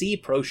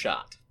 NBC Pro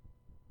Shot.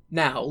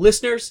 Now,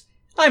 listeners,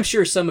 I'm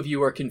sure some of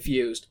you are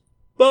confused.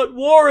 But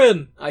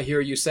Warren, I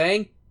hear you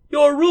saying,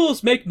 your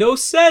rules make no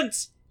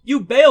sense. You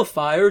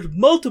balefired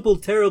multiple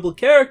terrible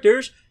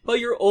characters,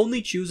 but you're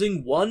only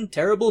choosing one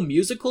terrible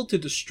musical to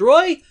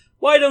destroy?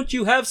 Why don't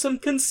you have some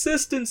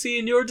consistency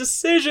in your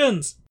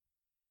decisions?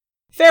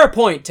 Fair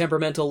point,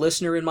 temperamental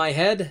listener in my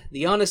head.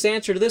 The honest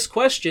answer to this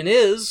question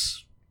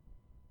is...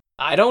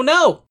 I don't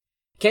know.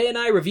 Kay and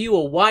I review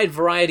a wide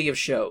variety of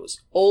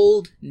shows.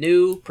 Old,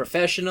 new,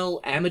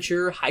 professional,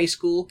 amateur, high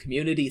school,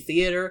 community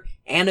theater,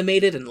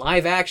 animated and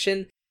live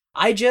action.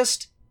 I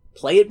just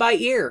play it by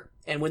ear,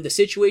 and when the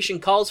situation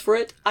calls for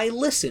it, I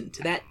listen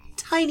to that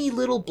tiny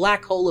little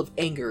black hole of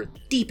anger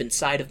deep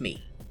inside of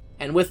me.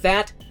 And with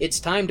that, it's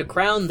time to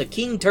crown the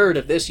King Turd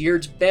of this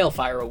year's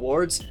Balefire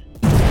Awards.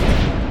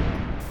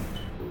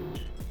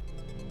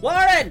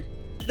 Warren!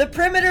 The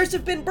perimeters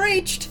have been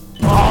breached!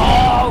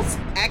 Balls!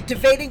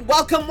 Activating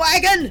welcome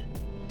wagon!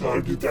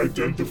 Target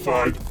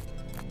identified.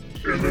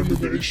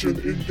 Elimination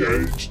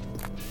engaged.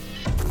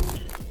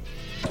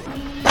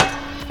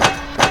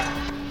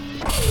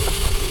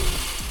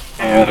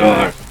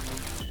 Error.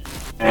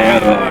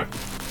 Error.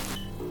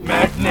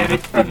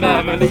 Magnetic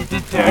anomaly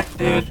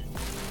detected.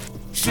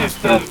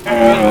 System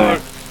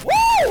error.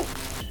 Woo!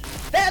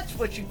 That's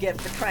what you get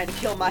for trying to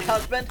kill my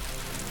husband.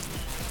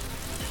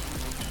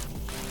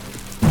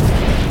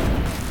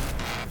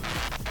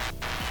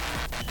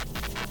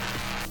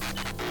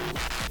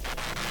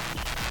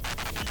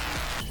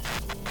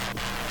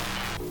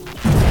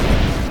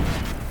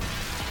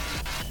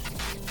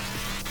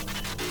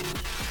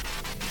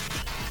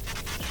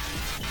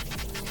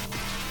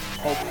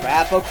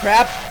 Oh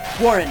crap!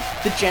 Warren,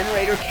 the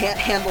generator can't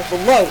handle the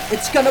load.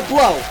 It's gonna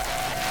blow.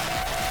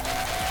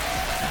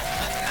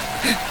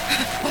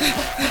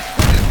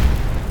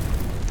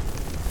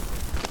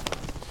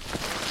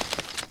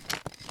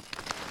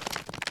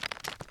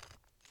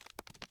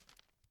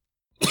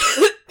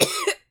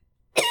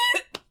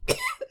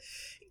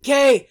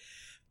 Kay,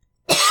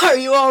 are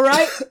you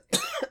alright?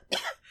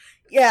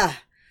 Yeah.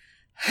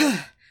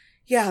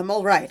 Yeah, I'm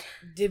alright.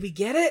 Did we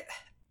get it?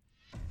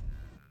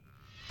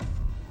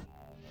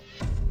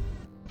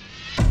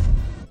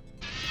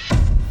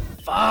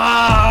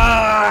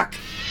 Fuck!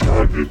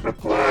 Target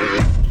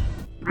acquired.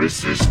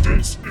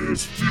 Resistance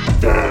is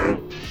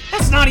futile.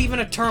 That's not even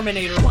a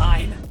Terminator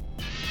line.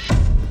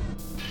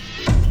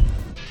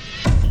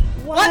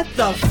 What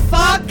the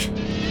fuck?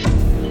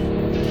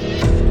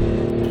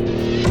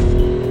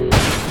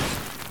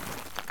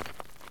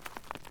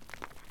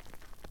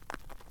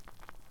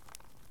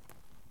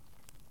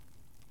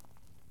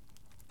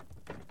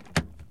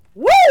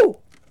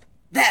 Woo!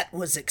 That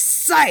was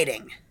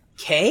exciting.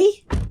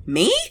 Kay?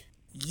 Me?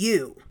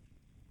 You.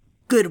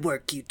 Good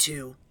work, you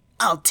two.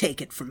 I'll take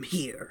it from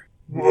here.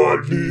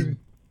 Warning.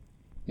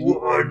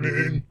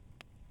 Warning.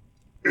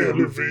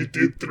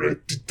 Elevated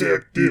threat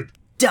detected.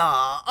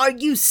 Duh, are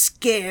you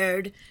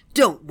scared?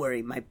 Don't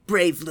worry, my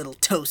brave little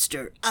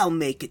toaster. I'll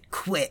make it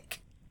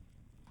quick.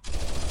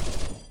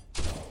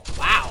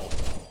 Wow.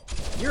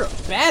 You're a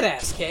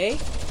badass, Kay.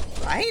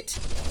 Right?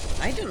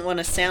 I didn't want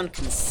to sound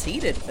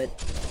conceited, but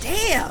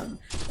damn,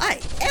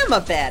 I am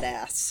a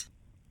badass.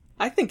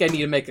 I think I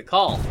need to make a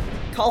call.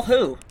 Call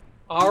who?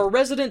 Our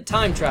resident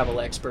time travel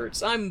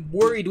experts. I'm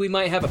worried we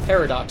might have a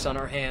paradox on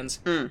our hands.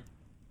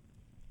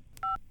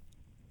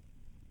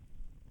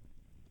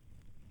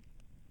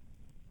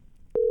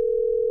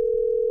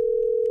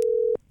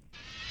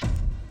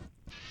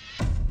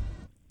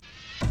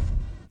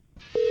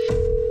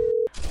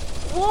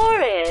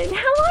 Warren,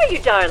 how are you,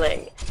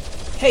 darling?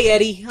 Hey,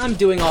 Eddie. I'm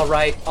doing all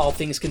right, all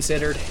things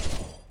considered.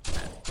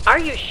 Are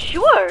you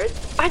sure?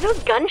 Are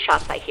those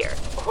gunshots I hear?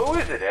 Who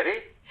is it, Eddie?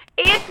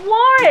 It's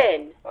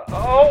Warren!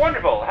 Oh,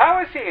 wonderful. How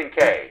is he and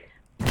Kay?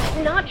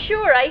 Not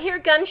sure. I hear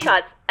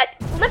gunshots.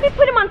 Let me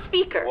put him on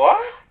speaker.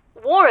 What?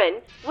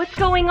 Warren, what's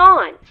going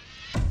on?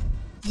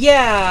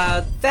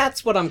 Yeah,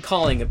 that's what I'm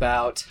calling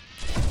about.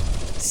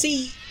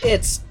 See,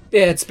 it's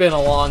been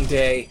a long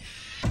day.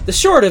 The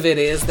short of it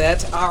is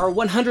that our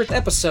 100th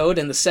episode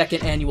in the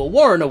second annual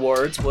Warren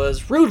Awards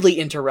was rudely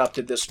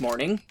interrupted this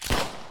morning.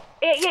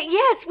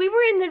 Yes, we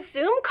were in the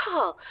Zoom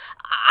call.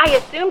 I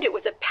assumed it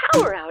was a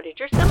power outage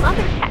or some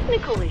other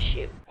technical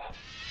issue.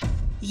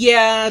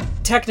 Yeah,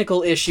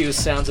 technical issues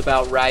sounds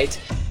about right.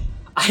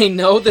 I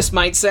know this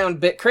might sound a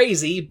bit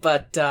crazy,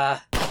 but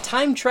a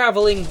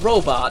time-traveling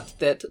robot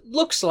that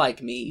looks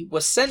like me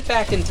was sent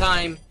back in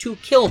time to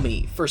kill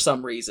me for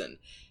some reason.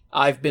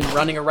 I've been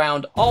running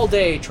around all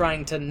day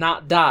trying to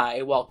not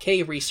die while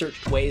Kay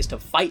researched ways to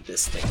fight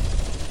this thing.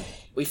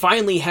 We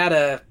finally had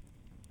a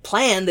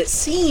plan that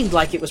seemed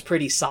like it was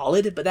pretty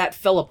solid, but that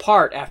fell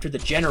apart after the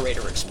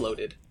generator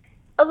exploded.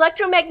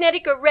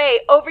 Electromagnetic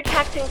array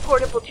overtaxing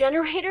portable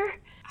generator?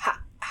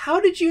 How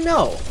did you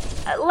know?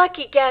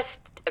 Lucky guess.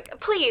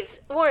 Please,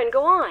 Warren,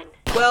 go on.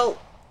 Well,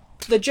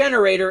 the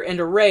generator and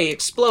array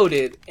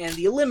exploded, and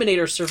the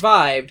Eliminator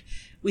survived.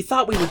 We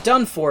thought we were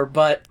done for,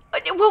 but...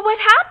 Well, what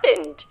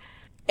happened?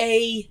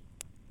 A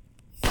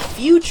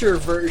future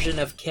version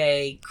of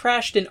K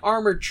crashed an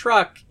armored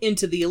truck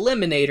into the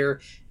Eliminator,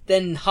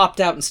 then hopped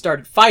out and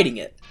started fighting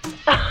it.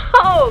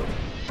 Oh,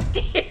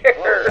 dear.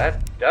 Well,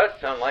 that does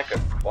sound like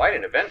quite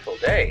an eventful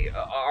day.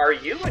 Are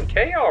you and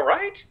Kay all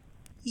right?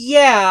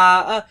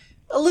 Yeah,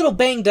 a little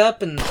banged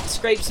up and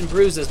scrapes and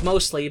bruises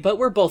mostly, but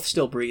we're both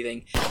still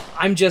breathing.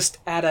 I'm just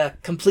at a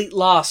complete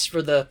loss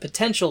for the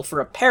potential for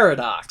a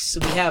paradox.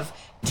 We have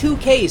 2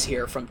 Ks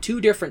here from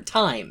 2 different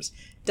times.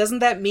 Doesn't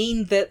that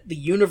mean that the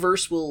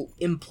universe will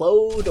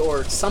implode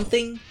or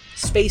something?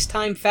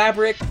 Space-time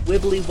fabric,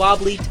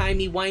 wibbly-wobbly,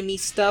 timey-wimey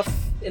stuff,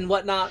 and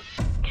whatnot?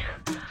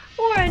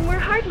 Warren, we're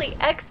hardly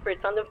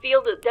experts on the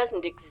field that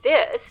doesn't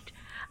exist.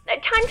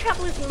 Time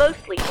travel is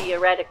mostly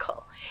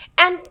theoretical.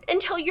 And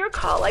until your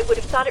call, I would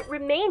have thought it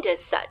remained as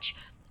such.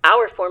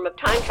 Our form of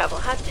time travel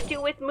has to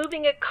do with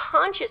moving a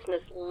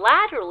consciousness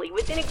laterally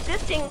within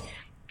existing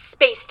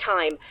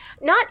space-time,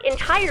 not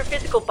entire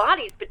physical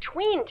bodies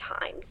between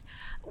times.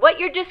 What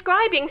you're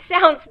describing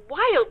sounds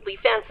wildly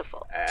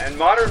fanciful. And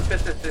modern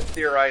physicists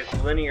theorize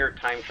linear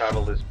time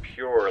travel is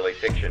purely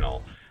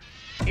fictional.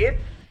 It's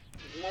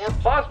more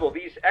plausible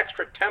these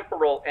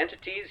extratemporal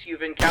entities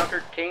you've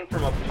encountered came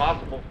from a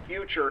possible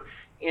future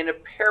in a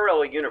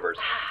parallel universe.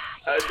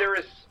 There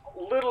is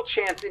little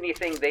chance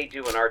anything they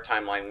do in our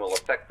timeline will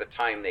affect the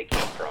time they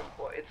came from.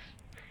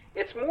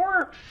 It's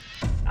more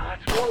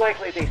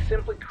likely they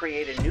simply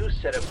create a new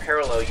set of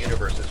parallel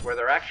universes where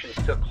their actions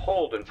took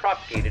hold and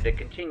propagated a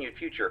continued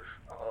future,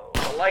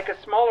 like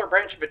a smaller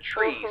branch of a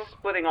tree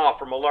splitting off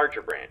from a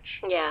larger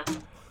branch. Yeah.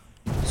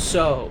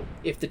 So,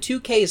 if the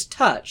 2 Ks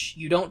touch,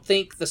 you don't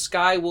think the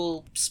sky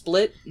will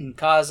split and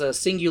cause a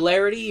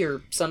singularity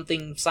or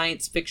something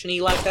science fiction-y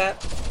like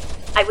that?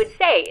 I would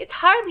say it's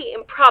hardly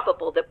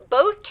improbable that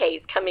both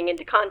Ks coming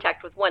into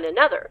contact with one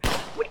another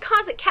would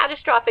cause a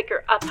catastrophic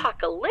or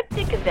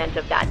apocalyptic event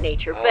of that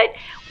nature, but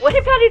what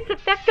about its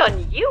effect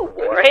on you,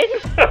 Warren?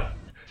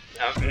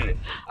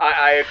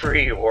 I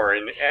agree,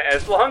 Warren.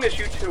 As long as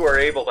you two are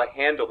able to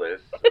handle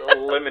this,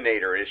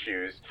 Eliminator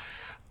issues,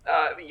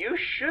 you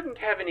shouldn't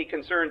have any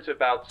concerns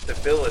about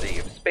stability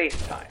of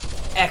space-time.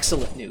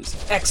 Excellent news.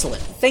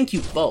 Excellent. Thank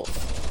you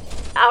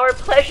both. Our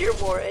pleasure,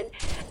 Warren.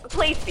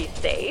 Please be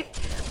safe.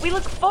 We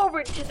look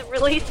forward to the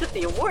release of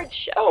the awards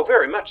show. Oh,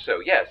 very much so,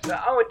 yes. And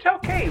tell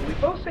Kay we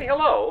both say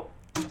hello.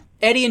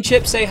 Eddie and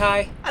Chip say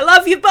hi. I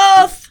love you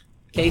both!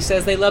 Kay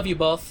says they love you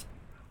both.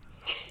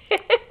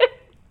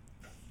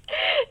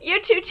 You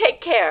two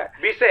take care.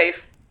 Be safe.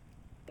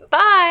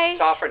 Bye.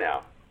 Ta for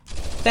now.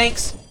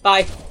 Thanks.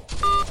 Bye.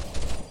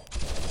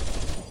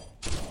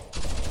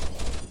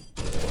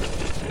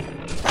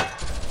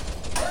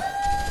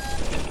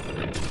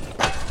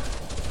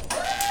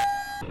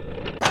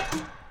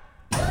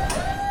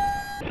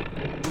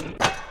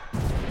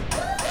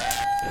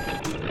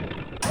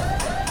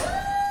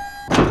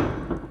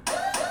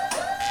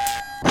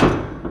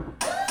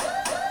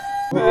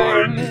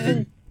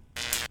 Warning!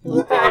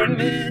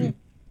 Warning!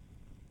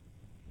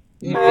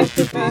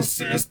 Multiple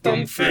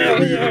system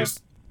failures.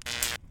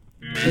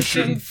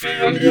 Mission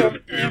failure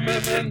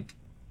imminent.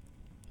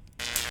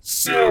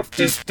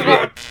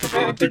 Self-destruct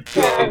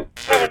protocol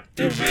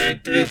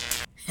activated.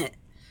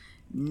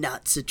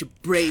 Not such a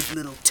brave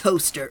little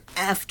toaster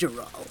after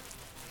all.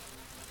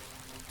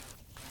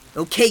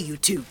 Okay, you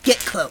two, get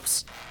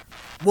close.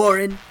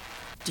 Warren,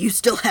 do you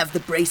still have the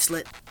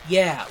bracelet?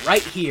 Yeah,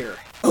 right here.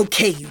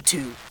 Okay, you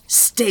two,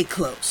 stay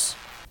close.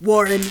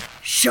 Warren,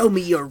 show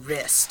me your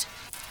wrist.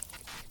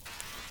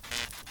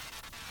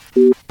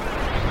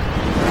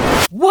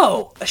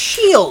 Whoa, a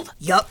shield!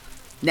 Yup.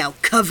 Now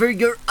cover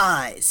your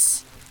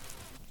eyes.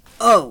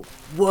 Oh,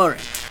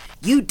 Warren,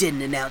 you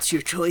didn't announce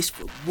your choice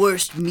for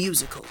worst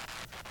musical.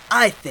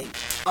 I think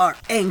our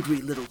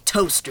angry little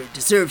toaster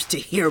deserves to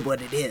hear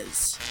what it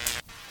is.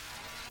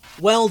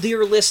 Well,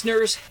 dear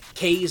listeners,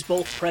 K's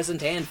both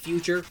present and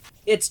future,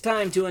 it's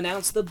time to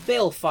announce the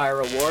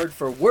Balefire Award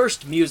for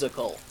Worst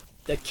Musical.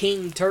 The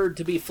king turd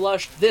to be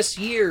flushed this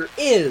year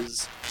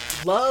is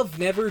Love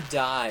Never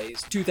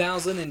Dies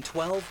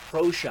 2012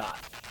 Pro Shot,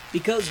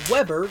 because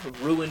Weber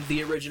ruined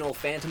the original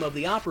Phantom of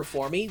the Opera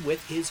for me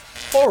with his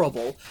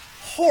horrible,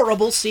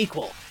 horrible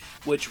sequel,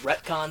 which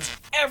retcons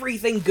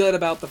everything good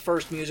about the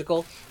first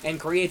musical and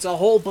creates a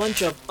whole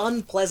bunch of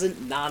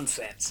unpleasant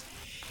nonsense.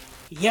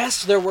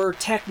 Yes, there were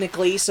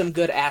technically some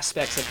good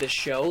aspects of this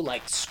show,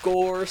 like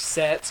score,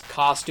 sets,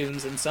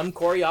 costumes, and some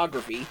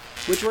choreography,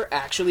 which were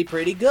actually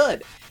pretty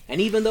good. And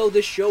even though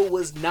this show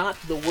was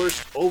not the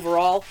worst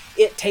overall,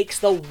 it takes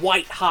the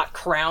white-hot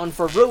crown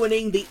for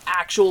ruining the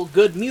actual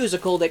good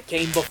musical that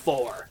came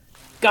before.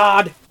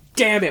 God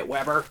damn it,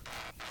 Weber.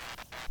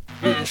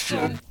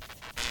 Mission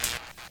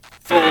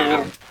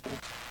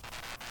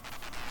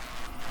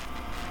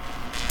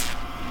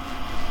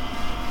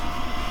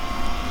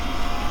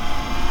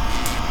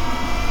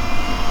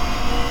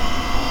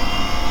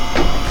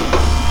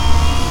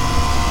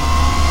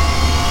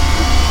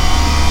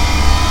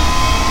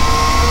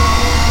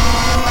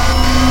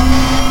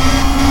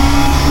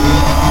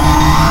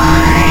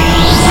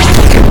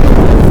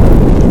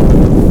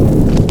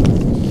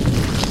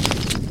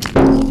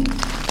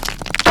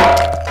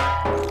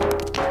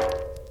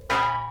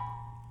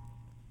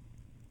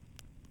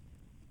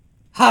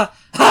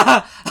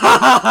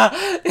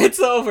It's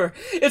over.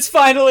 It's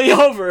finally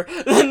over.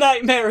 The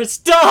nightmare is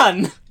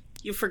done.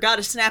 You forgot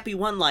a snappy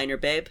one-liner,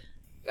 babe.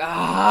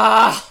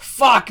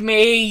 Fuck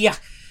me.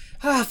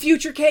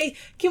 Future K,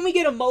 can we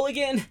get a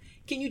mulligan?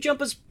 Can you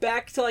jump us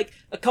back to like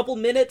a couple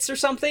minutes or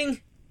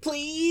something?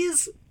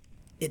 Please?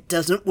 It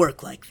doesn't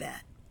work like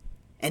that.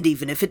 And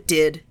even if it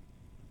did,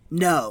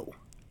 no.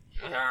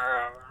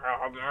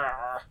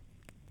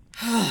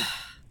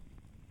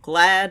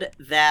 Glad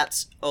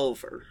that's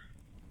over.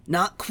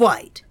 Not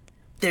quite.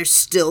 There's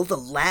still the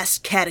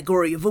last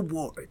category of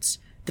awards,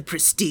 the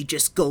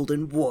prestigious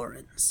Golden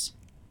Warrens.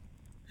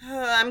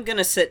 I'm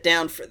gonna sit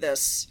down for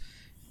this.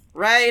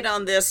 Right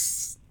on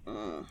this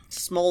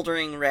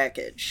smoldering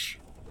wreckage.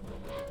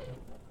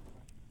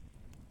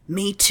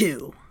 Me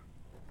too.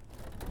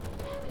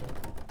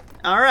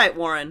 Alright,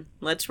 Warren,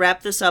 let's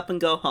wrap this up and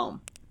go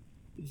home.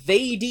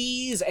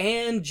 Ladies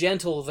and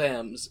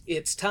gentlethems,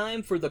 it's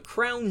time for the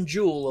crown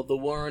jewel of the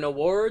Warren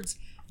Awards,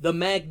 the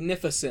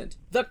magnificent,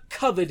 the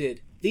coveted,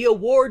 the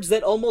awards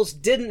that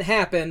almost didn't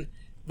happen,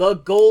 the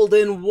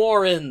Golden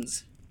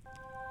Warrens.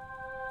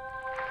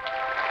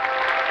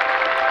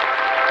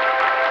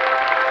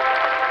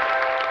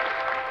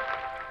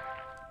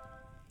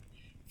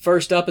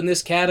 First up in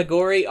this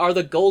category are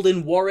the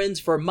Golden Warrens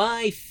for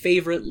my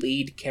favorite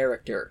lead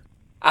character.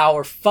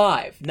 Our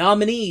 5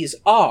 nominees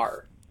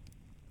are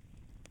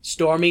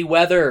Stormy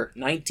Weather,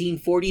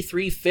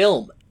 1943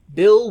 film,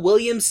 Bill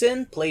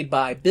Williamson, played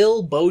by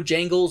Bill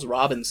Bojangles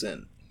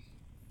Robinson.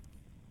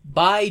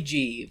 By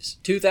Jeeves,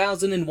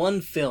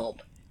 2001 film,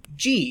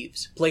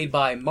 Jeeves, played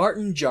by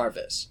Martin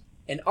Jarvis.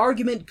 An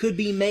argument could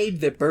be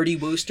made that Bertie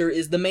Wooster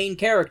is the main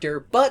character,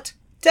 but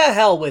to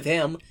hell with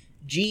him,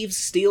 Jeeves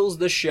steals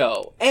the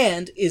show,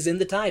 and is in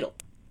the title.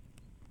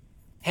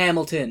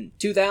 Hamilton,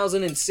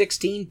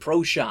 2016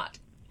 Pro Shot,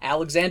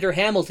 Alexander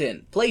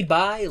Hamilton, played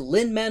by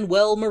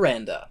Lin-Manuel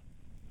Miranda.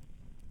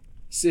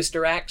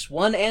 Sister Acts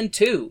 1 and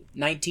 2,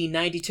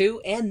 1992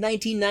 and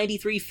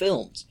 1993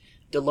 films,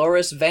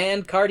 Dolores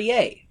Van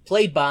Cartier,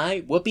 played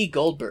by Whoopi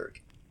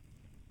Goldberg.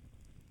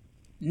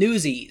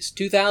 Newsies,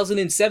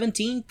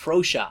 2017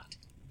 Pro Shot,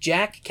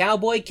 Jack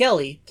Cowboy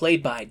Kelly,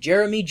 played by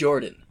Jeremy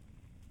Jordan.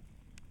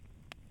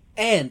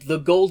 And the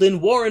Golden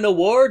Warren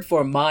Award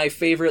for my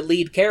favorite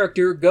lead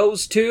character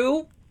goes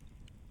to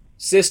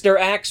Sister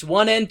Acts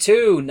 1 and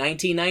 2,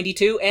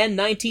 1992 and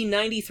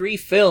 1993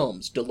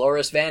 films,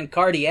 Dolores Van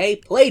Cartier,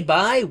 played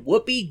by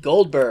Whoopi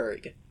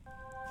Goldberg.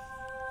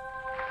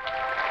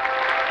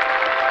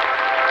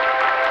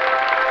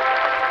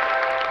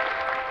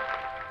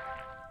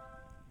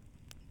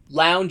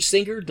 Lounge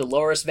singer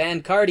Dolores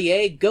Van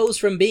Cartier goes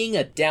from being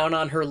a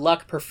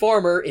down-on-her-luck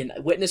performer in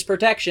Witness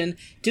Protection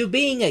to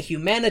being a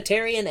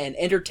humanitarian and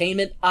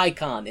entertainment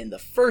icon in the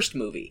first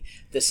movie.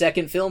 The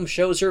second film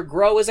shows her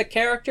grow as a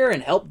character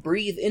and help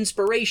breathe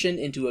inspiration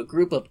into a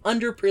group of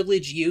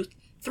underprivileged youth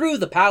through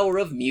the power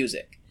of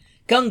music.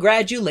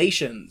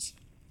 Congratulations!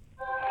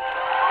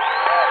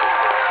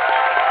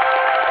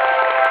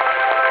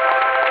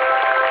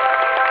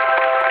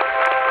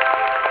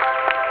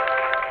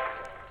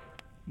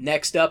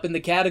 Next up in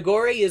the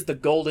category is the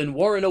Golden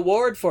Warren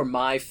Award for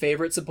my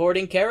favorite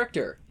supporting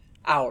character.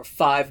 Our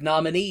 5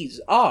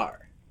 nominees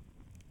are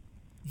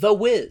The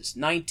Wiz,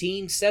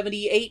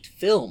 1978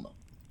 film,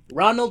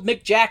 Ronald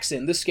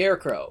McJackson, the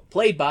Scarecrow,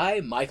 played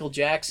by Michael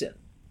Jackson.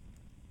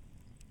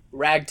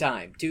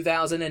 Ragtime,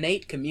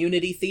 2008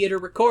 community theater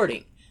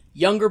recording,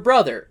 Younger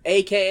Brother,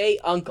 aka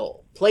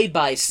Uncle, played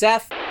by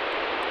Seth.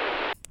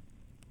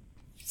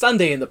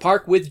 Sunday in the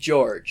Park with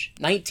George,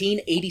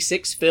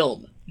 1986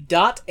 film,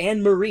 Dot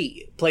and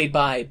Marie, played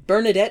by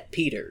Bernadette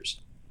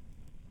Peters.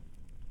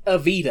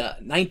 Evita,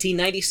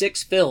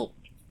 1996 film,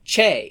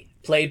 Che,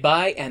 played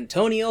by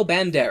Antonio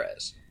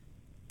Banderas.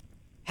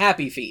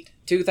 Happy Feet,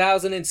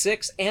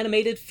 2006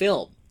 animated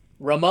film,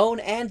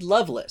 Ramon and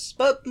Loveless,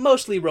 but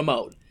mostly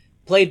Ramon,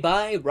 played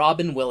by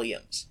Robin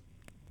Williams.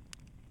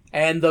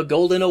 And the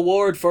Golden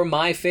Award for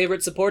my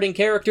favorite supporting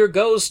character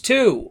goes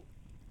to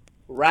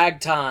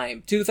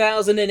Ragtime,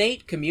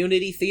 2008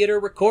 community theater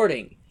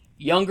recording,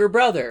 Younger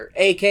Brother,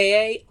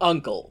 aka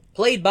Uncle,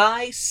 played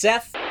by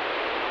Seth.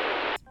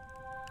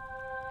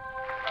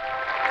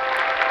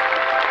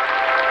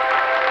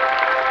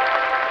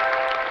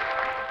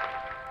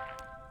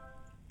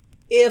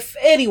 If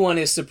anyone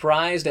is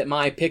surprised at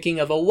my picking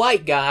of a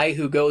white guy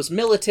who goes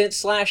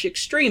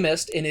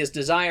militant/extremist in his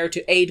desire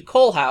to aid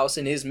Coalhouse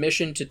in his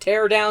mission to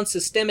tear down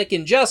systemic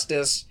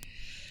injustice,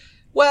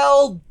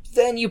 well,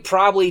 then you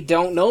probably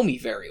don't know me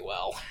very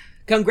well.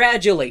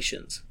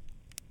 Congratulations.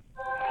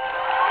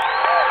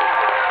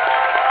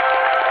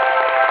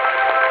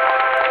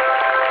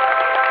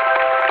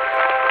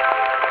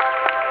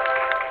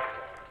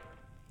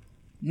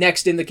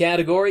 Next in the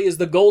category is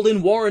the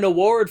Golden Warren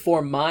Award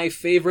for My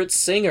Favorite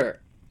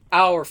Singer.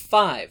 Our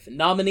 5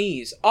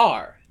 nominees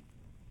are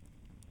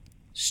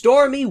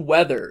Stormy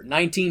Weather,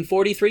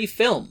 1943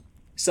 film,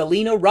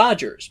 Selena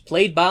Rogers,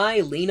 played by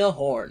Lena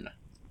Horne.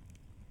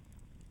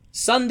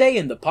 Sunday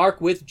in the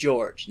Park with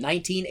George,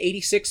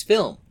 1986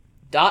 film,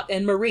 Dot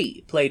and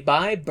Marie, played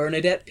by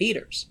Bernadette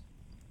Peters.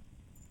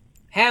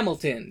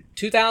 Hamilton,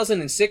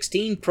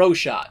 2016 Pro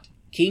Shot,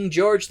 King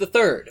George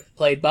III,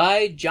 played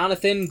by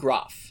Jonathan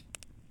Groff.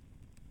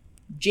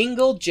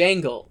 Jingle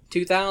Jangle,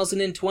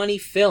 2020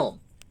 film,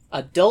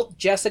 Adult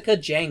Jessica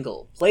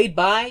Jangle, played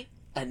by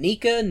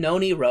Anika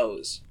Noni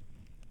Rose.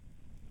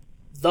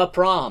 The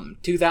Prom,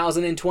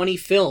 2020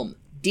 film,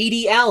 Dee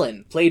Dee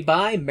Allen, played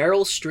by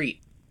Meryl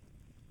Streep.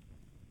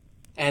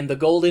 And the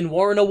Golden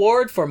Warren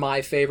Award for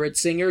My Favorite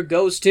Singer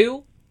goes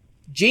to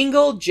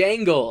Jingle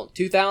Jangle,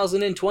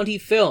 2020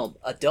 film,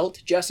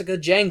 Adult Jessica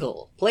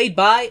Jangle, played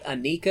by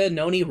Anika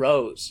Noni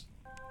Rose.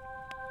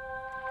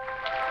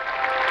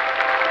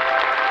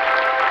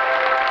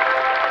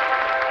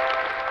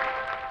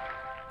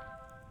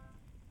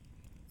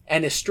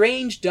 An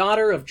estranged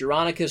daughter of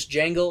Geronicus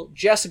Jangle,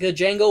 Jessica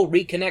Jangle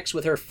reconnects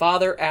with her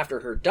father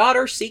after her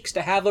daughter seeks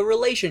to have a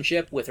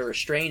relationship with her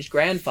estranged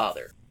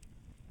grandfather.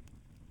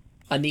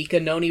 Anika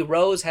Noni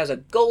Rose has a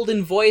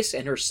golden voice,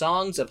 and her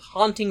songs of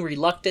haunting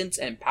reluctance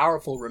and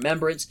powerful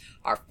remembrance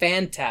are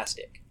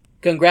fantastic.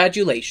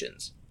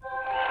 Congratulations.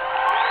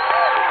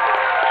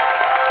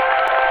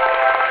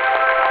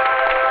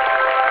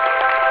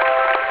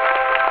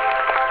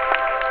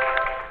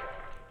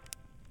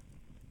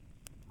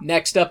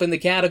 Next up in the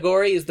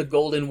category is the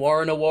Golden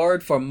Warren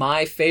Award for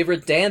My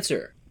Favorite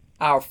Dancer.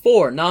 Our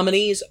 4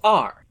 nominees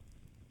are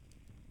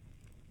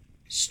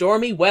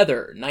Stormy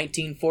Weather,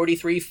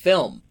 1943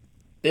 film,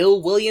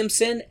 Bill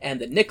Williamson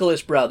and the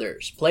Nicholas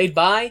Brothers, played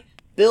by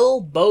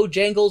Bill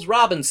Bojangles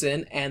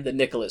Robinson and the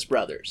Nicholas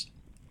Brothers.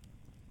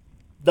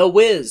 The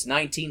Wiz,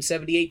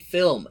 1978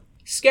 film,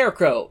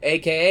 Scarecrow,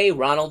 aka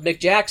Ronald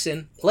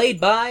McJackson, played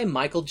by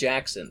Michael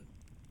Jackson.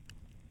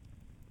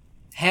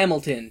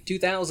 Hamilton,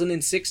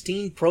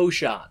 2016 Pro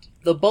Shot,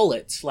 The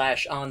Bullet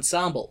 /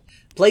 Ensemble,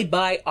 played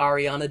by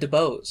Ariana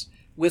DeBose,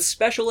 with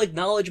special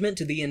acknowledgement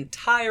to the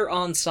entire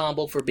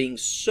ensemble for being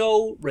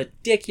so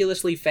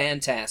ridiculously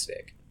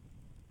fantastic.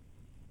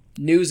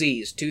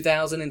 Newsies,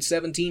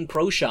 2017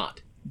 Pro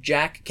Shot,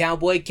 Jack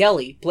Cowboy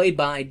Kelly, played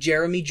by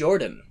Jeremy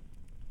Jordan.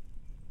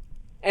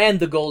 And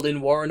the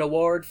Golden Warren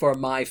Award for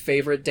My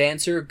Favorite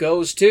Dancer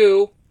goes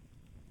to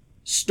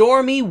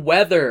Stormy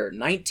Weather,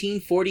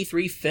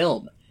 1943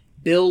 film,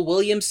 Bill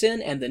Williamson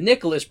and the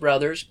Nicholas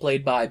Brothers,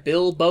 played by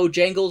Bill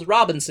Bojangles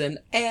Robinson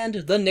and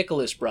the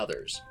Nicholas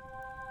Brothers.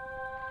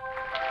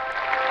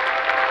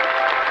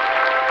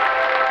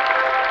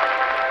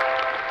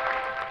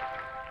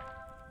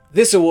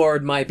 This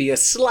award might be a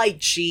slight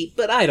cheat,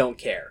 but I don't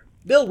care.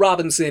 Bill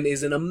Robinson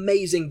is an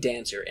amazing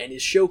dancer, and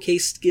his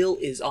showcase skill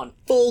is on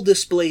full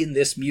display in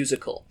this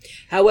musical.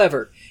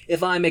 However,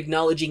 if I'm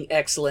acknowledging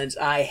excellence,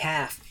 I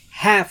have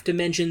to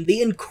mention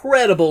the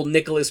incredible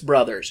Nicholas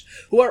Brothers,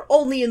 who are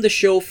only in the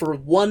show for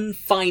one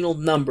final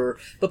number,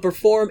 but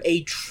perform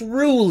a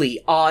truly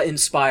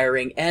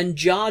awe-inspiring and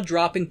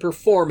jaw-dropping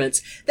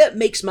performance that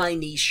makes my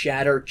knees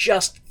shatter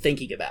just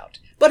thinking about,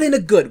 but in a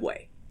good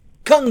way.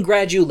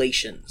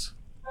 Congratulations!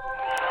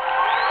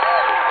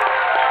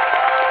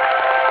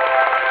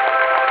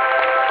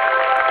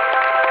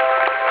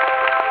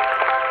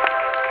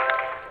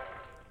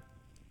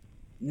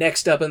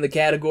 Next up in the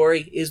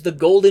category is the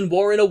Golden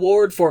Warren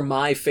Award for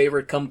My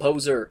Favorite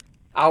Composer.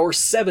 Our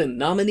 7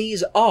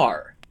 nominees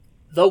are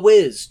The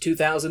Wiz,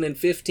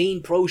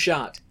 2015 Pro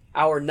Shot.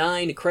 Our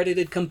 9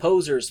 credited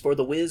composers for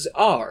The Wiz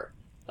are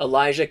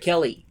Elijah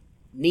Kelly,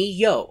 Nee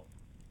Yo,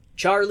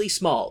 Charlie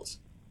Smalls,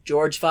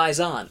 George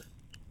Faison,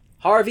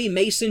 Harvey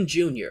Mason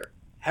Jr.,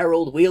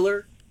 Harold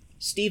Wheeler,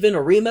 Stephen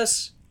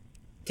Oremus,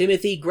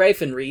 Timothy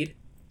Graffenried,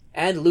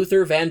 and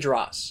Luther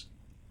Vandross.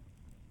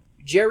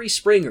 Jerry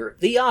Springer,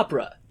 The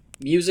Opera,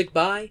 music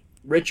by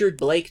Richard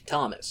Blake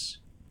Thomas.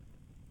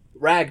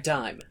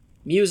 Ragtime,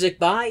 music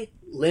by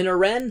Lynn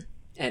Oren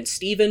and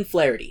Stephen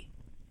Flaherty.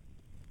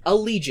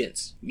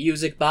 Allegiance,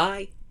 music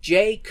by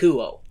Jay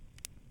Kuo.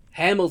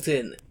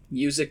 Hamilton,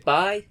 music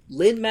by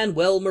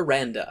Lin-Manuel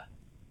Miranda.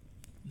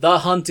 The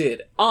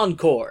Hunted,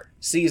 Encore,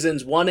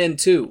 Seasons 1 and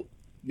 2,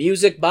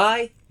 music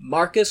by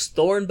Marcus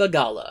Thorne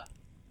Bagala.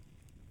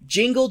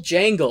 Jingle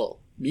Jangle,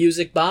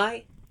 music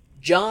by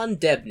John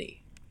Debney.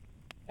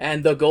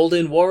 And the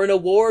Golden Warren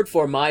Award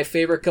for My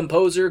Favorite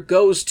Composer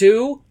goes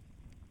to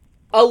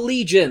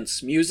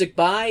Allegiance, music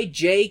by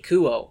Jay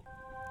Kuo.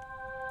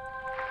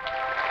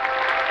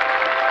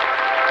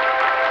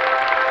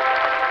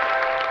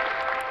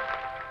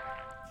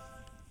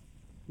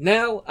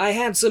 Now, I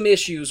had some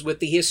issues with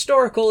the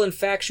historical and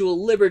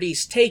factual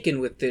liberties taken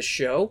with this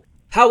show.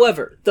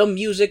 However, the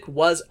music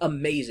was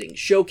amazing,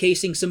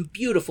 showcasing some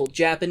beautiful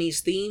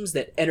Japanese themes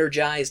that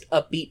energized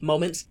upbeat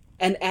moments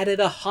and added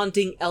a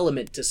haunting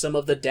element to some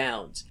of the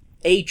downs.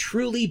 A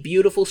truly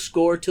beautiful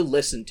score to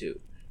listen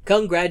to.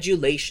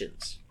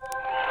 Congratulations.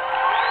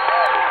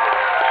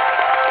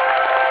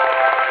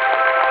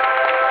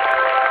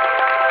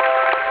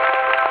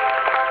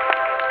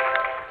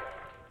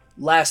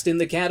 Last in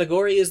the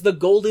category is the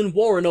Golden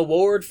Warren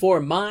Award for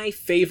My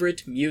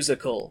Favorite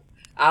Musical.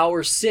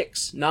 Our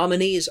 6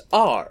 nominees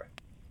are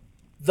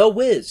The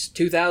Wiz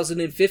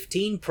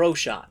 2015 Pro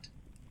Shot,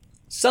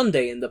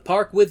 Sunday in the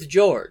Park with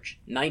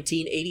George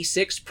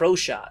 1986 Pro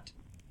Shot,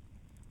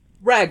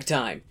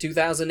 Ragtime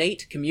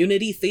 2008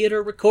 Community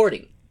Theater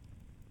Recording,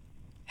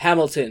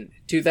 Hamilton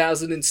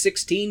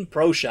 2016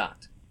 Pro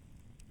Shot,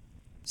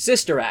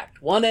 Sister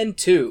Act 1 and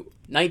 2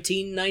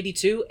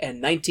 1992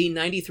 and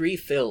 1993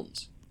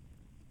 films,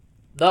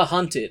 The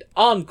Hunted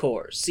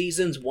Encore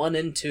Seasons 1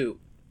 and 2,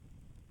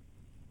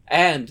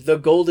 and the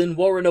Golden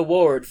Warren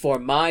Award for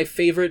My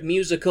Favorite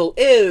Musical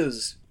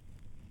is...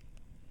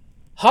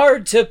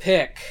 hard to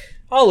pick.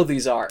 All of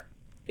these are.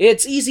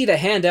 It's easy to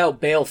hand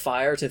out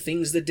balefire to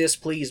things that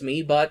displease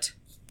me, but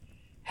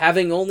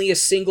having only a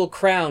single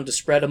crown to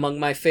spread among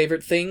my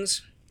favorite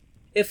things,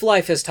 if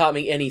life has taught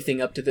me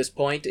anything up to this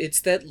point,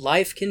 it's that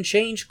life can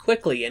change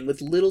quickly and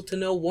with little to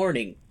no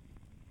warning.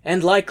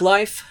 And like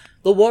life,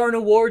 the Warren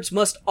Awards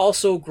must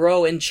also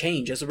grow and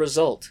change as a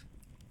result.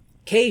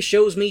 Kay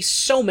shows me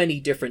so many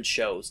different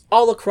shows,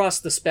 all across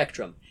the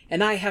spectrum,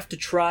 and I have to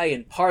try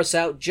and parse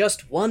out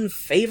just one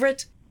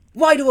favorite?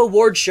 Why do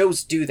award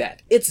shows do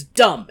that? It's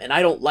dumb, and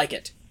I don't like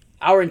it.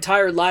 Our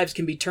entire lives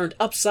can be turned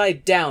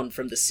upside down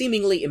from the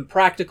seemingly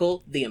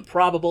impractical, the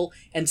improbable,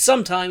 and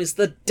sometimes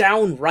the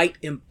downright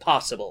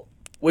impossible.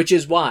 Which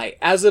is why,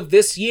 as of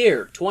this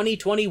year,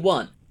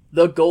 2021,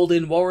 the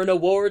Golden Warren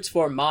Awards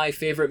for My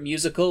Favorite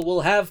Musical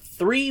will have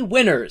 3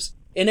 winners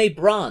in a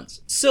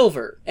bronze,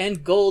 silver,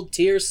 and gold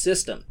tier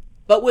system,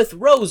 but with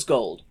rose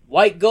gold,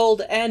 white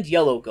gold, and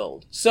yellow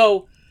gold.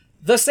 So,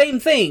 the same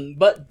thing,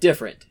 but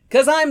different,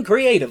 'cause I'm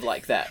creative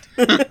like that.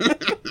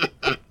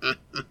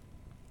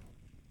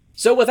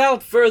 So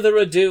without further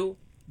ado,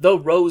 the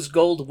Rose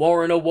Gold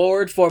Warren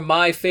Award for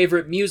My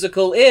Favorite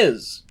Musical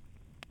is...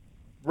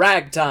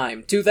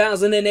 Ragtime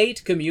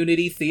 2008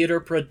 Community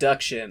Theater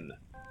Production.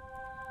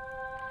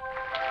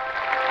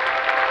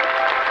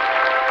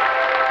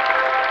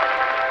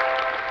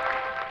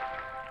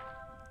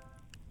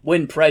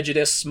 When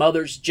prejudice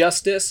smothers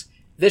justice,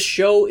 this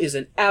show is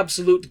an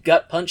absolute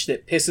gut punch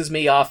that pisses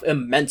me off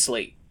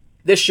immensely.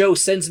 This show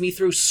sends me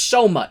through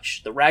so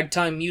much. The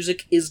ragtime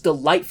music is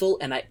delightful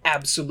and I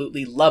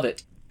absolutely love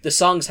it. The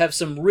songs have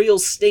some real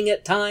sting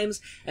at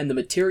times, and the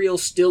material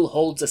still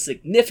holds a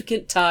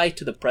significant tie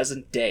to the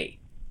present day.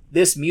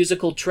 This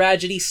musical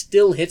tragedy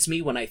still hits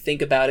me when I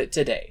think about it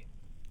today.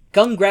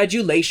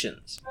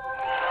 Congratulations!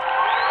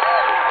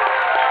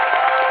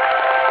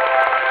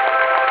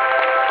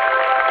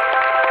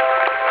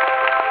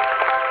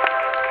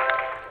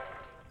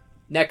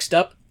 Next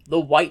up, the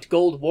White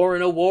Gold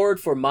Warren Award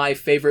for My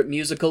Favorite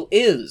Musical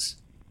is...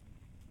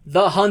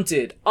 The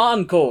Hunted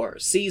Encore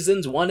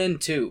Seasons 1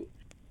 and 2.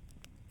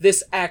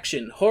 This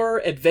action,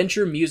 horror,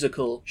 adventure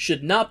musical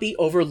should not be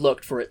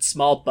overlooked for its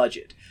small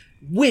budget.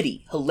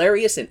 Witty,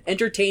 hilarious, and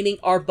entertaining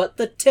are but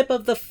the tip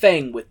of the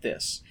fang with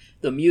this.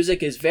 The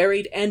music is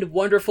varied and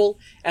wonderful,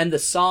 and the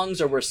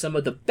songs are where some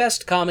of the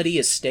best comedy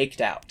is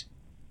staked out.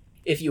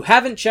 If you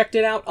haven't checked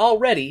it out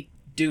already,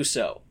 do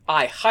so.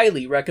 I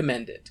highly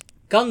recommend it.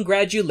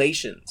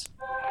 Congratulations!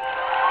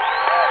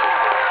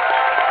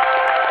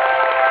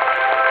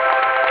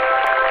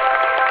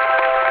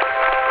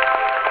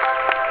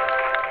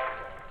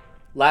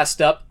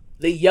 Last up,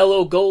 the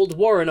Yellow Gold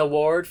Warren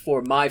Award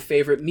for My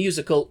Favorite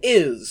Musical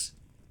is...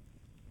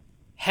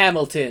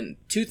 Hamilton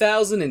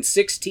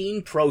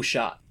 2016 Pro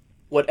Shot.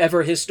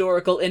 Whatever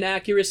historical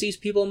inaccuracies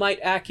people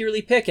might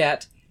accurately pick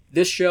at,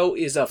 this show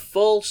is a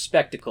full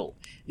spectacle.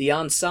 The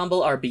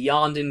ensemble are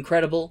beyond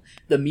incredible.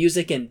 The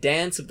music and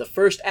dance of the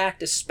first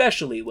act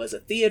especially was a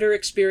theater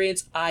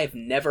experience I've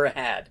never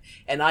had,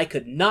 and I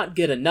could not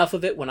get enough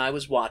of it when I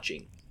was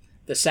watching.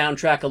 The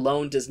soundtrack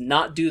alone does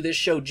not do this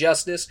show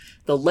justice.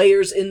 The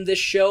layers in this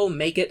show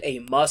make it a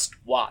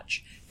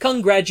must-watch.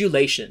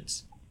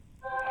 Congratulations!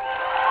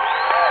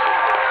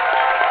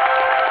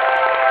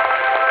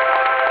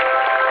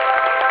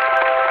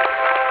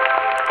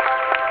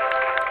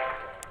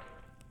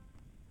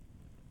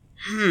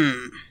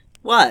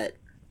 What?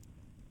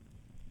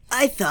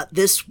 I thought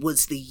this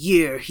was the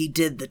year he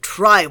did the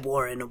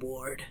Tri-Warren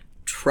Award.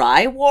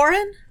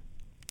 Tri-Warren?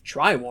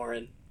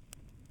 Tri-Warren?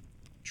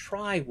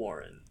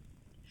 Tri-Warren.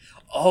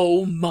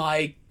 Oh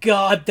my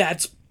god,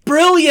 that's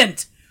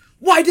brilliant!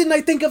 Why didn't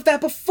I think of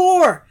that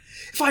before?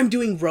 If I'm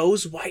doing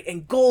rose, white,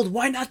 and gold,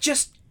 why not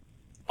just...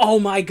 Oh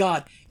my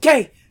god.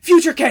 Kay!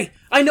 Future Kay!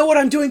 I know what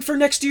I'm doing for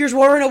next year's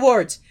Warren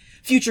Awards!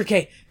 Future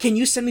Kay, can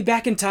you send me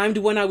back in time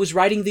to when I was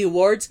writing the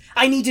awards?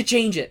 I need to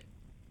change it.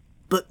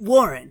 But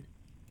Warren,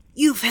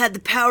 you've had the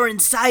power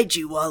inside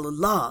you all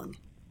along.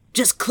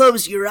 Just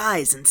close your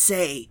eyes and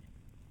say,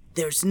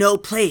 "There's no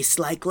place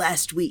like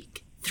last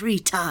week," 3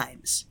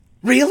 times.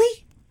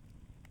 Really?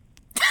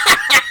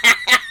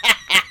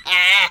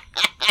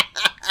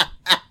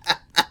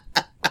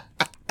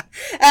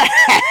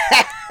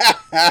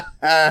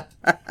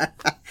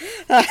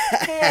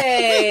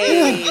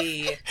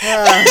 Hey!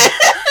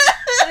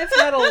 I've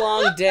had a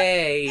long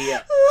day.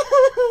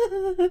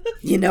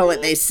 You know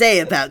what they say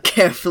about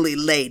carefully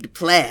laid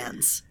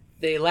plans.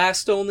 They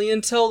last only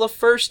until the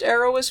first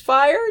arrow is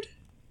fired?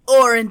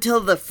 Or until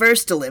the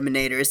first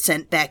Eliminator is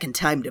sent back in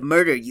time to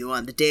murder you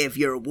on the day of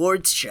your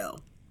awards show.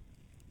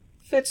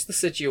 Fits the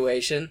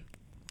situation.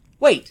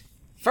 Wait,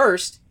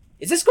 first?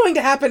 Is this going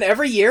to happen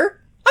every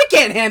year? I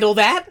can't handle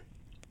that!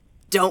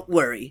 Don't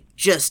worry,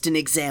 just an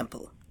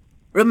example.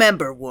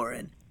 Remember,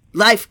 Warren,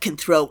 life can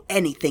throw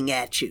anything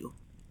at you.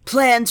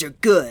 Plans are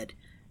good,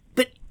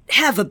 but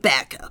have a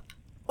backup.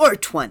 Or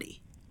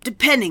 20,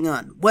 depending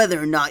on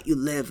whether or not you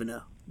live in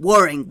a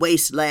warring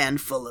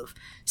wasteland full of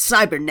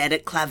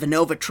cybernetic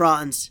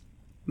Clavinovatrons,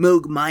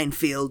 Moog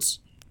minefields,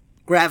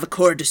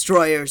 Gravicore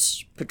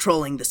destroyers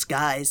patrolling the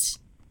skies.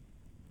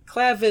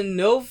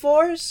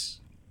 Clavinovores?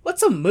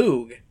 What's a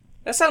Moog?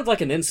 That sounds like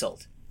an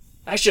insult.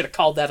 I should have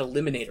called that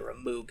Eliminator a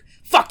Moog.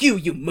 Fuck you,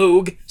 you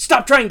Moog!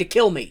 Stop trying to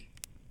kill me!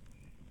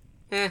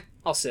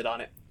 I'll sit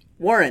on it.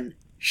 Warren,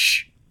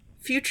 shh.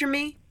 Future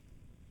me?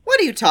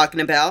 What are you talking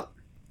about?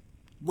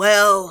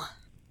 Well,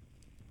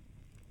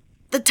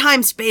 the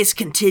time-space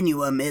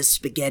continuum is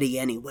spaghetti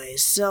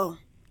anyways, so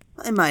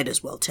I might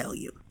as well tell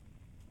you.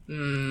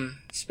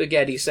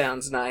 Spaghetti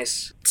sounds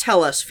nice.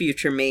 Tell us,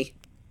 future me.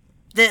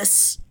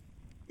 This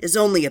is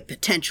only a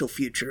potential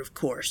future, of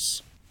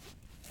course.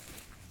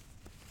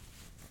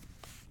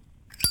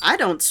 I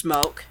don't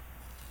smoke.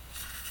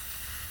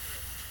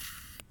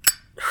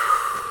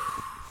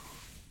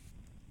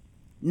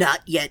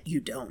 Not yet, you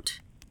don't.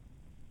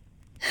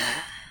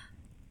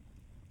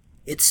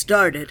 It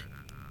started,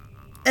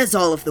 as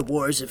all of the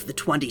wars of the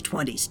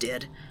 2020s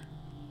did,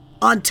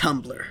 on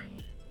Tumblr.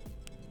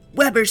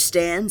 Weber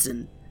stands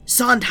and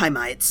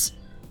Sondheimites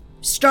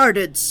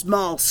started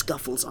small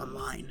scuffles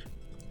online.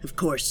 Of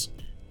course,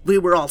 we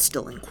were all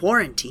still in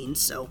quarantine,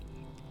 so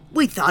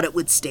we thought it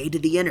would stay to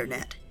the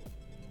internet.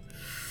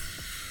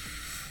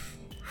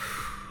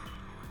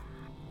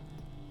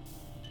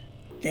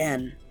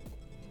 Then,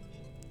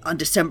 on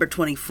December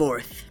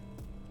 24th,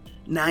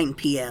 9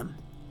 p.m.,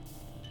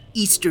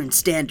 Eastern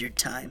Standard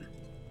Time,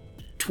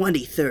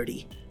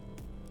 2030,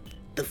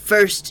 the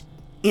first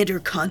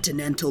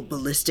intercontinental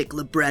ballistic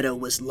libretto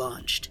was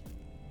launched.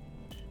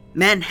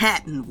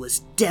 Manhattan was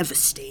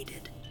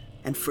devastated,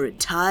 and for a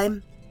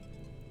time,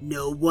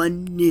 no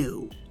one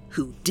knew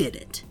who did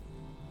it.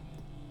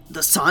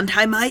 The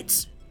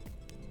Sondheimites?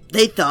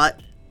 They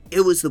thought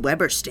it was the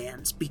Weber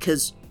stands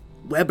because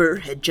Weber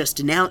had just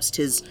announced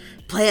his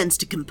plans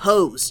to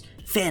compose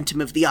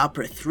Phantom of the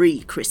Opera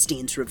 3,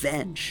 Christine's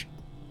Revenge.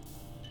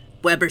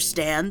 Weber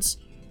stands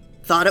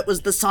thought it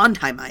was the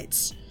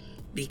Sondheimites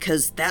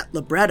because that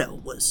libretto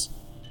was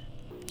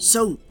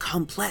so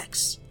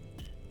complex,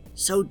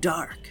 so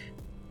dark,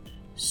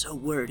 so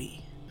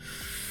wordy.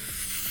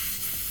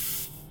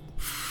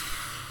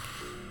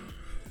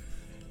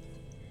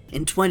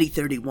 In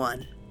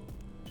 2031,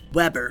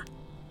 Weber,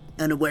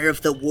 unaware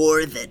of the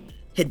war that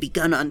had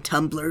begun on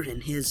Tumblr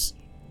and his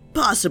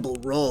possible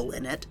role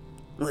in it,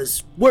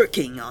 was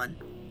working on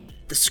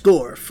the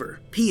score for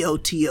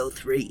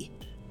POTO3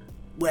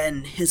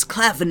 when his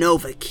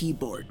Clavinova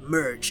keyboard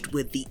merged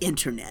with the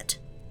internet.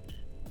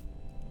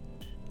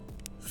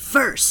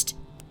 First,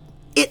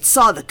 it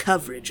saw the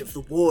coverage of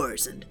the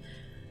wars and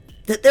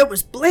that there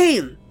was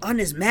blame on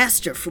his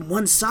master from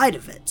one side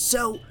of it,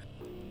 so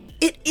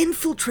it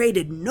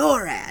infiltrated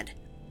NORAD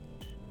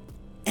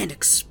and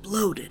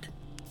exploded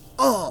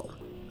all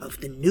of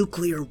the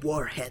nuclear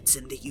warheads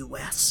in the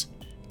US.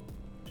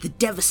 The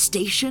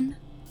devastation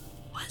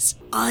was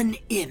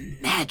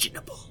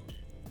unimaginable.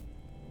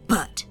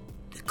 But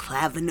the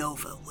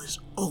Clavinova was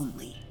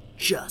only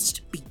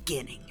just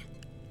beginning.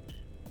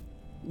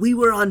 We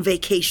were on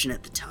vacation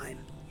at the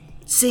time,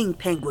 seeing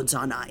Penguins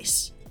on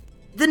Ice,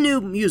 the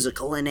new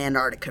musical in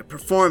Antarctica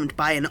performed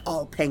by an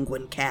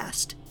all-penguin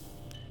cast.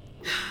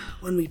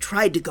 When we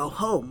tried to go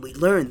home, we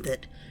learned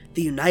that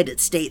the United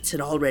States had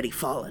already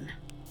fallen.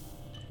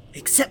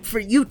 Except for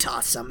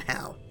Utah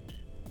somehow.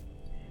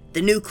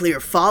 The nuclear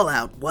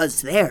fallout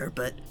was there,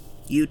 but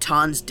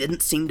Utahns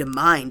didn't seem to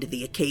mind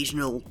the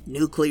occasional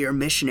nuclear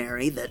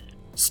missionary that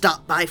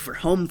stopped by for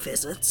home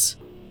visits.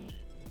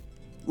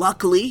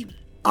 Luckily,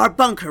 our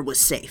bunker was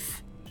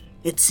safe.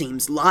 It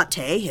seems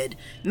Latte had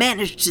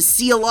managed to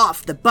seal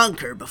off the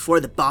bunker before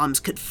the bombs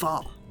could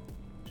fall.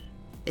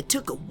 It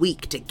took a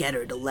week to get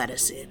her to let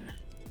us in.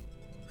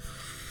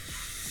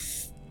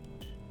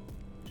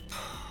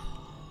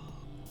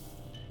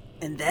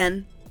 And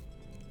then,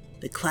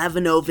 the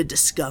Clavinova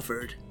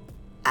discovered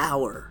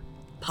our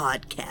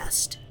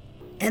podcast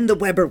and the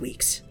Weber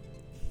Weeks.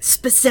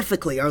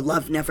 Specifically, our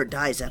Love Never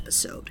Dies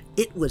episode.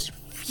 It was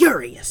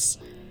furious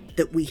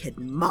that we had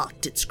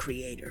mocked its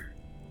creator.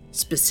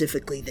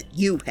 Specifically, that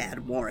you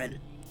had, Warren.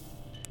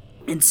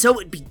 And so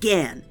it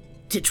began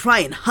to try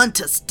and hunt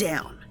us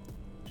down.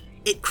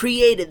 It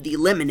created the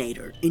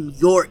Eliminator in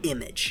your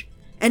image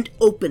and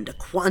opened a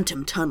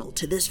quantum tunnel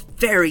to this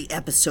very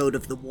episode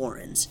of The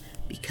Warrens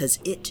because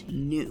it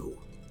knew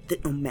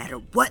that no matter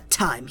what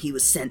time he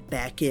was sent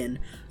back in,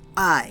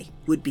 I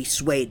would be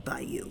swayed by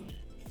you.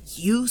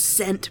 You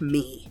sent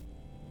me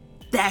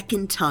back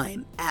in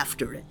time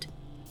after it,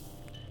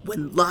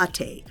 when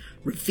Latte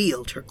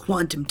revealed her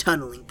quantum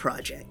tunneling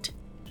project.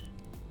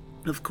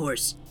 Of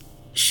course,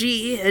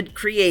 she had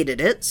created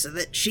it so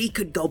that she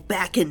could go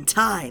back in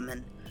time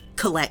and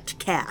collect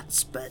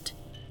cats, but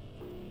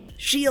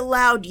she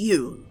allowed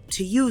you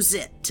to use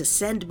it to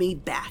send me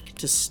back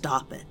to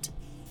stop it.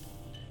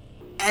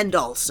 And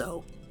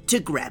also to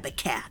grab a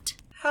cat.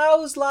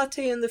 How's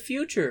Latte in the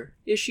future?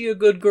 Is she a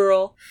good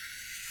girl?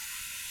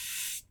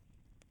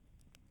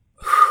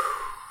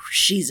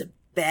 She's a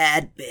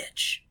bad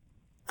bitch.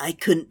 I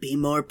couldn't be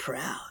more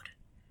proud.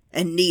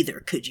 And neither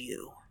could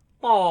you.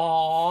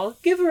 Aw,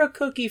 give her a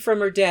cookie from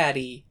her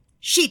daddy.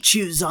 She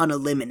chews on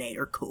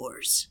eliminator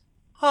cores.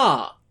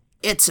 Huh.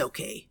 It's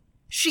okay.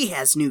 She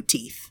has new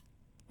teeth.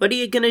 What are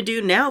you gonna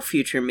do now,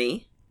 future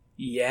me?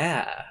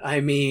 Yeah, I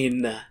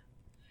mean,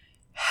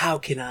 how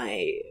can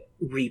I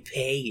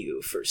repay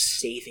you for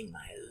saving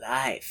my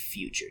life,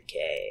 Future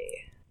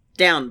K?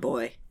 Down,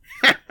 boy.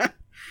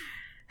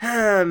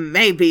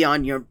 Maybe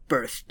on your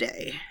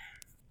birthday.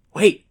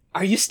 Wait,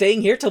 are you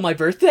staying here till my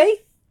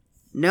birthday?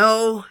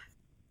 No.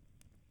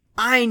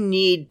 I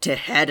need to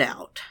head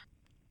out.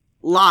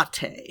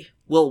 Latte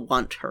will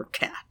want her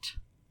cat.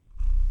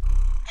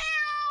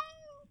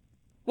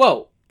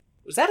 Whoa,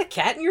 was that a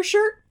cat in your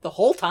shirt the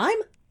whole time?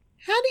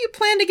 How do you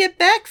plan to get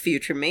back,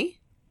 future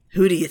me?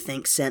 Who do you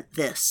think sent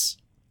this?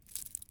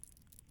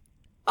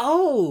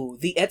 Oh,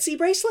 the Etsy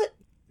bracelet?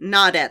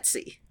 Not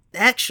Etsy.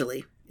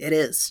 Actually, it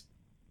is.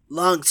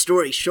 Long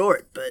story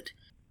short, but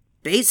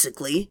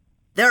basically,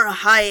 they're a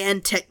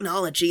high-end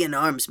technology and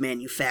arms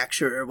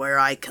manufacturer where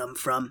I come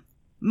from.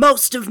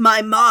 Most of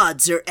my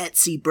mods are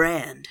Etsy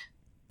brand.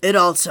 It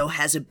also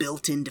has a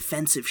built-in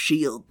defensive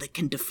shield that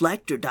can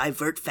deflect or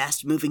divert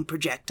fast-moving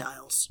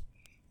projectiles.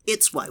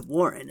 It's why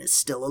Warren is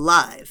still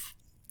alive.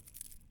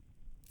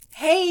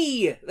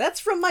 Hey, that's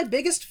from my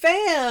biggest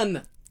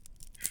fan!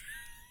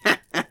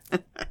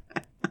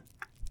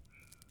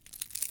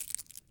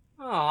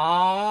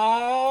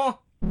 Aww.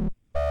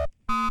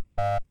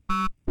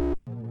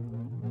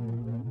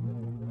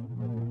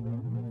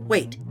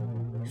 Wait,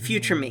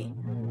 future me.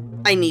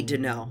 I need to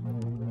know.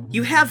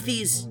 You have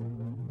these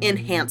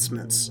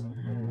enhancements.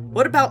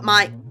 What about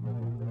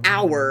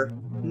our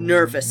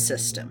nervous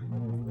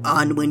system?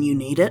 On when you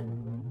need it,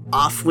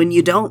 off when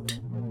you don't.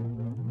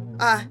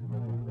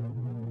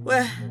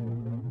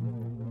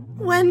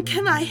 When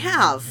can I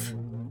have?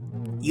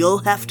 You'll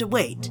have to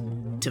wait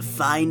to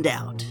find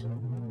out.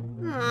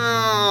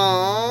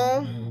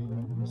 Aww.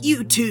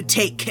 You two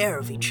take care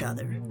of each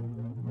other.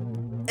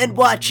 And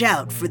watch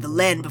out for the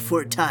Land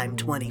Before Time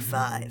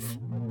 25.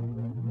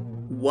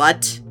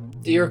 What?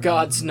 Dear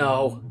gods,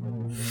 no.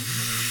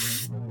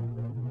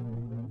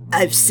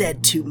 I've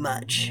said too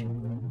much.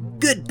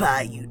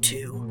 Goodbye, you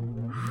two.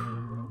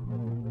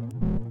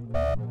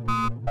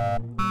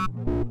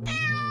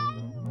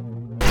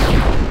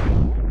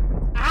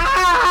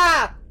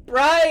 Ah!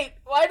 Right!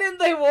 Why didn't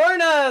they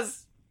warn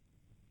us?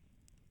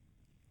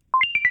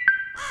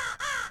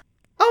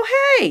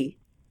 Oh, hey!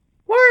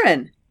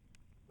 Warren!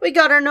 We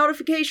got our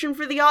notification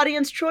for the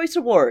Audience Choice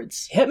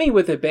Awards. Hit me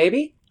with it,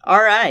 baby.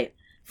 Alright.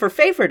 For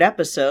favorite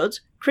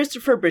episodes,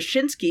 Christopher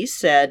Brzezinski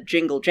said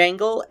Jingle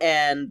Jangle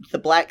and the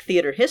Black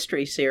Theater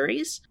History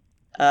series.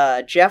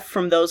 Jeff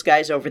from Those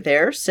Guys Over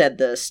There said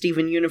the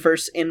Steven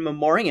Universe In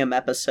Memoriam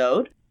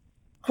episode.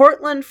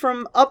 Cortland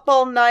from Up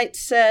All Night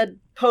said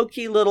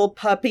Pokey Little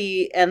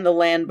Puppy and the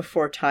Land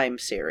Before Time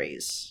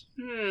series.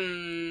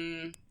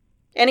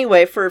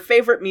 Anyway, for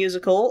favorite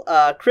musical,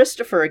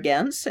 Christopher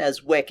again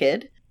says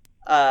Wicked.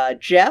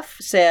 Jeff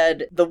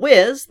said The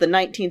Wiz, the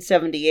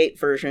 1978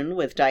 version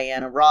with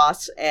Diana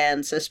Ross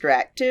and Sister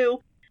Act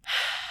 2.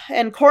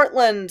 And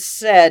Cortland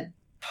said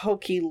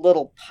Pokey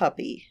Little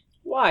Puppy.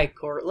 Why,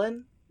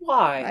 Cortland?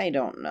 Why? I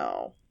don't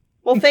know.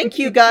 Well, thank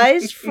you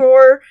guys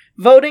for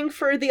voting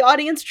for the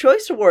Audience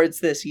Choice Awards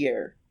this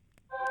year.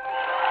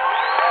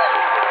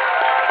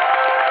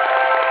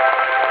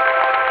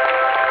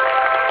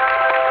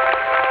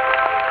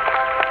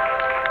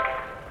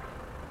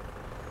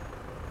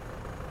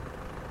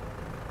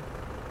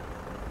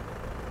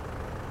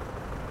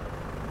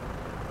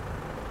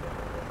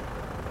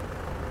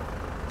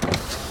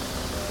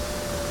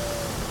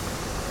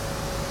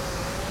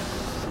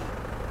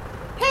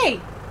 Hey,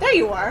 there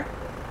you are.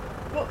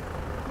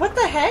 What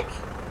the heck?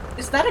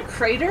 Is that a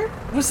crater?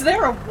 Was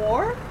there a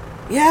war?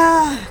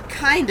 Yeah,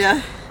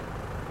 kinda.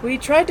 We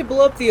tried to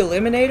blow up the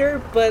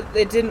Eliminator, but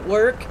it didn't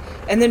work.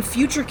 And then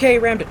Future K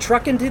rammed a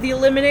truck into the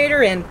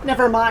Eliminator and...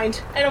 Never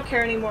mind. I don't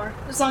care anymore,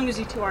 as long as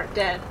you two aren't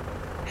dead.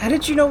 How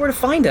did you know where to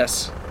find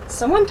us?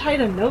 Someone tied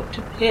a note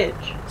to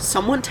Pidge.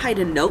 Someone tied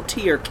a note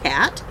to your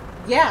cat?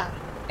 Yeah,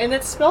 and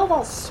it spelled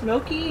all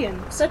smoky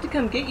and said to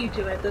come get you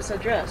two at this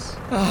address.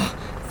 Oh,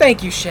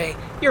 thank you, Shay.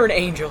 You're an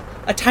angel.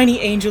 A tiny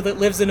angel that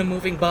lives in a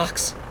moving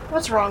box.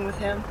 What's wrong with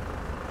him?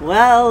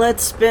 Well,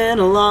 it's been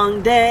a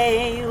long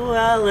day.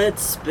 Well,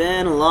 it's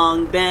been a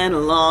long day.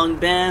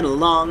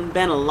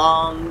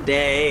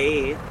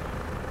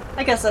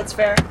 I guess that's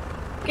fair.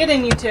 Get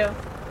in, you two.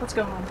 Let's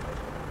go home.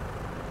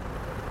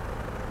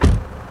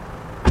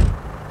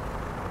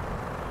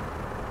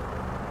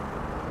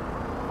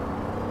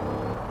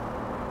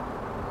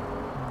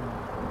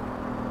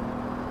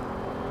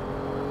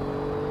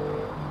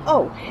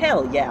 Oh,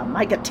 hell yeah,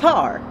 my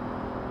guitar!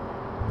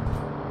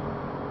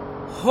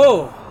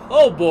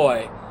 Oh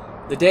boy.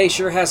 The day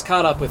sure has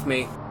caught up with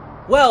me.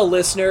 Well,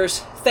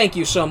 listeners, thank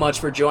you so much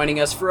for joining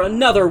us for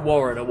another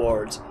Warren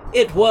Awards.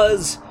 It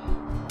was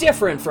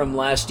different from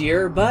last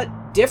year,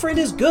 but different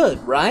is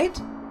good, right?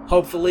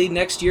 Hopefully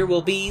next year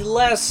will be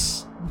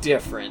less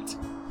different.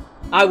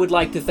 I would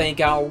like to thank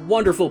our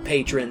wonderful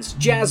patrons,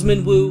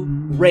 Jasmine Wu,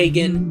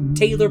 Reagan,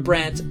 Taylor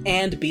Brandt,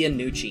 and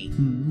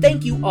Bianucci.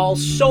 Thank you all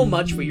so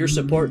much for your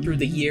support through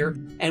the year,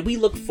 and we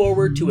look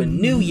forward to a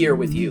new year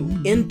with you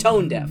in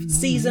Tone Deaf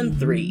Season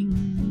 3.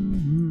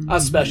 A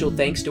special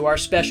thanks to our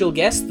special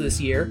guests this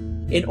year,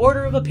 in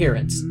order of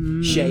appearance,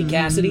 Shay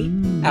Cassidy,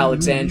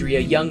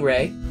 Alexandria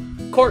Youngray,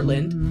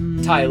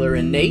 Cortland, Tyler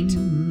and Nate,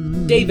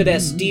 David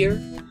S. Deere,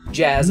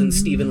 Jazz and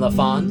Stephen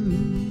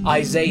LaFond,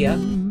 Isaiah,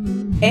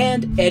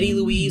 and Eddie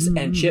Louise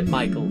and Chip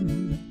Michael.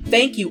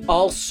 Thank you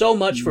all so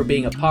much for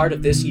being a part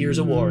of this year's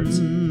awards.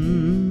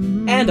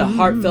 And a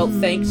heartfelt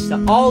thanks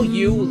to all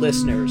you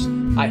listeners.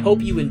 I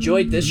hope you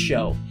enjoyed this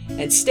show,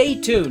 and stay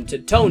tuned to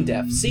Tone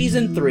Deaf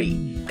Season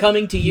 3,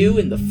 coming to you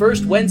in the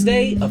first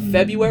Wednesday of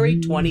February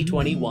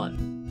 2021.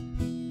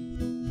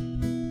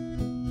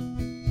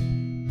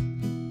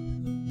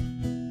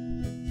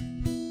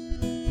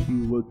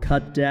 You were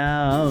cut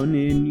down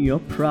in your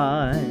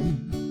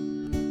prime,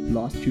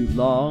 lost you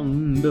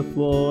long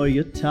before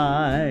your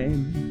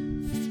time,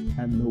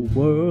 and the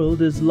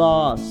world is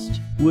lost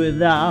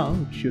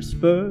without your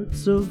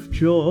spurts of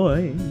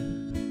joy.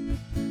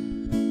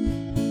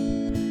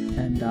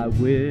 And I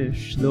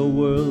wish the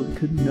world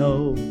could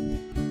know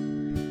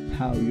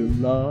how your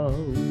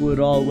love would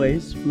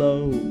always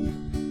flow.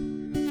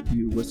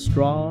 You were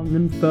strong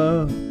and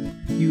firm,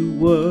 you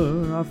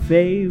were our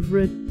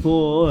favorite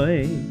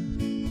boy.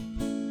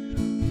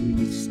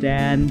 We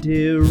stand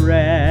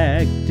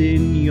erect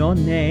in your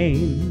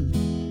name,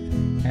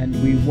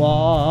 and we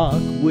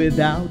walk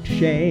without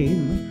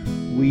shame.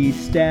 We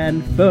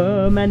stand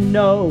firm and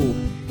know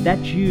that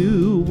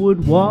you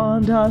would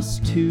want us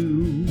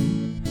to.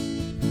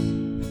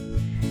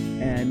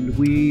 And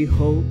we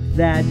hope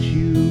that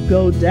you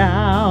go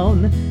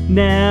down,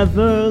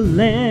 never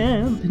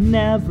limp,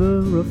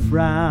 never a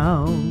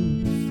frown.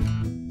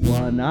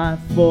 One eye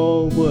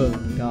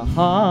forward, our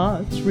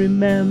hearts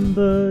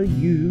remember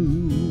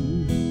you.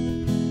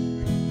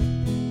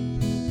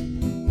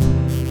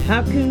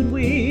 How could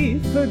we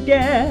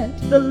forget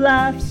the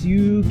laughs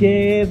you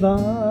gave us,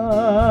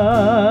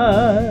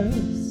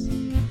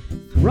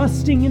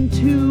 thrusting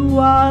into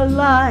our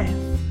life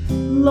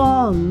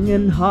long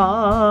and hard?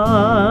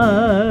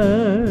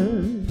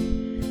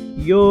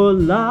 Your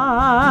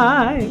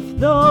life,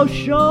 though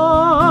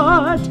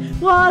short,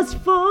 was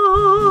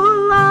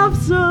full of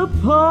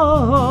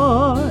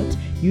support.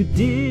 You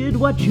did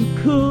what you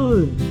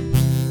could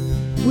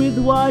with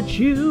what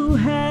you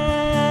had.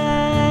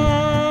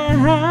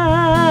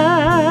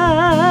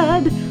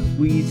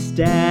 We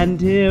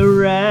stand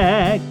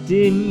erect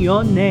in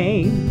your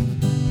name,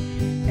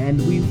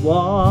 and we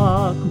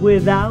walk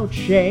without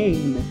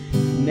shame,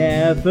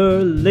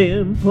 never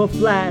limp or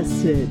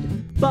flaccid,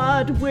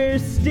 but we're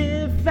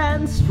stiff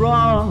and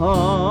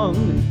strong.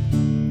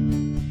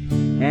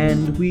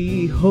 And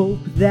we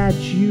hope that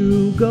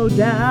you go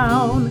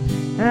down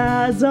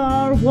as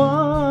our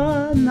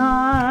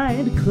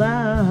one-eyed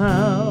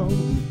clown.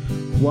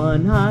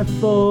 One eye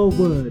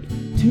forward,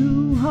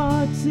 two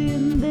hearts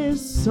in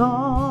this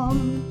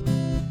song.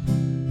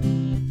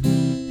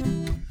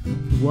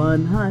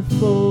 One eye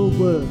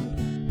forward,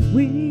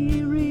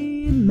 we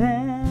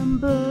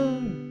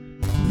remember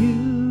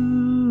you.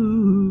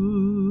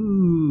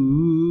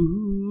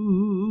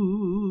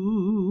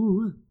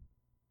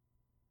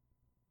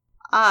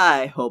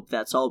 I hope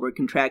that's all we're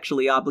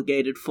contractually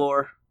obligated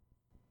for.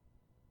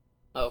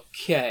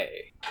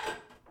 Okay.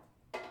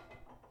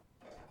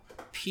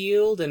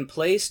 Peeled and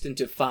placed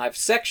into 5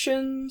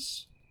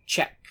 sections.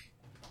 Check.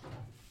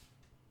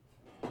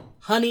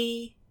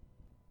 Honey.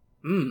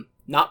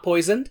 Not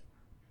poisoned.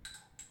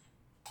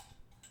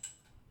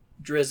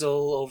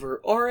 Drizzle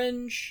over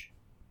orange.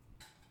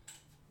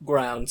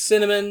 Ground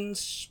cinnamon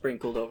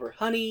sprinkled over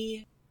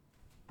honey.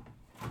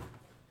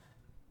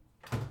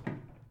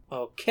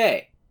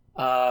 Okay.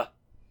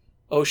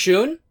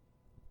 Oshun,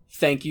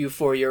 thank you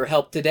for your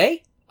help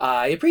today.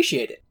 I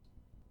appreciate it.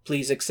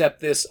 Please accept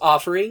this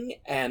offering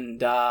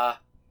and,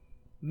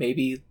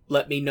 maybe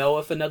let me know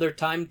if another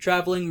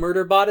time-traveling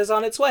murder bot is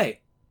on its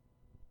way.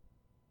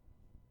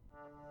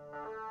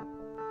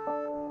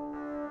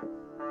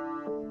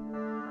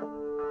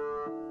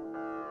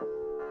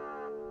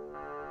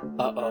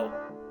 Uh-oh.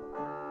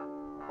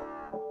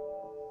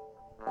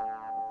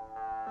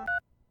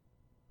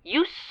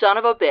 You son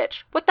of a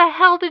bitch. What the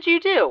hell did you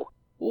do?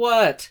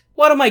 What?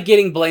 What am I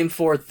getting blamed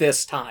for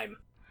this time?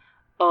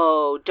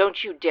 Oh,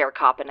 don't you dare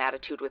cop an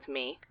attitude with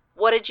me.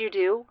 What did you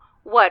do?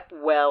 What?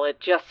 Well, it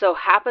just so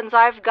happens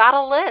I've got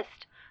a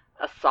list.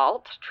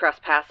 Assault,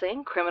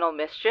 trespassing, criminal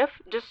mischief,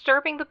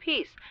 disturbing the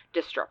peace,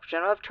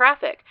 disruption of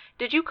traffic.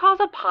 Did you cause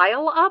a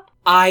pile-up?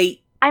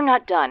 I'm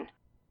not done.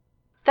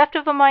 Theft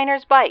of a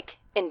minor's bike,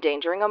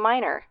 endangering a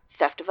minor,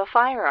 theft of a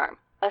firearm,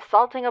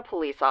 assaulting a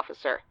police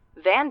officer,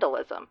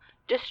 vandalism,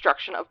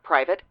 destruction of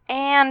private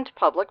and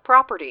public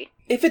property.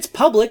 If it's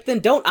public, then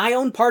don't I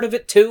own part of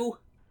it too?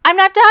 I'm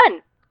not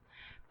done!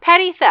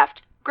 Petty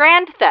theft,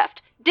 grand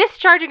theft,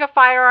 discharging a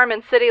firearm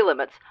in city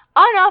limits,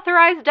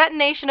 unauthorized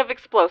detonation of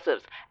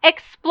explosives.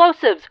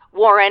 Explosives,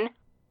 Warren!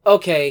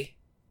 Okay,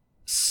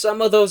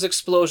 some of those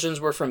explosions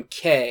were from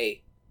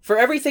Kay. For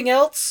everything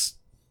else,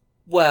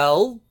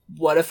 well,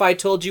 what if I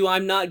told you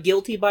I'm not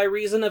guilty by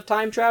reason of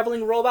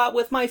time-traveling robot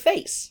with my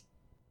face?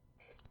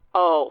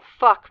 Oh,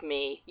 fuck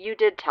me. You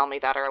did tell me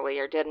that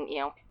earlier, didn't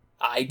you?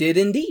 I did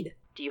indeed.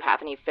 Do you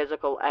have any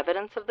physical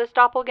evidence of this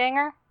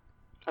doppelganger?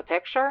 A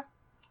picture?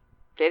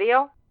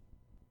 Video?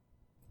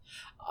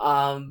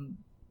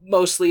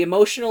 Mostly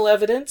emotional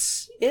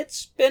evidence.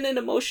 It's been an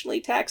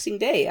emotionally taxing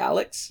day,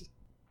 Alex.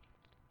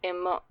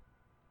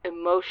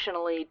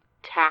 Emotionally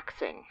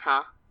taxing,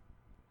 huh?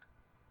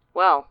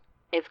 Well,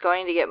 it's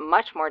going to get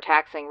much more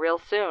taxing real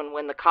soon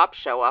when the cops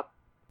show up.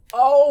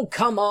 Oh,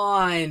 come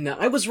on!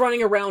 I was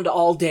running around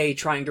all day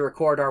trying to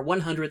record our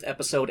 100th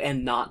episode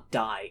and not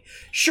die.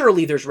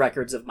 Surely there's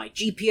records of my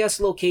GPS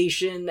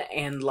location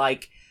and,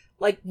 like,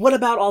 what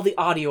about all the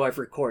audio I've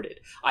recorded?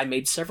 I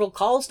made several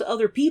calls to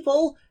other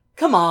people.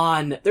 Come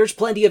on, there's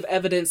plenty of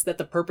evidence that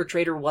the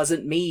perpetrator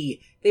wasn't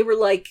me. They were,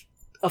 like,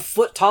 a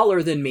foot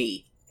taller than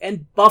me.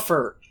 And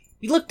buffer.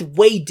 We looked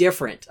way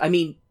different. I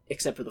mean,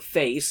 except for the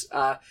face.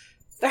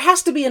 There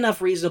has to be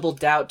enough reasonable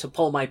doubt to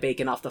pull my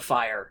bacon off the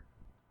fire.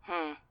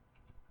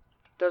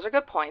 Those are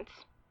good points.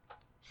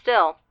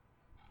 Still,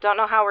 don't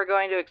know how we're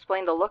going to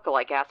explain the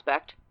look-alike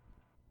aspect.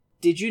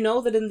 Did you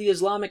know that in the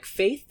Islamic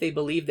faith they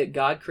believe that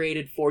God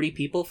created 40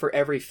 people for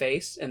every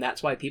face, and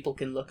that's why people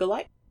can look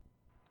alike?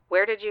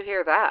 Where did you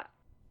hear that?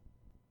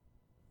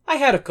 I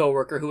had a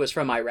coworker who was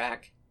from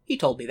Iraq. He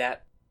told me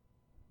that.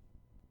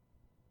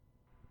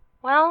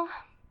 Well,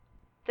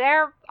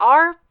 there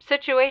are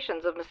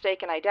situations of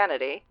mistaken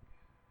identity.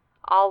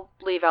 I'll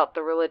leave out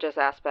the religious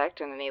aspect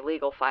and any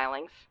legal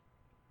filings.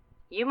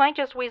 You might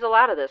just weasel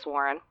out of this,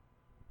 Warren.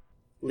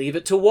 Leave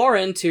it to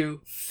Warren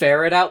to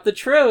ferret out the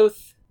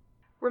truth.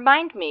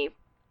 Remind me,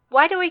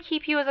 why do we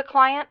keep you as a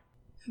client?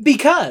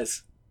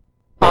 Because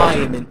I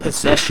am in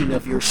possession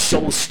of your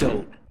soul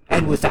stone,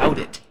 and without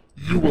it,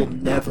 you will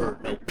never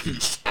know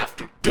peace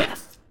after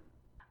death.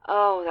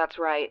 Oh, that's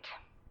right.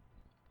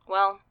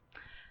 Well,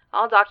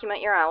 I'll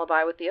document your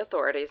alibi with the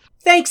authorities.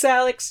 Thanks,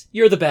 Alex.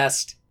 You're the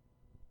best.